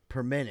pings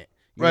per minute.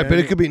 You Right, know but what I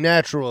it mean? could be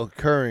natural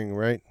occurring,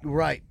 right?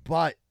 Right,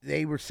 but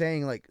they were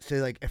saying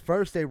at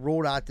first they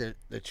rolled out the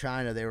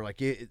China. They were like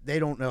they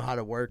don't know how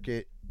to work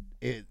it.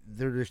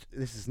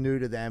 This is new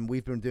to them.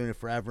 We've been doing it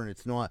forever, and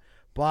it's not.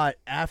 But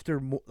after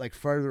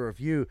further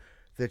review,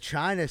 the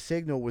China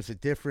signal was a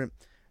different.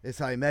 It's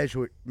how I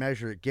measure it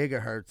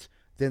gigahertz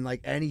than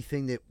like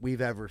anything that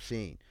we've ever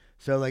seen.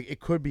 So like it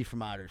could be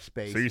from outer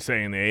space. So you're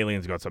saying the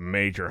aliens got some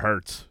major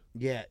hertz?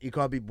 Yeah, it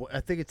gotta be. I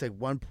think it's like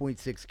 1.6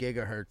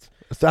 gigahertz.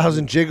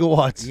 1,000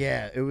 gigawatts.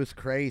 Yeah, it was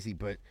crazy,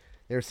 but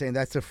they were saying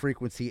that's the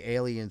frequency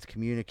aliens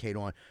communicate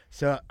on.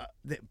 So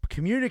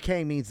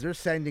communicating means they're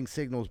sending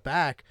signals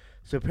back.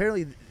 So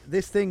apparently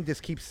this thing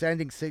just keeps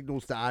sending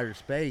signals to outer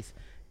space,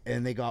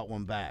 and they got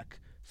one back.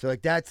 So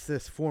like that's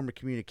this form of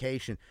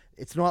communication.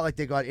 It's not like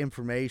they got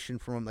information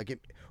from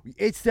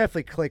it's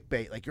definitely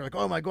clickbait. Like you're like,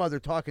 oh my god, they're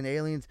talking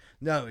aliens.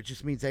 No, it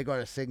just means they got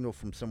a signal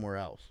from somewhere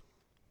else.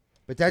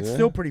 But that's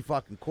still pretty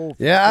fucking cool.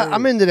 Yeah,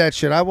 I'm into that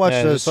shit. I watch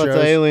those just let shows.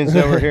 the aliens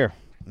know we're here.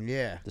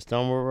 Yeah, Just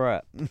tell them where we're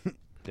at.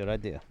 Good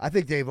idea. I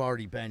think they've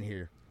already been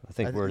here. I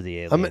think we're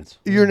the I'm aliens.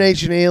 you're an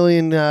ancient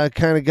alien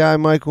kind of guy,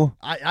 Michael.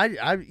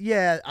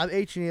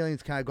 Ancient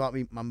Aliens kind of got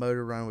me my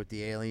motor running with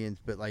the aliens,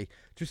 but like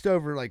just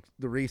over like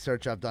the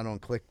research I've done on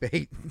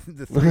clickbait,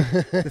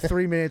 the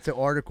 3 minutes of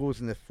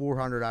articles and the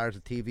 400 hours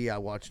of TV I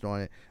watched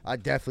on it, I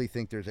definitely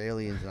think there's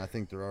aliens, and I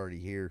think they're already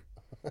here.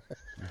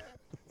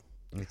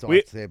 That's all I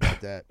have to say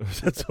about that.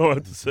 That's all I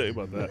have to say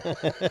about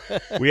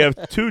that. We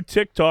have 2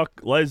 TikTok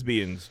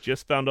lesbians.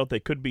 Just found out they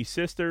could be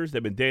sisters.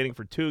 They've been dating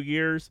for 2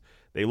 years.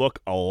 They look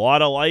a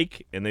lot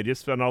alike, and they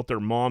just found out their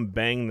mom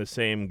banged the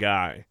same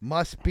guy.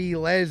 Must be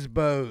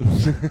lesbos.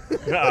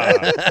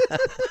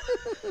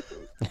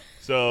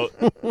 So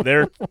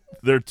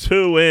they're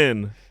 2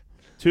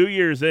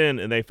 years in,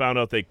 and they found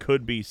out they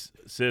could be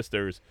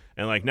sisters.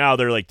 And like now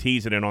they're like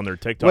teasing it on their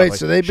TikTok. Wait, like,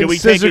 so they've should been we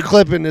take scissor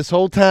clipping this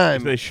whole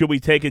time. Should we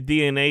take a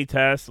DNA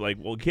test? Like,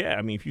 well, yeah.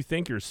 I mean, if you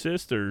think you're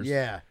sisters,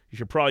 Yeah. you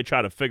should probably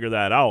try to figure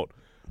that out.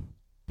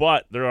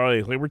 But they're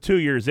already like, we're 2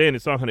 years in.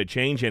 It's not going to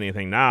change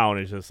anything now, and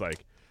it's just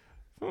like,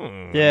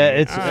 Yeah,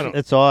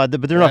 it's odd,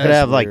 but they're not gonna That's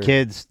have like weird.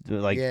 kids,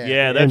 like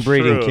Yeah, that's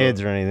inbreeding true.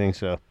 kids or anything.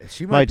 So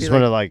She might be just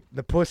want to like.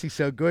 the pussy's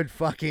so good,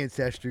 fuck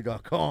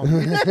Ancestry.com.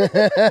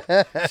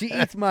 she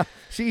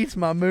eats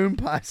my moon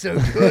pie so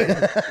good.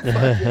 Fucking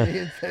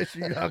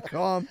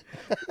Ancestry.com.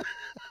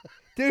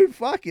 Dude,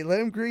 fuck it. Let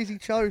them grease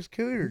each other's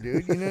cooter,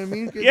 dude. You know what I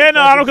mean? Get Yeah, the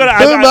no, I don't fucking-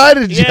 gonna. Who am I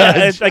to Yeah, judge?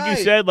 it's like you Right.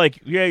 said, like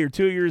you're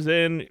 2 years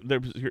in.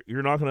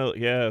 You're not gonna.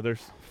 Yeah, there's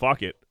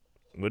fuck it.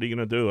 What are you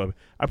gonna do?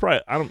 I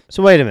don't.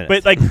 So wait a minute.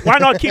 But like, why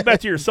not keep that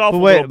to yourself but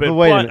a wait, little bit? but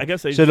wait a But minute. I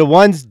guess they. So the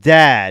one's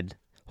dad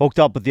hooked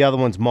up with the other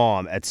one's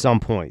mom at some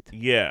point.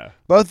 Yeah.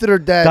 Both of their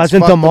dads. Doesn't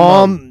fucked the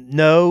mom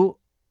know?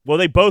 Well,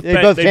 they both. They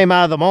both came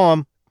out of the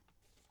mom,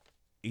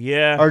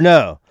 Yeah. or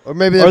no? Or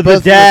maybe they're Or the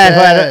both dad their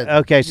had dad.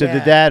 okay, so the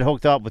Yeah. dad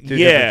hooked up with two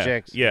different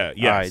chicks. Yeah. All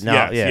Yes. right,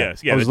 now,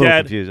 yes. I Yeah. was The a little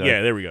dad. confused.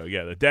 Yeah. There we go.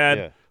 Yeah. The dad.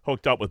 Yeah.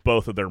 hooked up with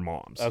both of their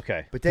moms.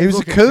 Okay. But they He was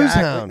look a coos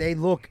exactly- hound. They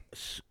look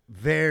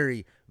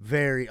very,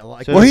 very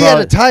alike. So Well, he had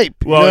a probably- type.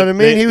 You Well, know what I mean?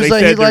 they- He was they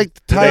like, he said they're-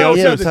 liked they type.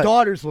 also Yeah, the type.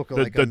 daughters look The,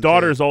 alike. the I'm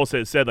daughters saying.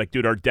 also said, like,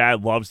 dude, our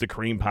dad loves the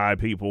cream pie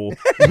people.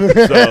 So,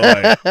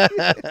 like,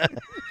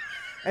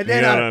 And you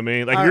then know what I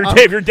mean? Like, our-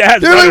 if your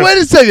dad's They're like, running- wait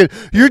a second.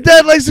 Your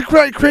dad likes the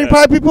cream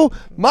pie people?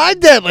 My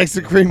dad likes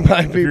the cream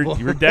pie if your, people.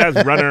 your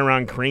dad's running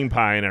around cream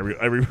pie and every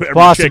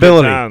Possibility. chick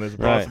in town, there's a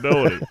Right.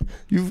 possibility.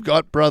 You've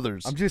got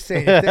brothers. I'm just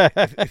saying,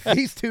 if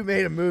these two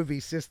made a movie,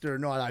 sister or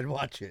not, I'd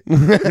watch it.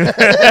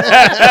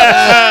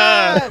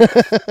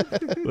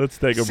 Let's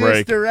take a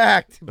break. Sister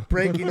Act,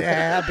 breaking the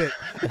habit.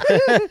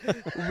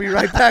 We'll be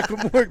right back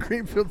with more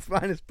Greenfield's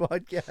Finest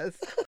podcast.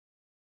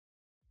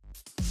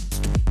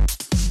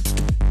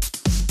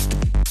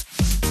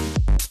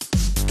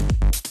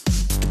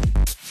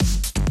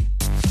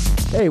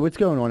 Hey, what's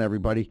going on,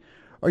 everybody?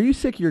 Are you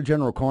sick of your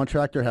general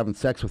contractor having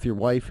sex with your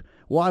wife?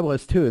 Well, I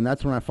was too, and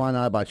that's when I found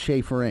out about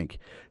Schaefer Inc.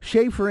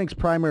 Schaefer Inc.'s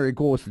primary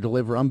goal is to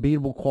deliver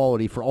unbeatable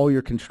quality for all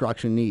your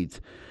construction needs.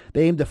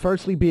 They aim to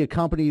firstly be a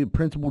company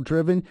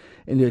principle-driven,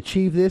 and to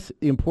achieve this,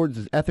 the importance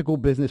is ethical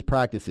business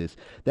practices.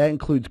 That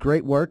includes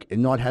great work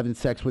and not having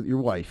sex with your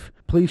wife.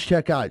 Please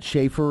check out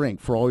Schaefer Inc.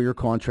 for all your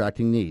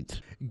contracting needs.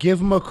 Give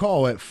them a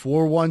call at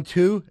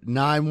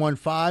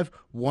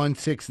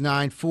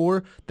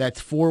 412-915-1694.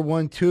 That's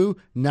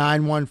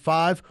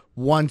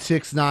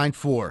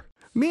 412-915-1694.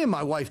 Me and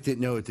my wife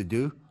didn't know what to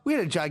do. We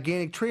had a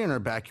gigantic tree in our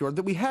backyard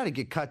that we had to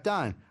get cut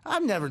down.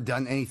 I've never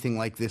done anything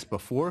like this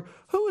before.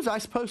 Who was I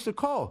supposed to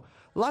call?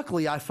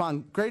 Luckily, I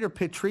found Greater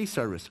Pitt Tree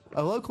Service,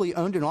 a locally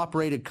owned and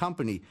operated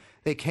company.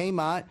 They came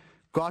out,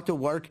 got to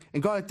work,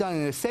 and got it done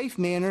in a safe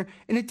manner,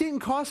 and it didn't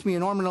cost me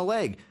an arm and a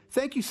leg.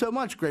 Thank you so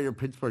much, Greater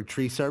Pittsburgh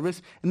Tree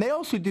Service. And they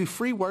also do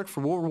free work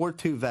for World War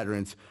II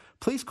veterans.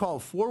 Please call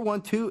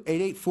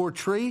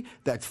 412-884-TREE.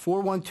 That's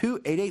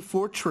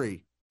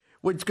 412-884-TREE.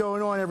 What's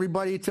going on,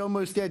 everybody? It's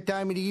almost that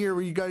time of the year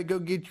where you got to go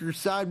get your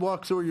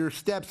sidewalks or your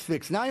steps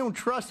fixed. And I don't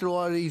trust a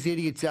lot of these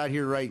idiots out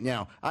here right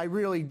now. I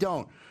really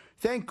don't.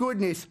 Thank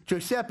goodness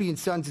Giuseppe &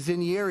 Sons is in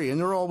the area, and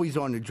they're always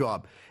on the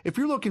job. If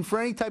you're looking for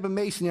any type of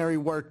masonry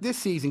work this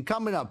season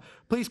coming up,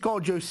 please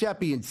call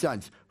Giuseppe &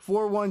 Sons,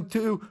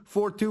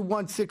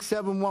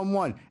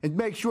 412-421-6711, and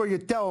make sure you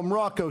tell them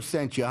Rocco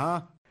sent you,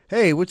 huh?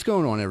 Hey, what's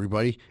going on,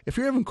 everybody? If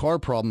you're having car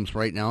problems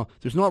right now,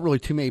 there's not really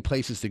too many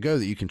places to go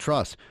that you can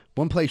trust.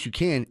 One place you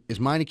can is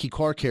Meineke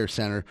Car Care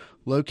Center,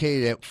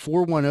 located at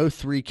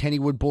 4103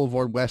 Kennywood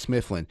Boulevard, West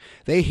Mifflin.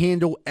 They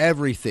handle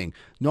everything,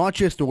 not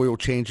just oil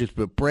changes,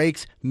 but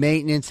brakes,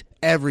 maintenance,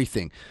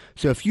 everything.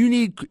 So if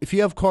you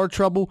have car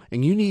trouble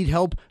and you need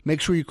help, make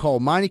sure you call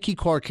Meineke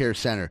Car Care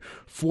Center,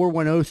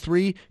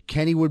 4103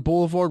 Kennywood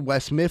Boulevard,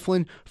 West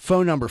Mifflin.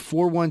 Phone number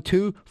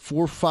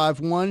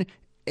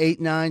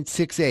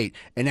 412-451-8968,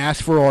 and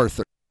ask for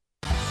Arthur.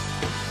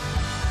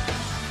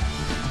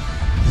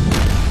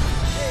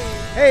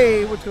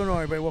 Hey, what's going on,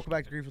 everybody? Welcome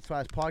back to Greenfield's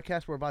Finest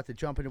Podcast. We're about to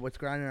jump into what's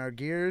grinding our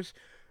gears.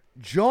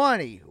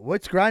 Johnny,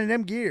 what's grinding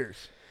them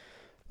gears?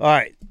 All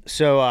right.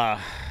 So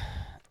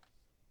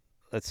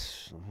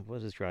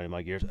what is grinding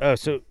my gears? Oh,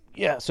 so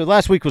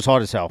last week was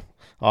hot as hell.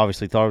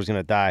 Obviously, thought I was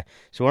gonna die.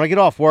 So when I get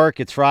off work,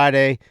 it's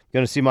Friday.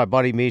 Gonna see my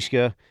buddy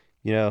Mishka.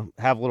 You know,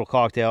 have a little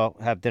cocktail,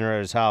 have dinner at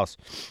his house.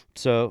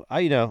 So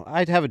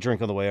I'd have a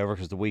drink on the way over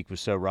because the week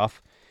was so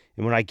rough.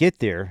 And when I get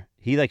there,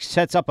 he like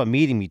sets up a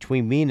meeting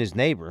between me and his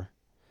neighbor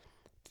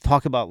to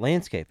talk about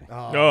landscaping.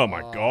 Oh, my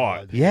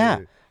God. Yeah.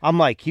 I'm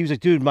like, he was like,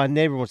 dude, my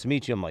neighbor wants to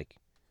meet you. I'm like,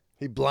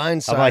 He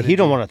blindsided I'm like, he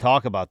don't you. want to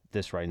talk about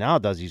this right now,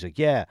 does he? He's like,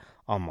 yeah.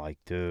 I'm like,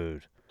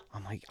 dude.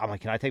 I'm like,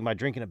 can I take my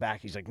drink in the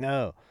back? He's like,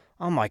 no.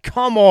 I'm like,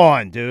 come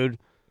on, dude.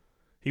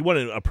 He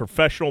wanted a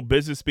professional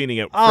business meeting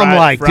at I'm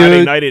like, Friday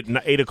dude, night at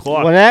 8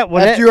 o'clock.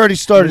 After you already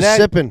started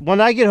sipping. When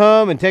I get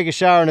home and take a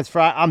shower and it's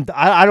Friday,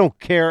 I don't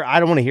care. I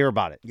don't want to hear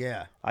about it.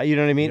 Yeah. You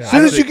know what I mean? Yeah. As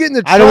soon as you get in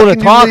the truck I don't want and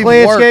to you talk leave work-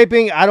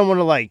 landscaping. I don't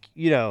want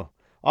to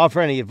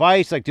offer any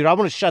advice. Like, dude, I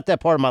want to shut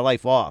that part of my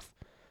life off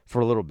for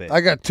a little bit.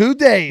 I got 2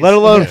 days. Let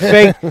alone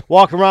fake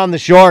walk around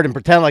this yard and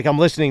pretend like I'm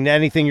listening to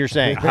anything you're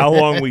saying. How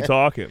long are we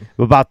talking?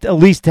 About at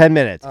least 10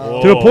 minutes.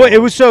 Oh. To a point, it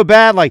was so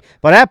bad. Like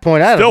by that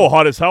point, I had Still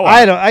hot as hell.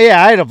 I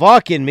had a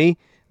vodka in me.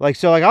 Like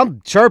so, like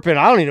I'm chirping.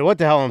 I don't even know what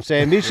the hell I'm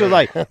saying. Misha's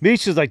like,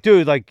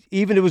 dude, like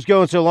even it was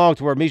going so long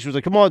to where Misha was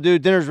like, come on,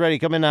 dude, dinner's ready.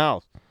 Come in the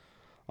house.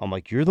 I'm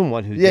like, you're the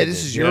one who. Yeah, did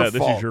this is Yeah, your this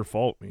fault. is your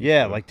fault.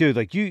 Yeah, like, dude,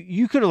 like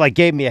you could have like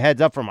gave me a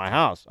heads up from my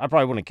house. I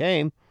probably wouldn't have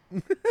came.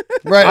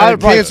 Right, I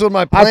canceled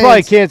my plans. I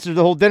probably canceled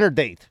the whole dinner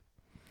date.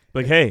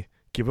 Like, hey,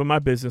 give him my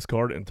business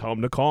card and tell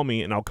him to call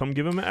me, and I'll come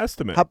give him an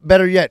estimate.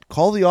 Better yet,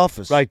 call the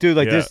office. Like, dude,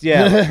 like Yeah. this,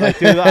 yeah,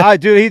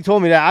 like, dude, he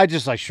told me that. I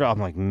just like, I'm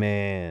like,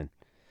 man,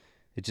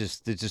 it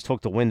just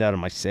took the wind out of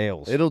my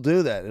sails. It'll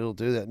do that. It'll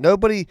do that.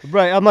 Nobody.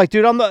 Right, I'm like,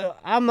 dude,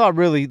 I'm not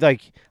really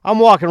like, I'm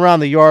walking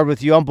around the yard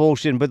with you, I'm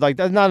bullshitting, but like,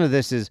 none of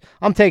this is.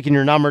 I'm taking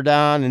your number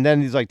down, and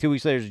then he's like, 2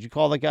 weeks later, did you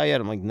call that guy yet?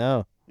 I'm like,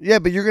 no. Yeah,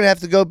 but you're gonna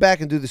have to go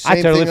back and do the same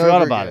I totally thing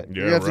forgot over about again. it.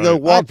 You Yeah, have to right. go I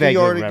walk the vaguely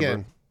yard remember.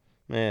 again.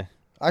 Yeah.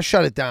 I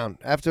shut it down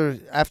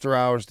after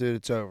hours, dude.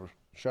 It's over.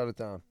 Shut it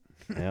down.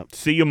 Yep.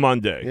 See you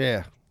Monday.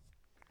 Yeah.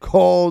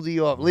 Called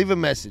you up. Leave a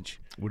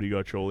message. What do you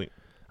got, Choli?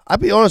 I'll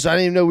be honest, I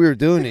didn't even know we were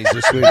doing these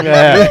this week.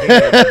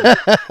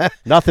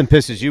 Nothing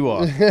pisses you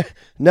off.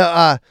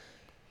 No,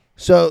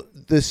 so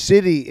the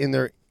city, in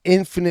their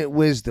infinite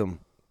wisdom,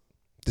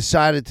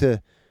 decided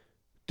to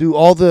do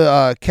all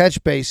the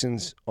catch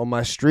basins on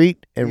my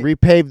street and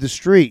repave the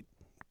street.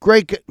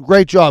 Great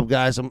job,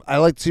 guys. I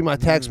like to see my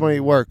tax money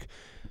work.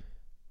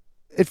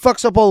 It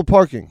fucks up all the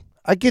parking.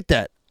 I get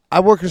that. I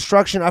work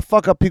construction. I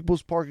fuck up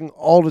people's parking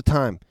all the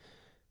time.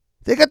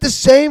 They got at the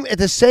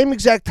same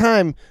exact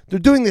time, they're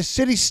doing the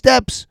city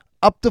steps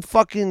up the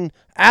fucking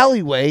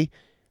alleyway.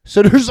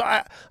 So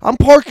I'm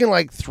parking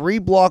like 3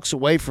 blocks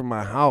away from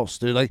my house,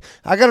 dude. Like,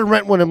 I got to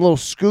rent one of them little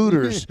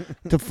scooters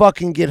to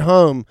fucking get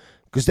home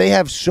because they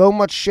have so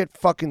much shit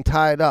fucking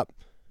tied up.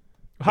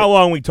 How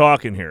long we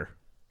talking here?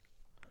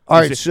 All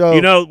right, so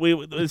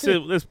this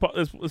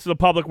is a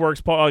public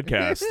works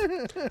podcast.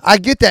 I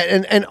get that,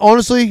 and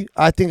honestly,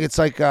 I think it's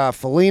like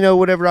Felino,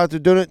 whatever, out there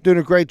doing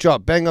a great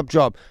job, bang up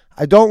job.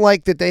 I don't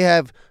like that they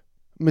have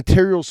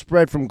material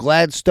spread from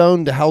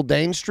Gladstone to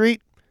Haldane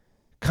Street,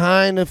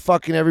 kind of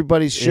fucking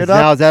everybody's shit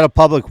up. Now, is that a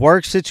public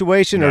works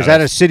situation, or is No,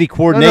 that a city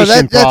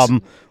coordination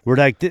problem? Where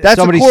like that's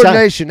somebody a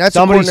coordination. That's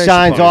somebody a coordination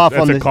signs problem. off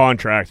That's on a the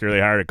contractor. They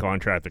hired a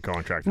contractor. The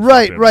contractor.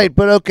 Right.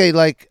 But okay,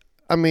 like,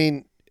 I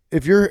mean,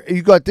 if you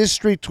got this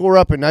street tore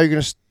up and now you're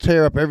gonna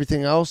tear up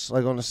everything else,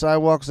 like on the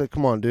sidewalks, like,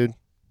 come on, dude.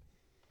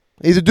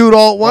 Either do it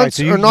all at once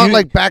so or not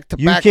like back to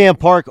you back. can't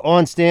park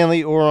on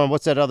Stanley or on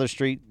what's that other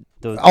street?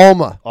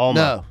 Alma.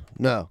 Alma.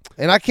 No.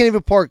 And I can't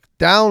even park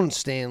down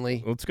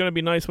Stanley. Well, it's gonna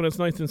be nice when it's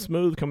nice and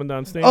smooth coming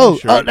down Stanley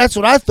Street. That's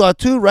what I thought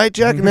too, right,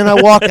 Jack? And then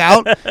I walk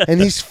out, and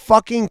these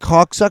fucking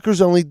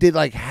cocksuckers only did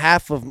like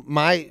half of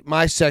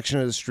my section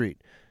of the street.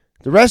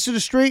 The rest of the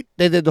street,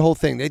 they did the whole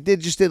thing. They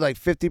just did like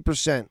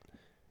 50%.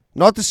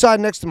 Not the side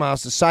next to my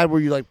house, the side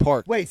where you like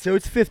park. Wait, so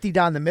it's 50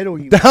 down the middle?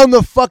 Down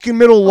the fucking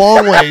middle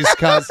long ways,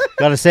 cuz.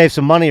 Got to save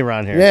some money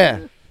around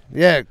here.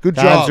 Yeah, good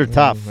Times job. are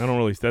tough. I don't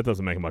really. That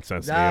doesn't make much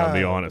sense to me. I'll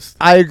be honest.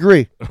 I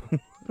agree.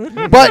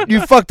 But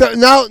you fucked up.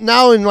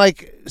 Now in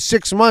like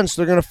 6 months,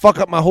 they're going to fuck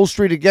up my whole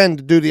street again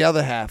to do the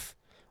other half.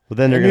 Well,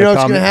 then they're And going you know to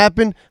what's come. going to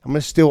happen? I'm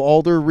going to steal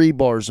all their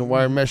rebars and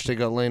wire mesh they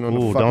got laying on the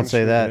Ooh, fucking don't say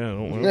street. that. Yeah,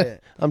 don't worry.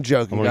 I'm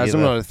joking, I'm gonna guys. get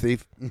I'm that. not a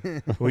thief.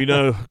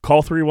 Well,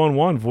 call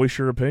 311. Voice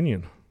your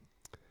opinion.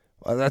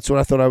 That's what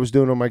I thought I was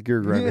doing on my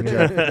gear grinder,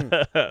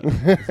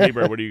 Jack.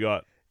 Zebra, what do you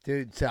got?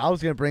 Dude, so I was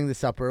gonna bring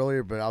this up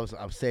earlier, but I was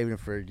saving it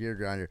for a gear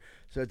grinder.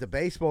 So at the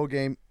baseball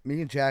game,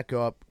 me and Jack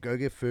go up, go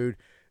get food.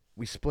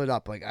 We split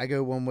up. Like, I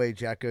go one way,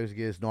 Jack goes to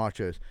get his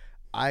nachos.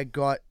 I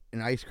got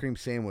an ice cream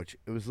sandwich.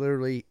 It was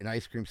literally an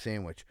ice cream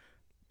sandwich.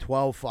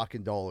 $12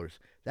 fucking dollars.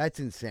 That's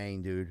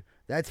insane, dude.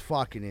 That's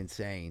fucking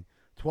insane.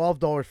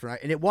 $12 for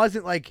and it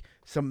wasn't like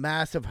some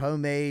massive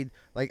homemade.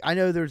 Like, I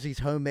know there's these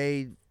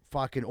homemade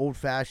fucking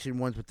old-fashioned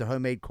ones with the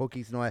homemade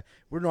cookies and all that.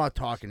 We're not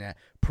talking that.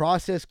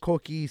 Processed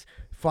cookies,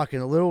 fucking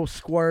a little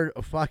squirt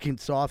of fucking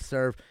soft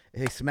serve.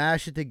 They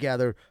smash it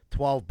together,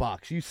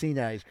 $12. You've seen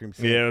that ice cream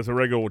sandwich. Yeah, it was a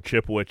regular old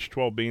Chipwich.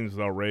 12 beans is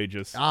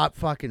outrageous.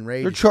 Fucking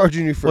rage. They're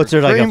charging you for What's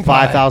there, like a cream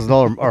pie.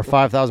 $5,000 or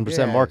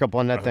 5,000% Yeah. markup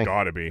on that That's thing?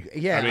 gotta be.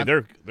 Yeah, I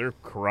mean, they're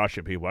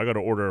crushing people. I got to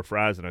order a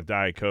fries and a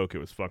Diet Coke. It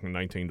was fucking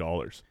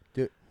 $19.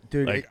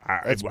 Dude, Like,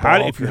 that's how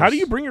do bonkers.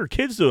 you bring your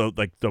kids to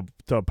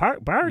the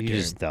bar You game?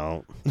 just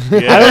don't. Yeah.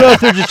 I don't know if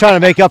they're just trying to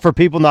make up for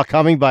people not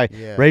coming by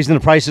Yeah. raising the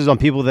prices on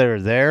people that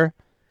are there.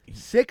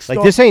 $6.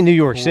 Like, this ain't New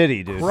York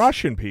City, dude.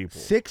 Crushing people.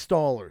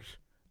 $6.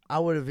 I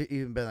would have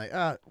even been like,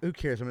 who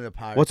cares? I'm in the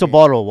Pirates. What's a game.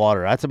 bottle of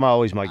water? That's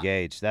always my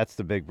gauge. That's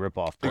the big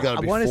ripoff. You gotta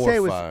I be want to 4 say it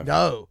or was 5.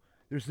 no.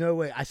 There's no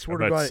way. I swear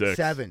to God, it's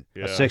 7.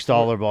 Yeah. A $6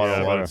 bottle Yeah, of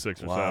about water. a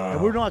 6 or Wow. 7.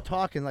 And we're not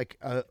talking like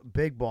a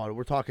big bottle.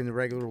 We're talking the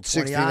regular little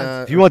 20 ounce.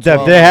 69. If you want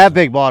that, they have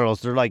big bottles.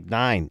 They're like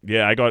 9.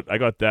 Yeah, I got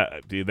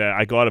that. Dude, that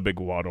I got a big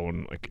waddle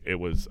and like it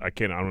was. I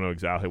don't know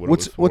exactly what it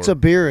was. What's for. a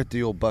beer at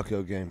the old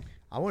Bucko game?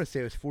 I want to say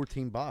it was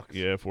 $14.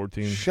 Yeah,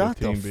 14. Shut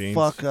 15 the beans.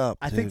 fuck up.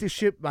 I dude. think the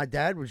shit my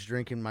dad was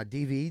drinking, my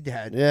DVE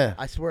dad. Yeah.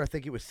 I swear, I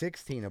think it was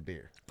 16 a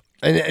beer.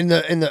 And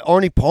the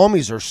Arnie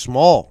Palmies are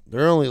small.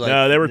 They're only like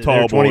No, they were tall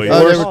They're boys. 24s.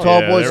 Oh, they were tall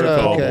Yeah, boys? They were Oh,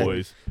 tall okay.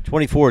 boys.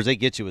 24s, they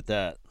get you with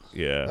that.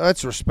 Yeah.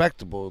 that's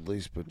respectable at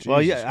least. But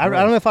Well, Jesus yeah, I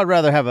don't know if I'd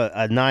rather have a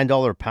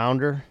 $9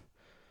 pounder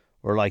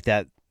or like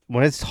that.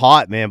 When it's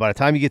hot, man, by the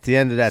time you get to the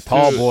end of that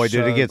tall Dude, boy,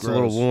 dude, so it gets a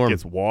little gross. warm.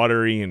 Gets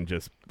watery and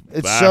just.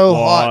 it's so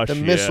hot. backwash,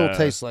 The missile yeah.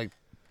 tastes like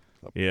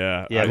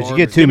Yeah. Yeah, I- but you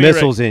get 2 Give me a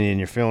missiles in you and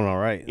you're feeling all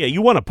right. Yeah,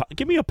 you want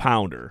give me a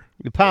pounder.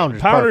 The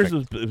pounder's Pounders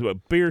perfect. is a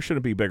beer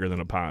shouldn't be bigger than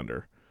a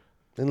pounder.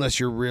 unless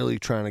you're really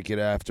trying to get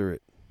after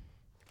it.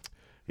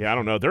 Yeah, I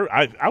don't know.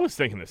 I was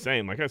thinking the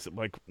same. Like I said,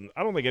 like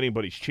I don't think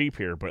anybody's cheap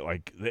here, but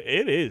like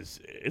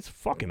it's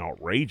fucking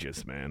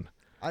outrageous, man.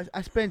 I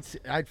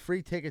had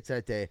free tickets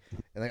that day,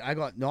 and like I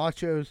got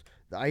nachos,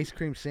 the ice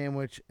cream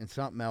sandwich, and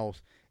something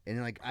else,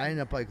 and like I ended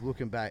up like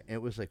looking back, and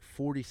it was like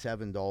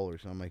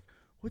 $47. I'm like,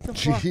 what the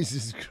fuck?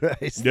 Jesus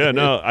Christ. Yeah,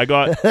 no, I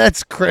got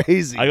That's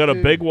crazy. I got a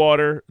big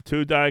water,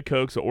 2 Diet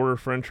Cokes, an order of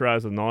French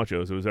fries and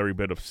nachos. It was every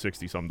bit of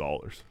 $60-some.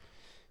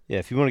 Yeah,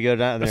 if you want to go down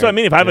there. That's what I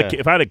mean. If I have yeah.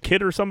 if I had a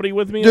kid or somebody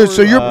with me, Dude, or-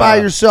 so you're by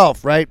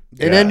yourself, right?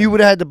 And then Yeah. you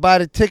would have had to buy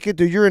the ticket.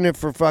 Dude, you're in it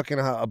for fucking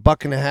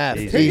 $1.50.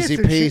 Tickets Easy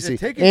and shit, peasy. the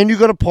tickets- And you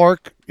go to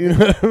park. You know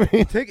what I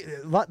mean?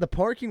 The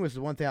parking was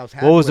the one thing I was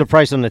happy What was the with.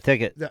 price on the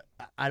ticket?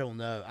 I don't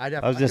know. I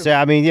was gonna say.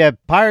 I mean, yeah,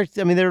 Pirates.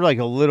 I mean, they're like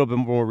a little bit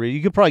more. You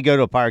could probably go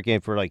to a Pirate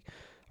game for like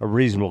a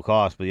reasonable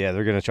cost, but yeah,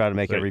 they're gonna try to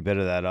make They- every bit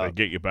of that they up.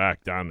 get you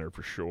back down there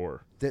for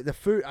sure. The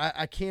food.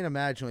 I can't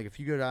imagine like if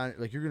you go down,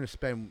 like you're gonna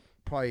spend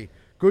probably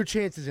good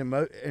chances in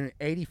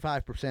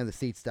 85% of the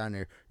seats down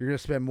there. You're gonna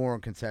spend more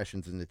on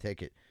concessions than the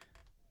ticket.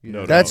 You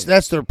know? That's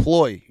their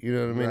ploy. You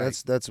know what I mean?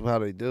 Right. That's how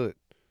they do it.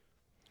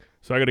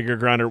 So I got to go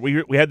grinder.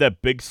 We had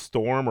that big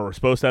storm, or we're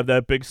supposed to have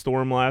that big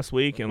storm last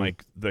week, and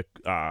like the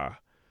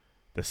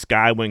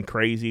sky went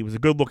crazy. It was a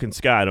good looking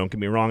sky. Don't get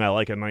me wrong. I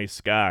like a nice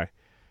sky.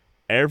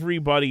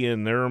 Everybody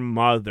and their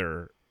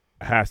mother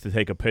has to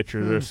take a picture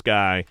of their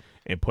sky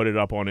and put it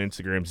up on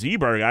Instagram.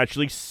 Z-Berg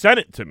actually sent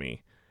it to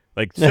me.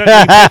 Like, sent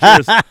me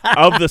pictures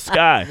of the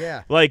sky.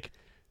 Yeah. Like,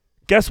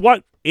 guess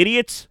what,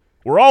 idiots?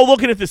 We're all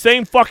looking at the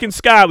same fucking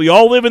sky. We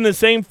all live in the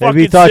same fucking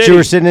Maybe you thought city. you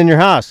were sitting in your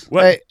house.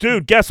 What? Hey.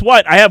 Dude, guess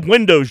what? I have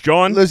windows,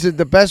 John. Listen,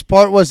 the best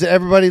part was that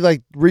everybody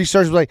like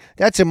research was like,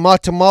 that's a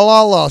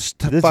Guatemala.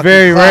 That's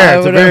very rare.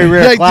 It's a very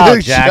rare like, cloud,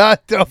 dude, Jack.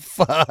 Shut the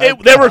fuck.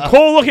 They were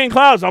cool-looking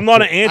clouds. I'm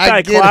not an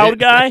anti-cloud it.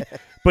 guy,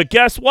 but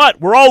guess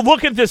what? We're all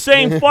looking at the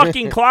same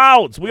fucking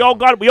clouds. We all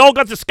got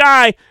the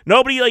sky.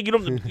 Nobody like you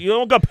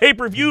don't got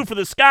pay-per-view for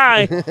the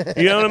sky.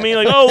 You know what I mean?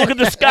 Like, oh, look at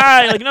the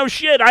sky. Like, no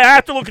shit, I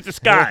have to look at the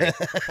sky.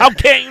 How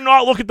can't you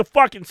not look at the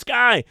fucking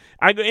sky?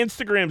 I go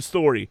Instagram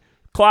story.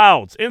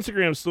 Clouds,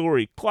 Instagram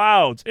story,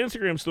 clouds,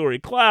 Instagram story,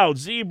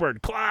 clouds,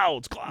 Z-Bird,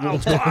 clouds.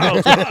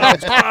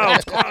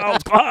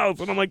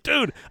 And I'm like,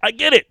 dude, I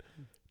get it.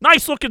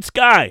 Nice looking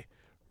sky.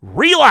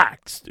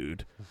 Relax,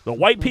 dude. The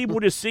white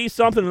people just see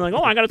something and like,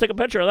 oh, I got to take a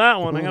picture of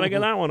that one. I got to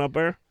get that one up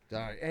there. All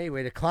right.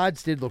 Anyway, the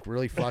clouds did look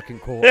really fucking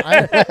cool. You know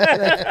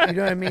what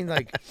I mean?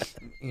 Like,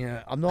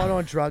 I'm not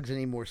on drugs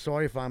anymore.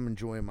 Sorry if I'm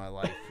enjoying my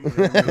life. You know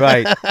what I mean?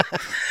 Right.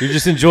 You're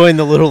just enjoying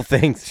the little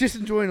things. Just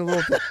enjoying a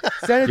little.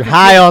 Send it You're to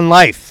high Jack. on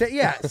life. Send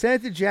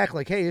it to Jack.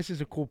 Like, hey, this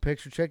is a cool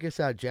picture. Check this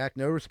out, Jack.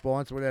 No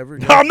response, whatever.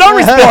 I'm not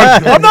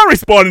responding. I'm not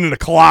responding to the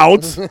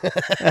clouds.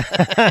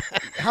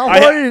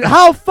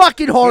 How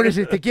fucking hard is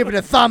it to give it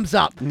a thumbs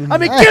up? I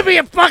mean, give me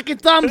a fucking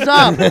thumbs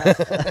up.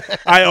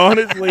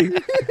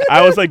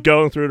 I was like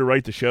going through to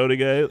write the show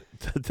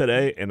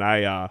today, and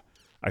I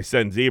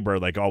send Zebra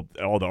like all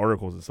the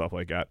articles and stuff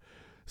like that.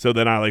 So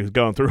then I like was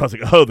going through. I was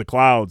like, "Oh, the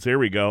clouds, here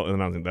we go." And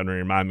then I was like, "That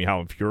remind me how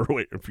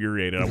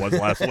infuriated I was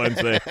last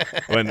Wednesday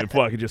when it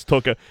fucking just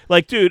took a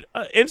like, dude.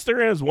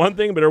 Instagram is one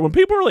thing, but when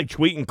people are like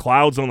tweeting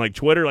clouds on like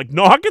Twitter, like,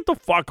 knock it the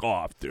fuck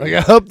off, dude. Like,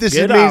 I hope this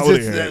Get means outta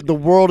it's here. the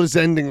world is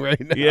ending right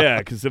now. Yeah,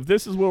 because if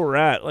this is where we're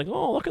at, like,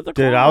 oh, look at the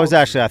Dude, clouds. I was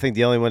actually, I think,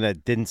 the only one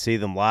that didn't see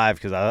them live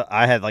because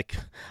I had like,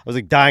 I was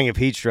like dying of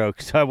heat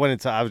stroke. So I went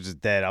into, I was just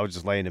dead. I was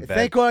just laying in bed.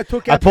 Thank God I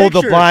took that I pulled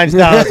picture. the blinds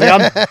down. I was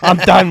like, I'm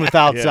done with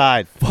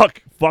outside.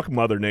 Fuck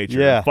Mother Nature.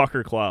 Yeah. Fuck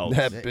her clouds.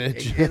 That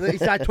bitch. At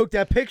least I took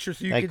that picture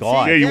so you Thank could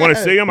God. see. Yeah, you want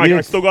to see him? I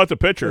still got the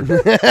picture.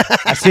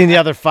 I seen the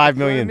other 5 You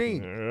know what I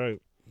million. mean? All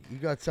right. You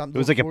got something. It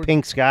was like a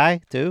pink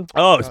sky too.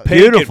 Oh, it's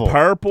pink Beautiful. and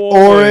purple,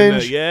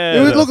 Orange. and, yeah,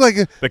 It would look like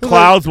the look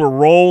clouds were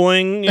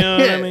rolling. You know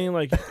what I Yeah. mean?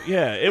 Like,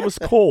 yeah, it was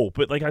cool.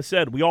 But like I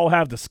said, we all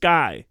have the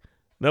sky.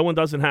 No one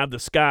doesn't have the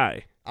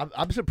sky.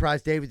 I'm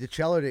surprised David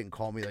DiCello didn't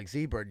call me like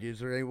Z-Bird. Is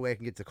there any way I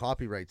can get the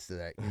copyrights to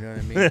that? You know what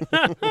I mean?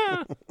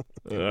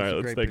 All right, a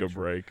let's great take a picture.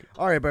 break.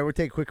 All right, but we'll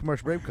take a quick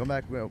commercial break. Come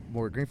back with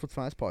more Greenfield's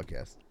Finest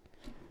podcast.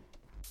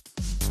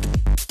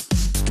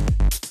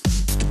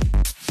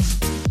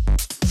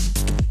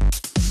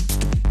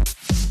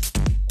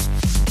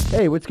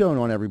 Hey, what's going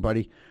on,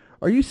 everybody?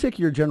 Are you sick of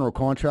your general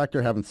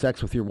contractor having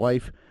sex with your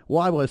wife?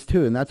 Well, I was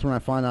too, and that's when I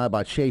found out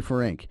about Schaefer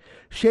Inc.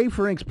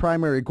 Schaefer Inc.'s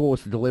primary goal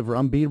is to deliver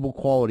unbeatable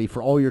quality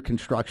for all your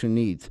construction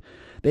needs.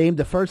 They aim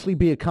to firstly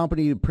be a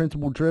company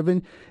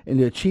principle-driven, and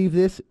to achieve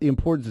this, the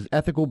importance is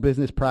ethical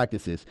business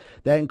practices.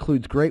 That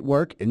includes great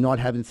work and not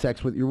having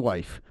sex with your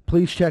wife.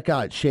 Please check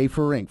out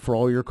Schaefer Inc. for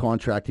all your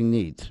contracting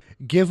needs.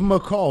 Give them a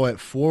call at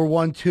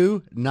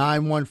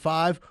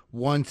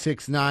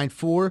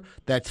 412-915-1694.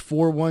 That's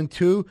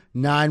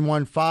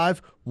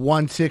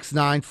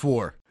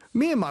 412-915-1694.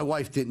 Me and my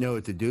wife didn't know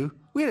what to do.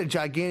 We had a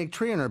gigantic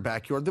tree in our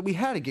backyard that we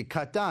had to get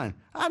cut down.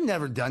 I've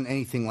never done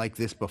anything like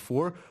this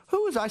before.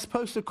 Who was I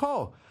supposed to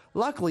call?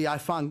 Luckily, I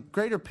found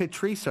Greater Pitt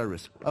Tree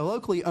Service, a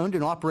locally owned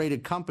and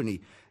operated company.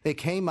 They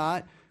came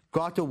out,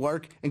 got to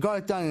work, and got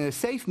it done in a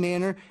safe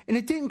manner, and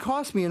it didn't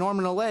cost me an arm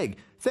and a leg.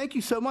 Thank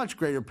you so much,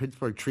 Greater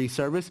Pittsburgh Tree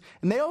Service.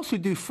 And they also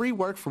do free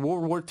work for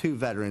World War II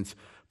veterans.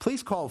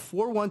 Please call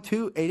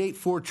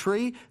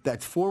 412-884-TREE.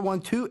 That's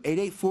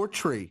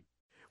 412-884-TREE.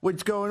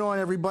 What's going on,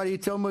 everybody?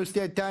 It's almost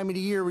that time of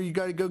the year where you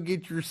got to go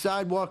get your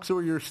sidewalks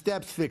or your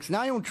steps fixed. And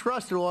I don't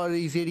trust a lot of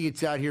these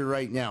idiots out here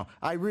right now.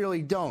 I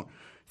really don't.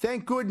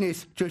 Thank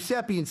goodness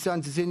Giuseppe &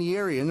 Sons is in the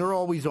area, and they're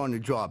always on the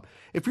job.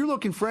 If you're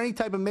looking for any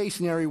type of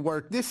masonry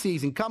work this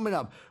season coming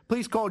up,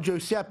 please call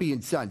Giuseppe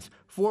 & Sons,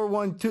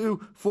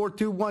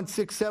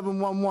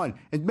 412-421-6711,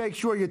 and make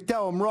sure you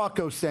tell them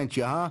Rocco sent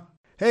you, huh?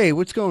 Hey,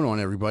 what's going on,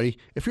 everybody?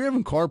 If you're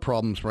having car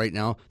problems right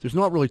now, there's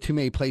not really too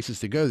many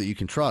places to go that you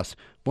can trust.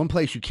 One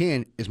place you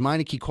can is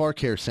Meineke Car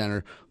Care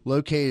Center,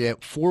 located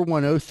at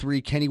 4103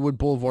 Kennywood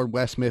Boulevard,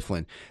 West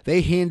Mifflin.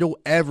 They handle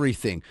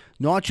everything,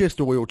 not just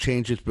oil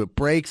changes, but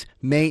brakes,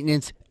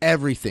 maintenance,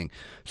 everything.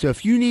 So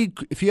if you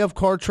have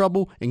car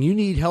trouble and you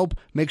need help,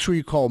 make sure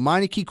you call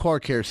Meineke Car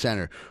Care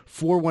Center,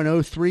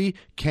 4103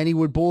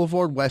 Kennywood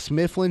Boulevard, West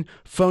Mifflin.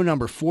 Phone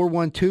number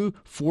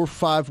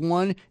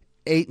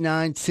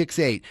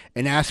 412-451-8968,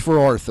 and ask for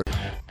Arthur.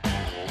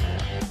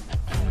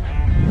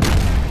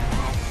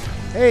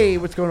 Hey,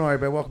 what's going on,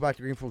 everybody? Welcome back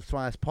to Greenfield's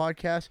Finest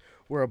Podcast.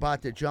 We're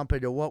about to jump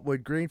into What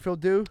Would Greenfield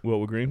Do? What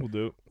would Greenfield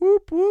do?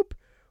 Whoop, whoop.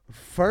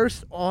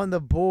 First on the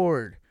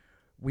board,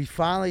 we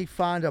finally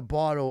found a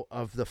bottle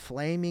of the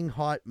Flaming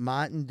Hot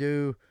Mountain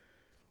Dew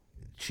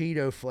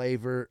Cheeto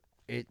flavor.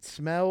 It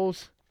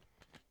smells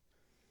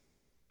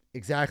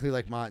exactly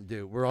like Mountain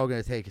Dew. We're all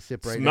going to take a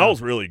sip right now.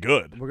 Smells really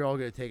good. We're all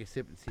going to take a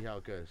sip and see how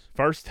it goes.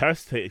 First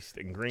test taste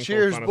in Greenfield.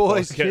 Cheers, Finest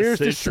boys. Podcast Cheers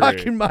to history.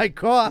 sucking my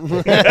cock.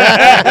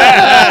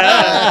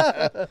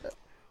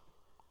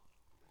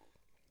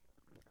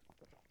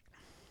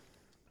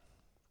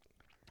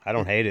 I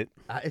don't hate it.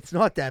 It's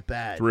not that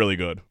bad. It's really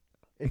good.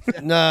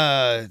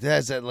 No, it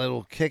has that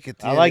little kick at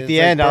the I end. like It's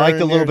the end. I like the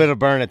burning little your- bit of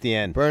burn at the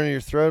end. burning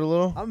your throat a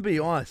little. I'm going to be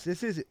honest.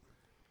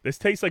 This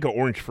tastes like an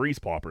orange freeze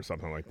pop or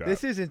something like that.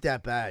 This isn't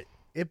that bad.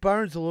 It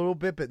burns a little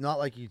bit, but not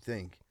like you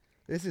think.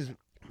 This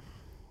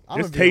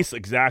tastes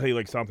exactly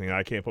like something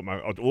I can't put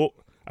my.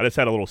 I just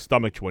had a little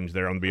stomach twinge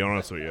there. I'm gonna be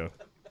honest with you.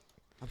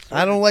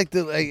 I don't like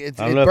the. It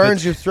I don't know if burns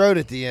it's- your throat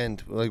at the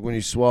end, like when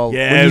you swallow.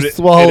 Yeah, when you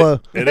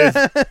swallow.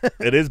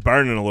 It is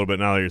burning a little bit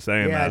now that you're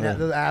saying Yeah, that.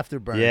 the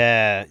afterburn.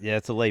 Yeah,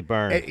 it's a late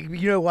burn.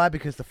 You know why?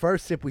 Because the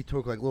first sip we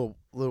took like little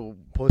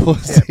pussy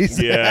Pussies.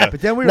 sips. Yeah.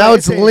 But then we Now were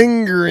it's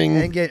lingering.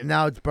 and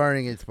now it's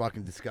burning. It's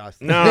fucking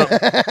disgusting. No.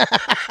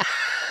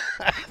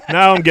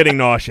 Now I'm getting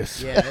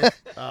nauseous. Yeah.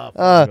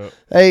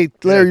 Hey,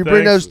 Larry, you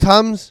bring thanks. those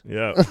Tums?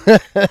 Yeah.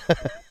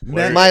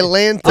 My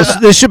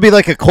Lanta. This should be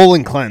like a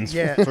colon cleanse.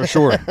 Yeah. for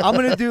sure. I'm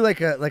gonna do like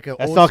a That's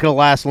old not gonna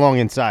last long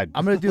inside.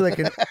 I'm gonna do like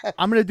an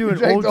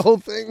Drank old the whole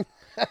thing.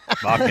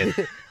 Fuck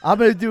it. I'm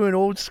gonna do an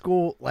old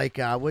school like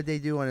what they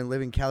do on In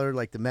Living Color,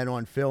 like the Men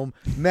on Film,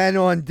 Men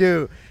on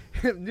Dew.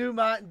 New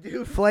Mountain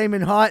Dew,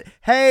 flaming hot,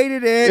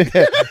 hated it.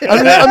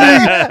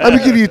 I'm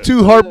gonna give you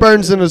 2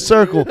 heartburns in a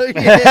circle.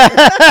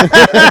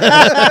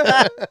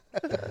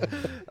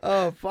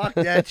 Oh fuck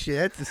that shit!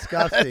 That's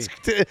disgusting.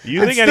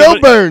 You It think still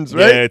anybody- burns,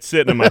 right? Yeah, it's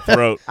sitting in my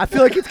throat. I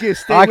feel like it's gonna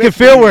stay. I with can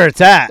feel me. where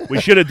it's at.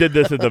 We should have did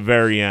this at the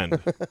very end.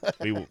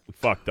 We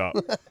fucked up.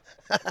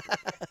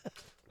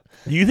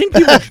 Do you think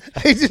people?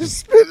 He just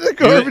spit in the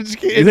garbage You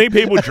can. think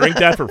people drink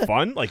that for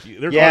fun? Like,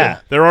 Yeah.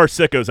 there are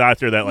sickos out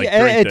there that like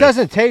Yeah, drink it this.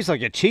 doesn't taste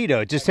like a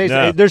Cheeto. It just tastes.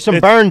 No. There's some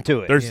burn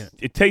to it.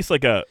 It tastes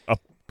like a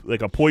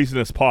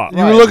poisonous pop.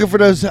 You were looking for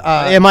those.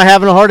 Am I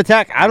having a heart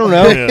attack? I don't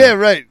know. Yeah. Yeah,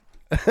 right.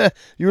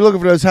 You were looking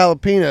for those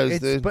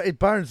jalapenos, dude. But it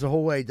burns the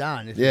whole way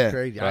down. It's Yeah.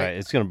 crazy. Right,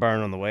 it's gonna burn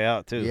on the way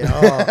out too.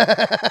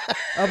 Yeah.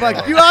 I'm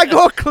like, you I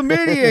got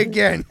chlamydia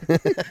again.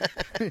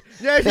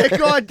 There's that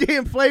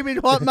goddamn flaming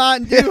hot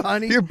Mountain Dew,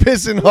 honey. You're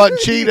pissing hot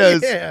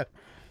Cheetos. Yeah.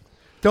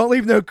 Don't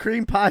leave no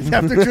cream pies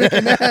after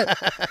drinking that.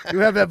 You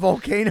have that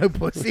volcano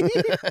pussy.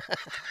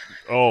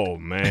 Oh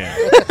man.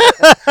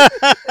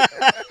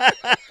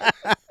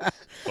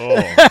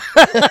 Oh.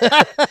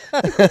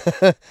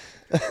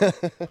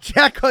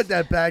 Jack got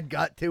that bad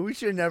gut too. We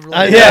should never.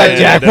 Yeah, Yeah,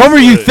 Jack. What were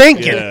you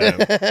thinking?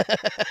 Yeah.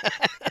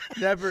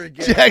 Never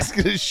again. Jack's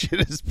gonna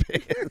shit his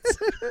pants.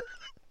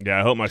 Yeah,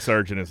 I hope my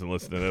surgeon isn't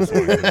listening to this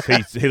one.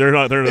 'Cause they're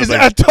not. They're I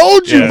like,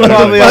 told you, Yeah.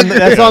 Probably on the- motherfucker.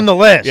 that's on the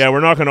list. yeah, we're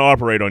not going to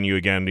operate on you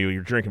again.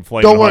 You're drinking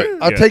flavor. Don't worry.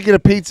 I'll take you to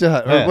Pizza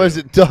Hut. Or Yeah. what is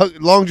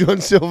it? Long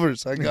John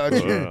Silver's. I got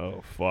you.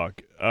 Oh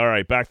fuck! All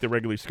right, back to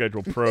regularly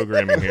scheduled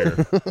programming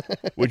here.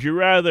 Would you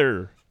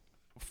rather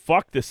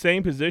fuck the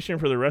same position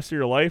for the rest of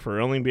your life, or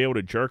only be able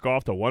to jerk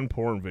off to one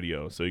porn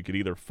video? So you could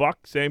either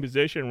fuck same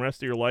position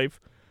rest of your life,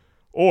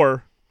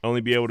 or only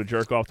be able to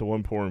jerk off to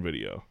one porn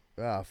video.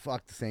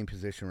 Fuck the same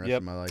position rest Yep.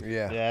 of my life.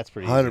 Yeah. Yeah, that's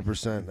pretty. easy.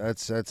 100%.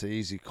 That's an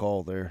easy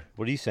call there.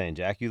 What are you saying,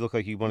 Jack? You look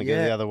like you want to go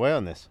Yeah. the other way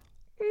on this.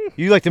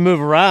 You like to move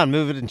around,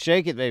 move it and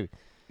shake it, baby.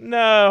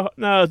 No,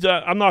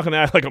 I'm not going to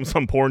act like I'm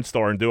some porn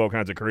star and do all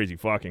kinds of crazy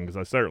fucking, because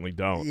I certainly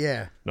don't.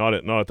 Yeah. Not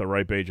at the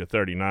ripe age of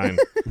 39.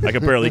 I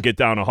can barely get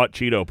down a hot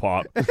Cheeto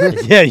pop.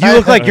 Yeah, you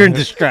look like you're in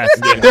distress.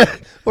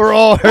 We're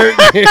all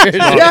hurting here.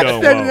 Not Jack's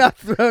going standing well. up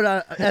throat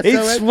on He's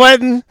SOS.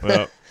 sweating.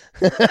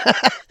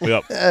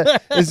 Yep.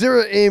 Is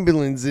there an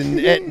ambulance in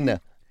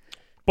Etna?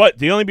 But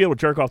to only be able to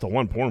jerk off to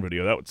one porn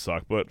video, that would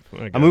suck. But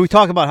I mean, we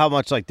talk about how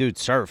much like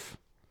dudes surf.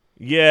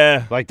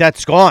 yeah, Like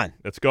that's gone.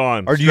 it's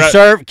gone. Or do you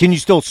surf? Can you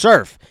still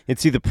surf and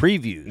see the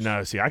previews?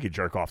 No, see, I could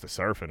jerk off to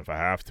surfing if I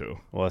have to.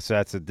 Well,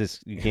 so that's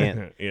you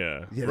can't.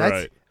 Yeah, Yeah,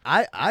 right.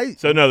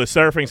 So no, the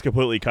surfing's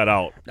completely cut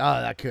out.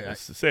 Oh, that could.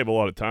 It's to save a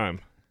lot of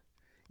time.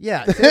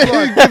 Yeah.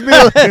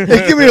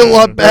 They give me a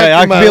lot back. Right,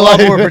 I in can my be a lot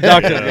life. more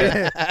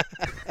productive.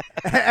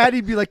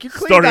 Addie'd be like, "You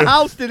cleaned Started- the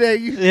house today.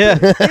 Yeah.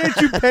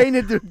 You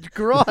painted the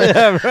garage."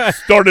 Yeah, right.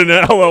 Started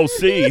an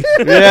LLC.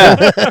 Yeah.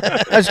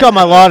 I just got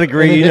my law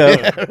degree, you know.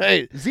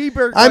 Right.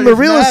 Z-Bird. I'm got a his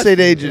real estate master's.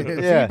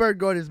 agent. Yeah. Z-Bird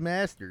got his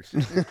master's.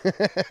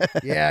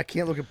 Yeah, I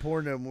can't look at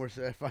porn no more,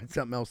 so I find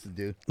something else to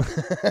do.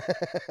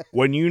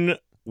 When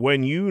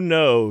you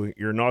know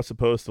you're not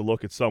supposed to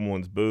look at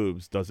someone's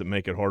boobs, does it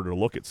make it harder to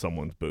look at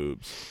someone's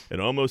boobs? It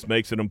almost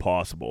makes it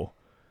impossible.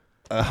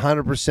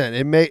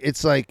 100%.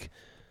 It's like,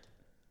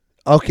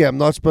 okay, I'm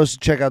not supposed to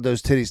check out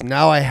those titties.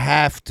 Now I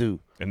have to,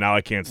 And now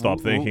I can't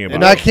stop thinking about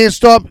and it. I can't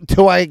stop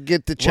until I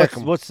get to check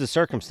them. What's the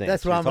circumstance?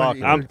 That's what you're I'm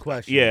talking gonna- about? Good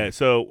question. Yeah,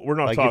 so we're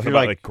not Like, if talking you're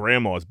about like-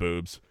 grandma's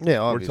boobs. Yeah,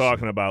 We're obviously.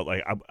 talking about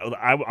like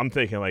I'm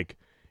thinking like,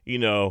 you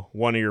know,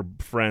 one of your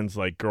friends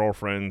like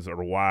girlfriends or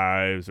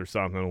wives or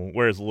something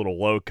wears a little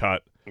low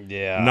cut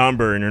Yeah.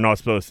 number, and you're not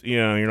supposed. You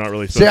know, you're not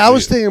really. See, supposed I to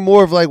was thinking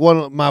more of like one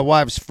of my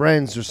wife's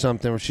friends or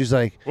something, where she's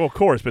like, Well, of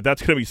course, but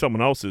that's gonna be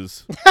someone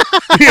else's.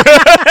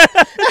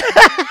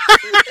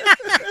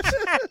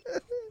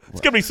 It's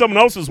gonna be someone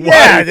else's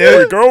wife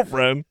or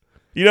girlfriend.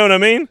 You know what I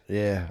mean?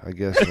 yeah, I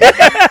guess. So.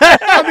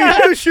 I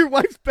mean, who's your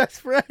wife's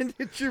best friend?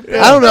 It's your.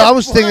 I don't know. I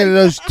was thinking of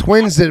those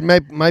twins that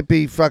might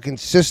be fucking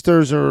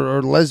sisters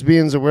or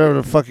lesbians or whatever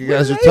the fuck you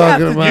guys are do they have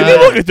talking to do? about. You can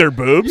look at their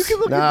boobs.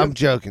 Nah, I'm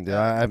joking, dude.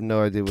 I have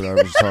no idea what I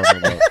was talking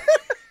about.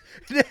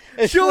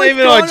 It's Shirley's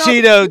leaving on going up-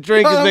 Cheeto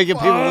drink is making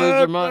people lose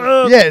their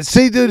mind. Yeah,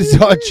 see, dude, it's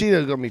hot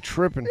Cheeto gonna be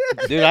tripping.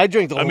 Dude, I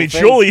drink the whole I mean, thing.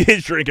 surely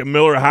is drinking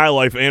Miller High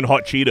Life and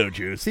hot Cheeto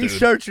juice. He's Dude.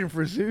 searching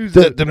for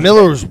Susan. The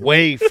Miller's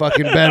way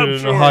fucking better I'm than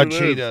sure the hot it is.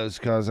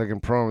 Cheetos, cause I can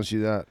promise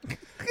you that.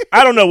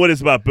 I don't know what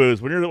it's about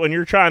boobs. When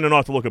you're trying to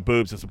not to look at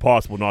boobs, it's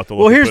impossible not to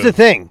look. Well, at here's the boobs.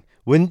 thing.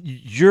 When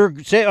you're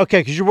say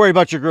okay, because you're worried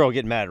about your girl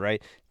getting mad, right?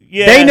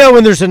 Yeah, They know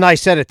when there's a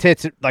nice set of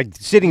tits like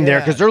sitting there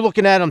Yeah. because they're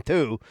looking at them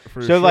too.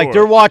 For So like sure.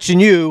 they're watching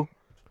you.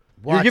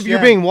 Watch You're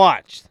them. being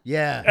watched.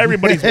 Yeah.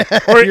 everybody's,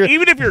 or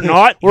even if you're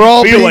not, We're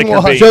all you feel being like you're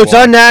watched. being So it's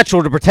watched.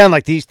 unnatural to pretend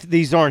like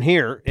these aren't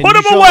here. and Put you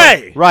 'em show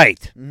away! up.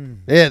 Right.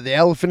 Yeah, the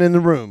elephant in the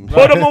room.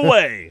 Put them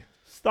away.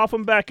 Stuff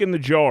them back in the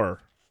jar.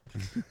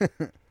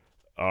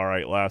 All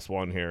right, last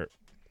one here.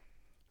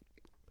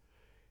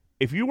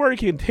 If you were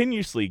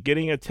continuously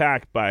getting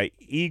attacked by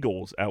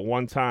eagles at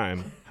one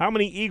time, how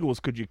many eagles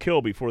could you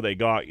kill before they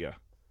got you?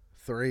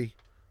 3.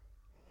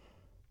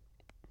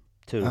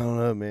 I don't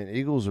know, man.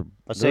 Eagles are.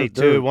 I'll say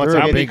they're- two. Once they're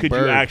I a How many big could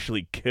bird. you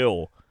actually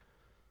kill?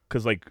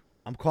 Because, like,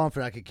 I'm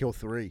confident I could kill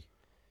 3.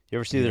 You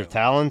ever see their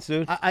talons,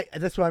 dude? I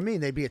that's what I mean.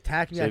 They'd be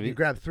attacking me. So I if you- could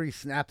grab 3,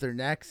 snap their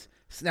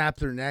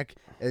neck,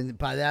 and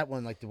by that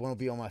one, like the one will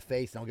be on my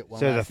face, and I'll get one.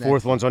 So the last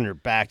fourth neck. one's on your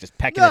back, just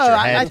pecking No, at your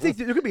head. I think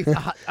there could be.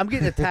 I'm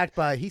getting attacked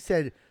by. He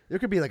said there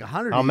could be like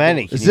 100. How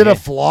many? eagles. Is it a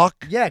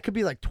flock? Yeah, it could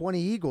be like 20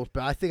 eagles,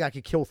 but I think I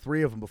could kill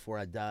 3 of them before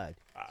I died.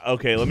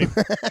 okay, let me.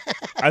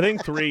 I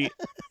think 3.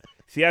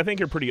 See, I think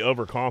you're pretty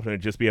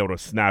overconfident just be able to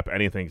snap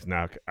anything's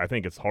neck. I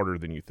think it's harder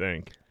than you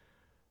think.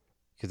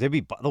 Because they'll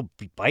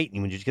be biting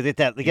you when you get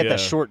that. They get Yeah. that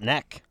short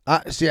neck.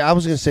 See, I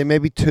was gonna say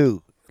maybe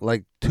 2.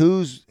 Like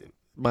 2's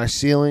my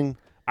ceiling.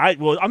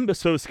 I'm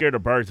just so scared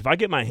of birds. If I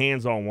get my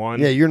hands on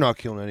one, Yeah, you're not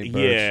killing any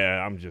birds.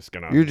 yeah, I'm just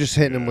gonna. You're just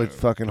hitting them with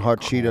fucking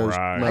hot Cheetos.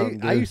 Right.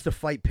 Mountain I Dew. used to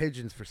fight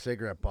pigeons for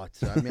cigarette butts.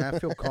 So, I mean, I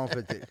feel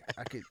confident that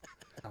I could.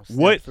 I'll snap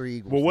What? 3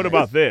 eagles. Well, what next.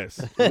 about this?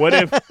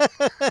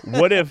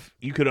 What if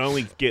you could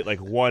only get like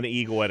one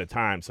eagle at a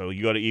time? So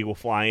you got an eagle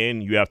fly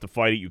in, you have to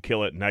fight it, you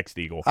kill it, next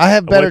eagle. I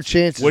have better What's-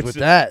 chances what's with the-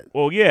 that.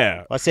 Well,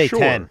 yeah. Let's say sure.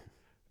 10.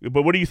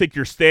 But what do you think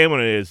your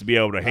stamina is to be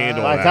able to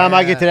handle By the that? time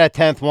I get to that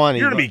 10th one,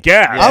 You're gonna be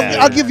Yeah. gassed.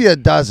 I'll give you a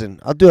dozen.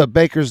 I'll do a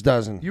baker's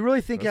dozen. You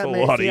really think That's that a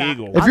may lot of see,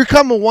 eagles. If you're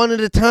coming one at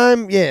a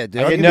time, yeah, dude.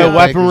 I I'll get give no you a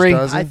baker's weaponry.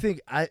 dozen. I think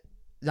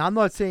Now, I'm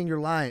not saying you're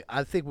lying.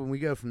 I think when we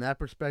go from that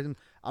perspective,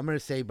 I'm going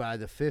to say by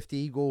the 5th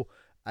eagle,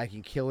 I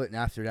can kill it, and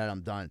after that, I'm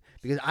done.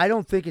 Because I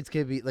don't think it's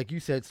going to be, like you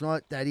said, it's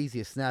not that easy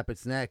to snap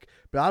its neck.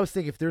 But I was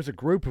thinking if there's a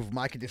group of them,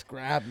 I could just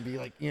grab and be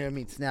like, you know what I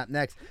mean, snap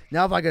necks.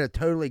 Now, if I got to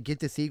totally get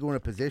this eagle in a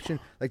position,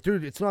 like,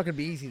 dude, it's not going to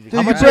be easy to Dude,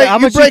 grab. how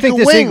much do you think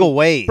this eagle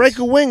weighs? Break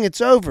a wing, it's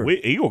over.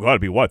 Eagle got to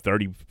be what,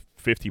 30,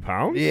 50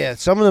 pounds? Yeah,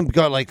 some of them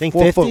got like Think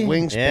 4-foot 50?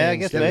 wingspans. Yeah, I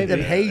guess Them, maybe.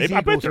 them haze I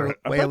bet eagles they're-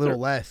 I weigh bet a little they're-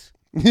 less.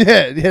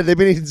 Yeah, they've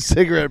been eating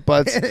cigarette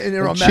butts And and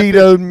they're on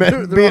Cheeto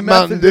they're being on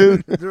Mountain Dew.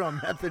 methadone. They're on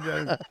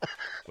methadone.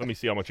 Let me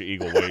see how much an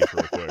eagle weighs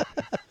real quick.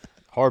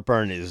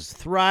 Heartburn is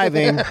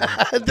thriving.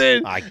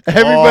 Dude, My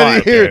everybody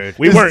God, here. dude.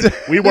 We weren't.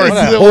 We This weren't.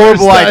 is the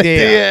horrible worst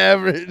idea.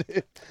 ever.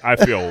 dude. I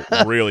feel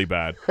really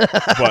bad.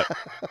 But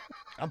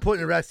I'm putting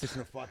the rest just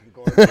in a fucking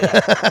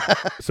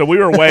garbage. so we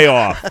were way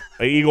off.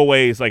 An eagle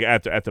weighs like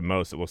at the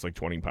most, it looks like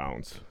 20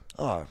 pounds.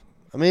 Oh,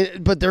 I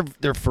mean, but they're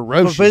But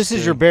ferocious. this is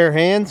dude. your bare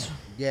hands.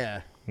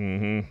 Yeah.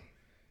 Mm-hmm.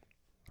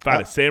 If I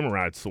had a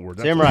samurai sword,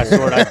 that's Samurai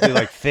sword, I'd do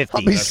like 50.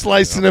 I'll be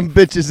slicing them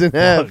bitches in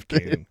half.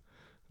 dude. fucking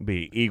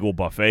be eagle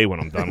buffet when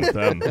I'm done with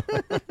them.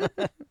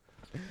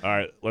 All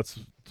right, let's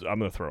I'm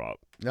gonna throw up.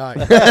 All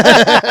right.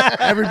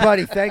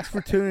 Everybody, thanks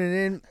for tuning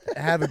in.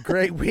 Have a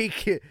great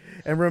week.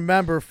 And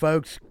remember,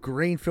 folks,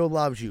 Greenfield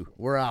loves you.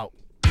 We're out.